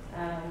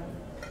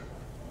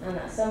 And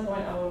at some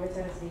point I will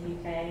return to the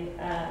UK.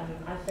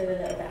 I feel a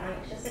little bit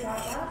anxious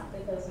about that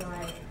because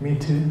Me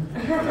too.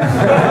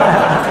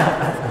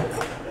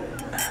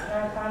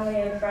 my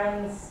family and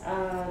friends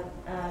are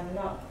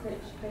not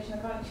Krishna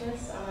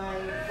conscious, and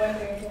I'm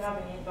wondering if you have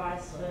any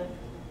advice for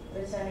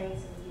returning to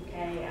the UK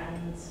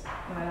and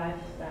my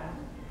life there.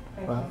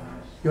 Thank you very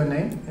much. Your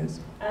name is?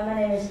 My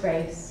name is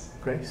Grace.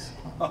 Grace.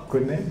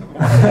 Good name.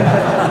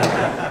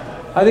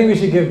 I think we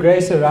should give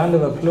Grace a round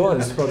of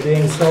applause for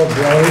being so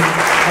brave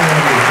on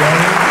the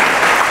journey.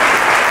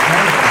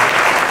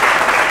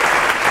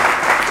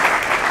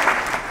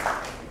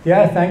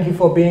 Yeah, thank you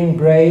for being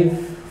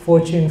brave.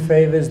 Fortune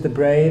favors the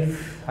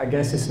brave. I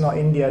guess it's not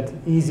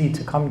easy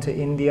to come to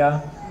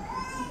India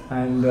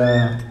and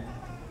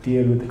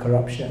deal with the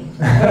corruption.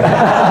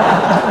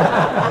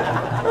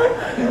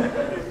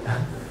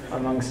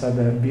 Amongst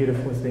other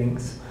beautiful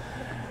things.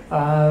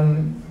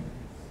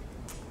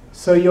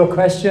 So your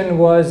question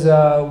was,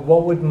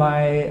 what would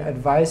my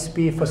advice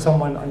be for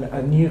someone,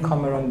 a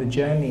newcomer on the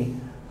journey?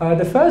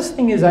 The first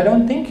thing is, I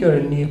don't think you're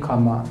a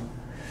newcomer.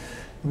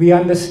 We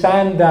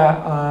understand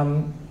that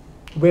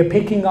we're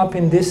picking up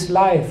in this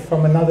life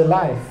from another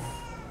life.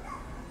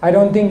 I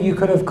don't think you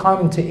could have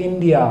come to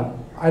India.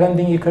 I don't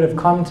think you could have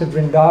come to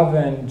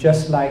Vrindavan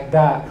just like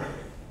that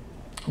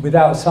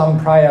without some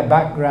prior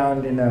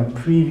background in a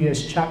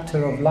previous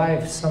chapter of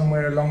life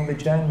somewhere along the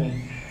journey.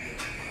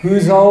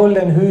 Who's old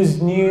and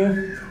who's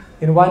new?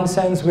 In one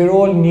sense, we're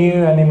all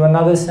new, and in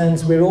another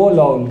sense, we're all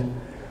old.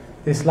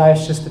 This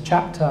life's just a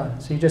chapter,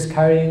 so you're just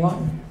carrying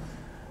on.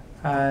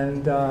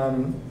 And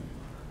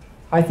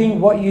I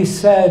think what you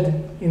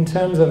said in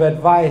terms of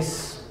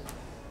advice,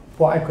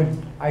 what I could,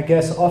 I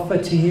guess, offer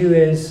to you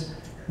is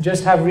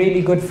just have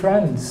really good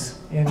friends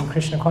in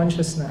Krishna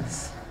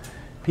consciousness.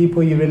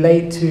 People you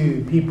relate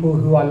to, people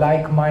who are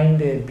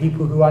like-minded,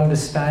 people who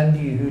understand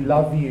you, who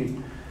love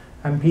you,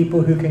 and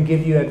people who can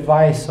give you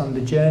advice on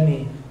the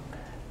journey.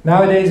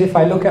 Nowadays, if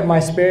I look at my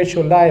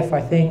spiritual life,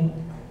 I think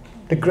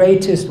the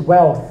greatest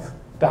wealth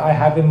that I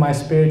have in my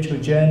spiritual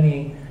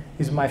journey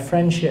is my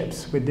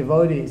friendships with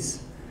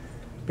devotees.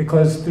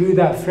 Because through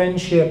that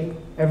friendship,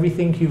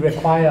 everything you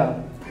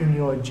require in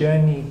your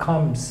journey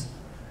comes.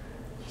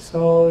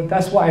 So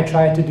that's what I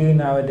try to do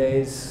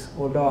nowadays,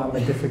 although I'm a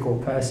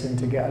difficult person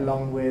to get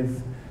along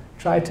with.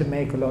 Try to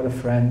make a lot of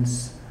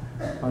friends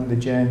on the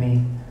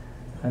journey,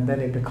 and then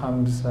it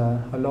becomes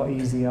a lot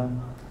easier.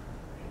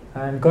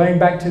 And going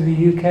back to the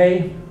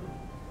UK,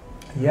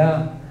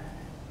 yeah,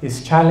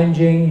 it's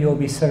challenging. You'll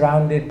be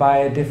surrounded by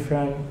a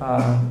different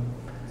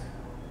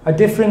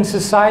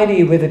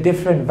society with a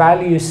different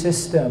value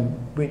system,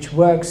 which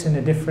works in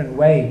a different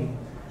way.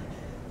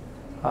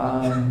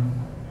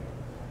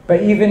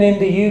 But even in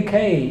the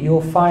UK,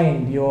 you'll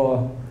find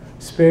your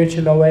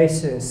spiritual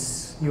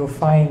oasis. You'll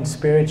find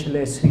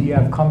spiritualists who you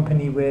have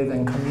company with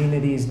and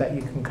communities that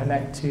you can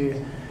connect to.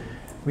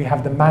 We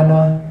have the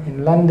Manor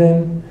in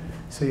London,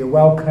 so you're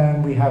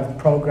welcome. We have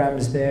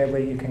programs there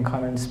where you can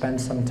come and spend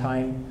some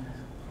time,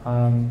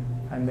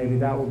 and maybe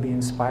that will be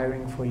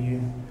inspiring for you.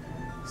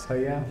 So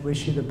yeah,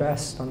 wish you the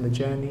best on the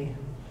journey,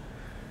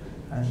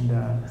 and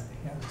yeah,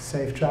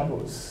 safe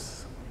travels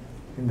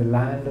in the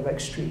land of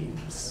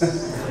extremes.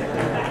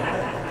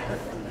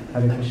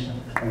 Hare Krishna.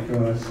 Thank you,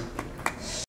 Maharaj.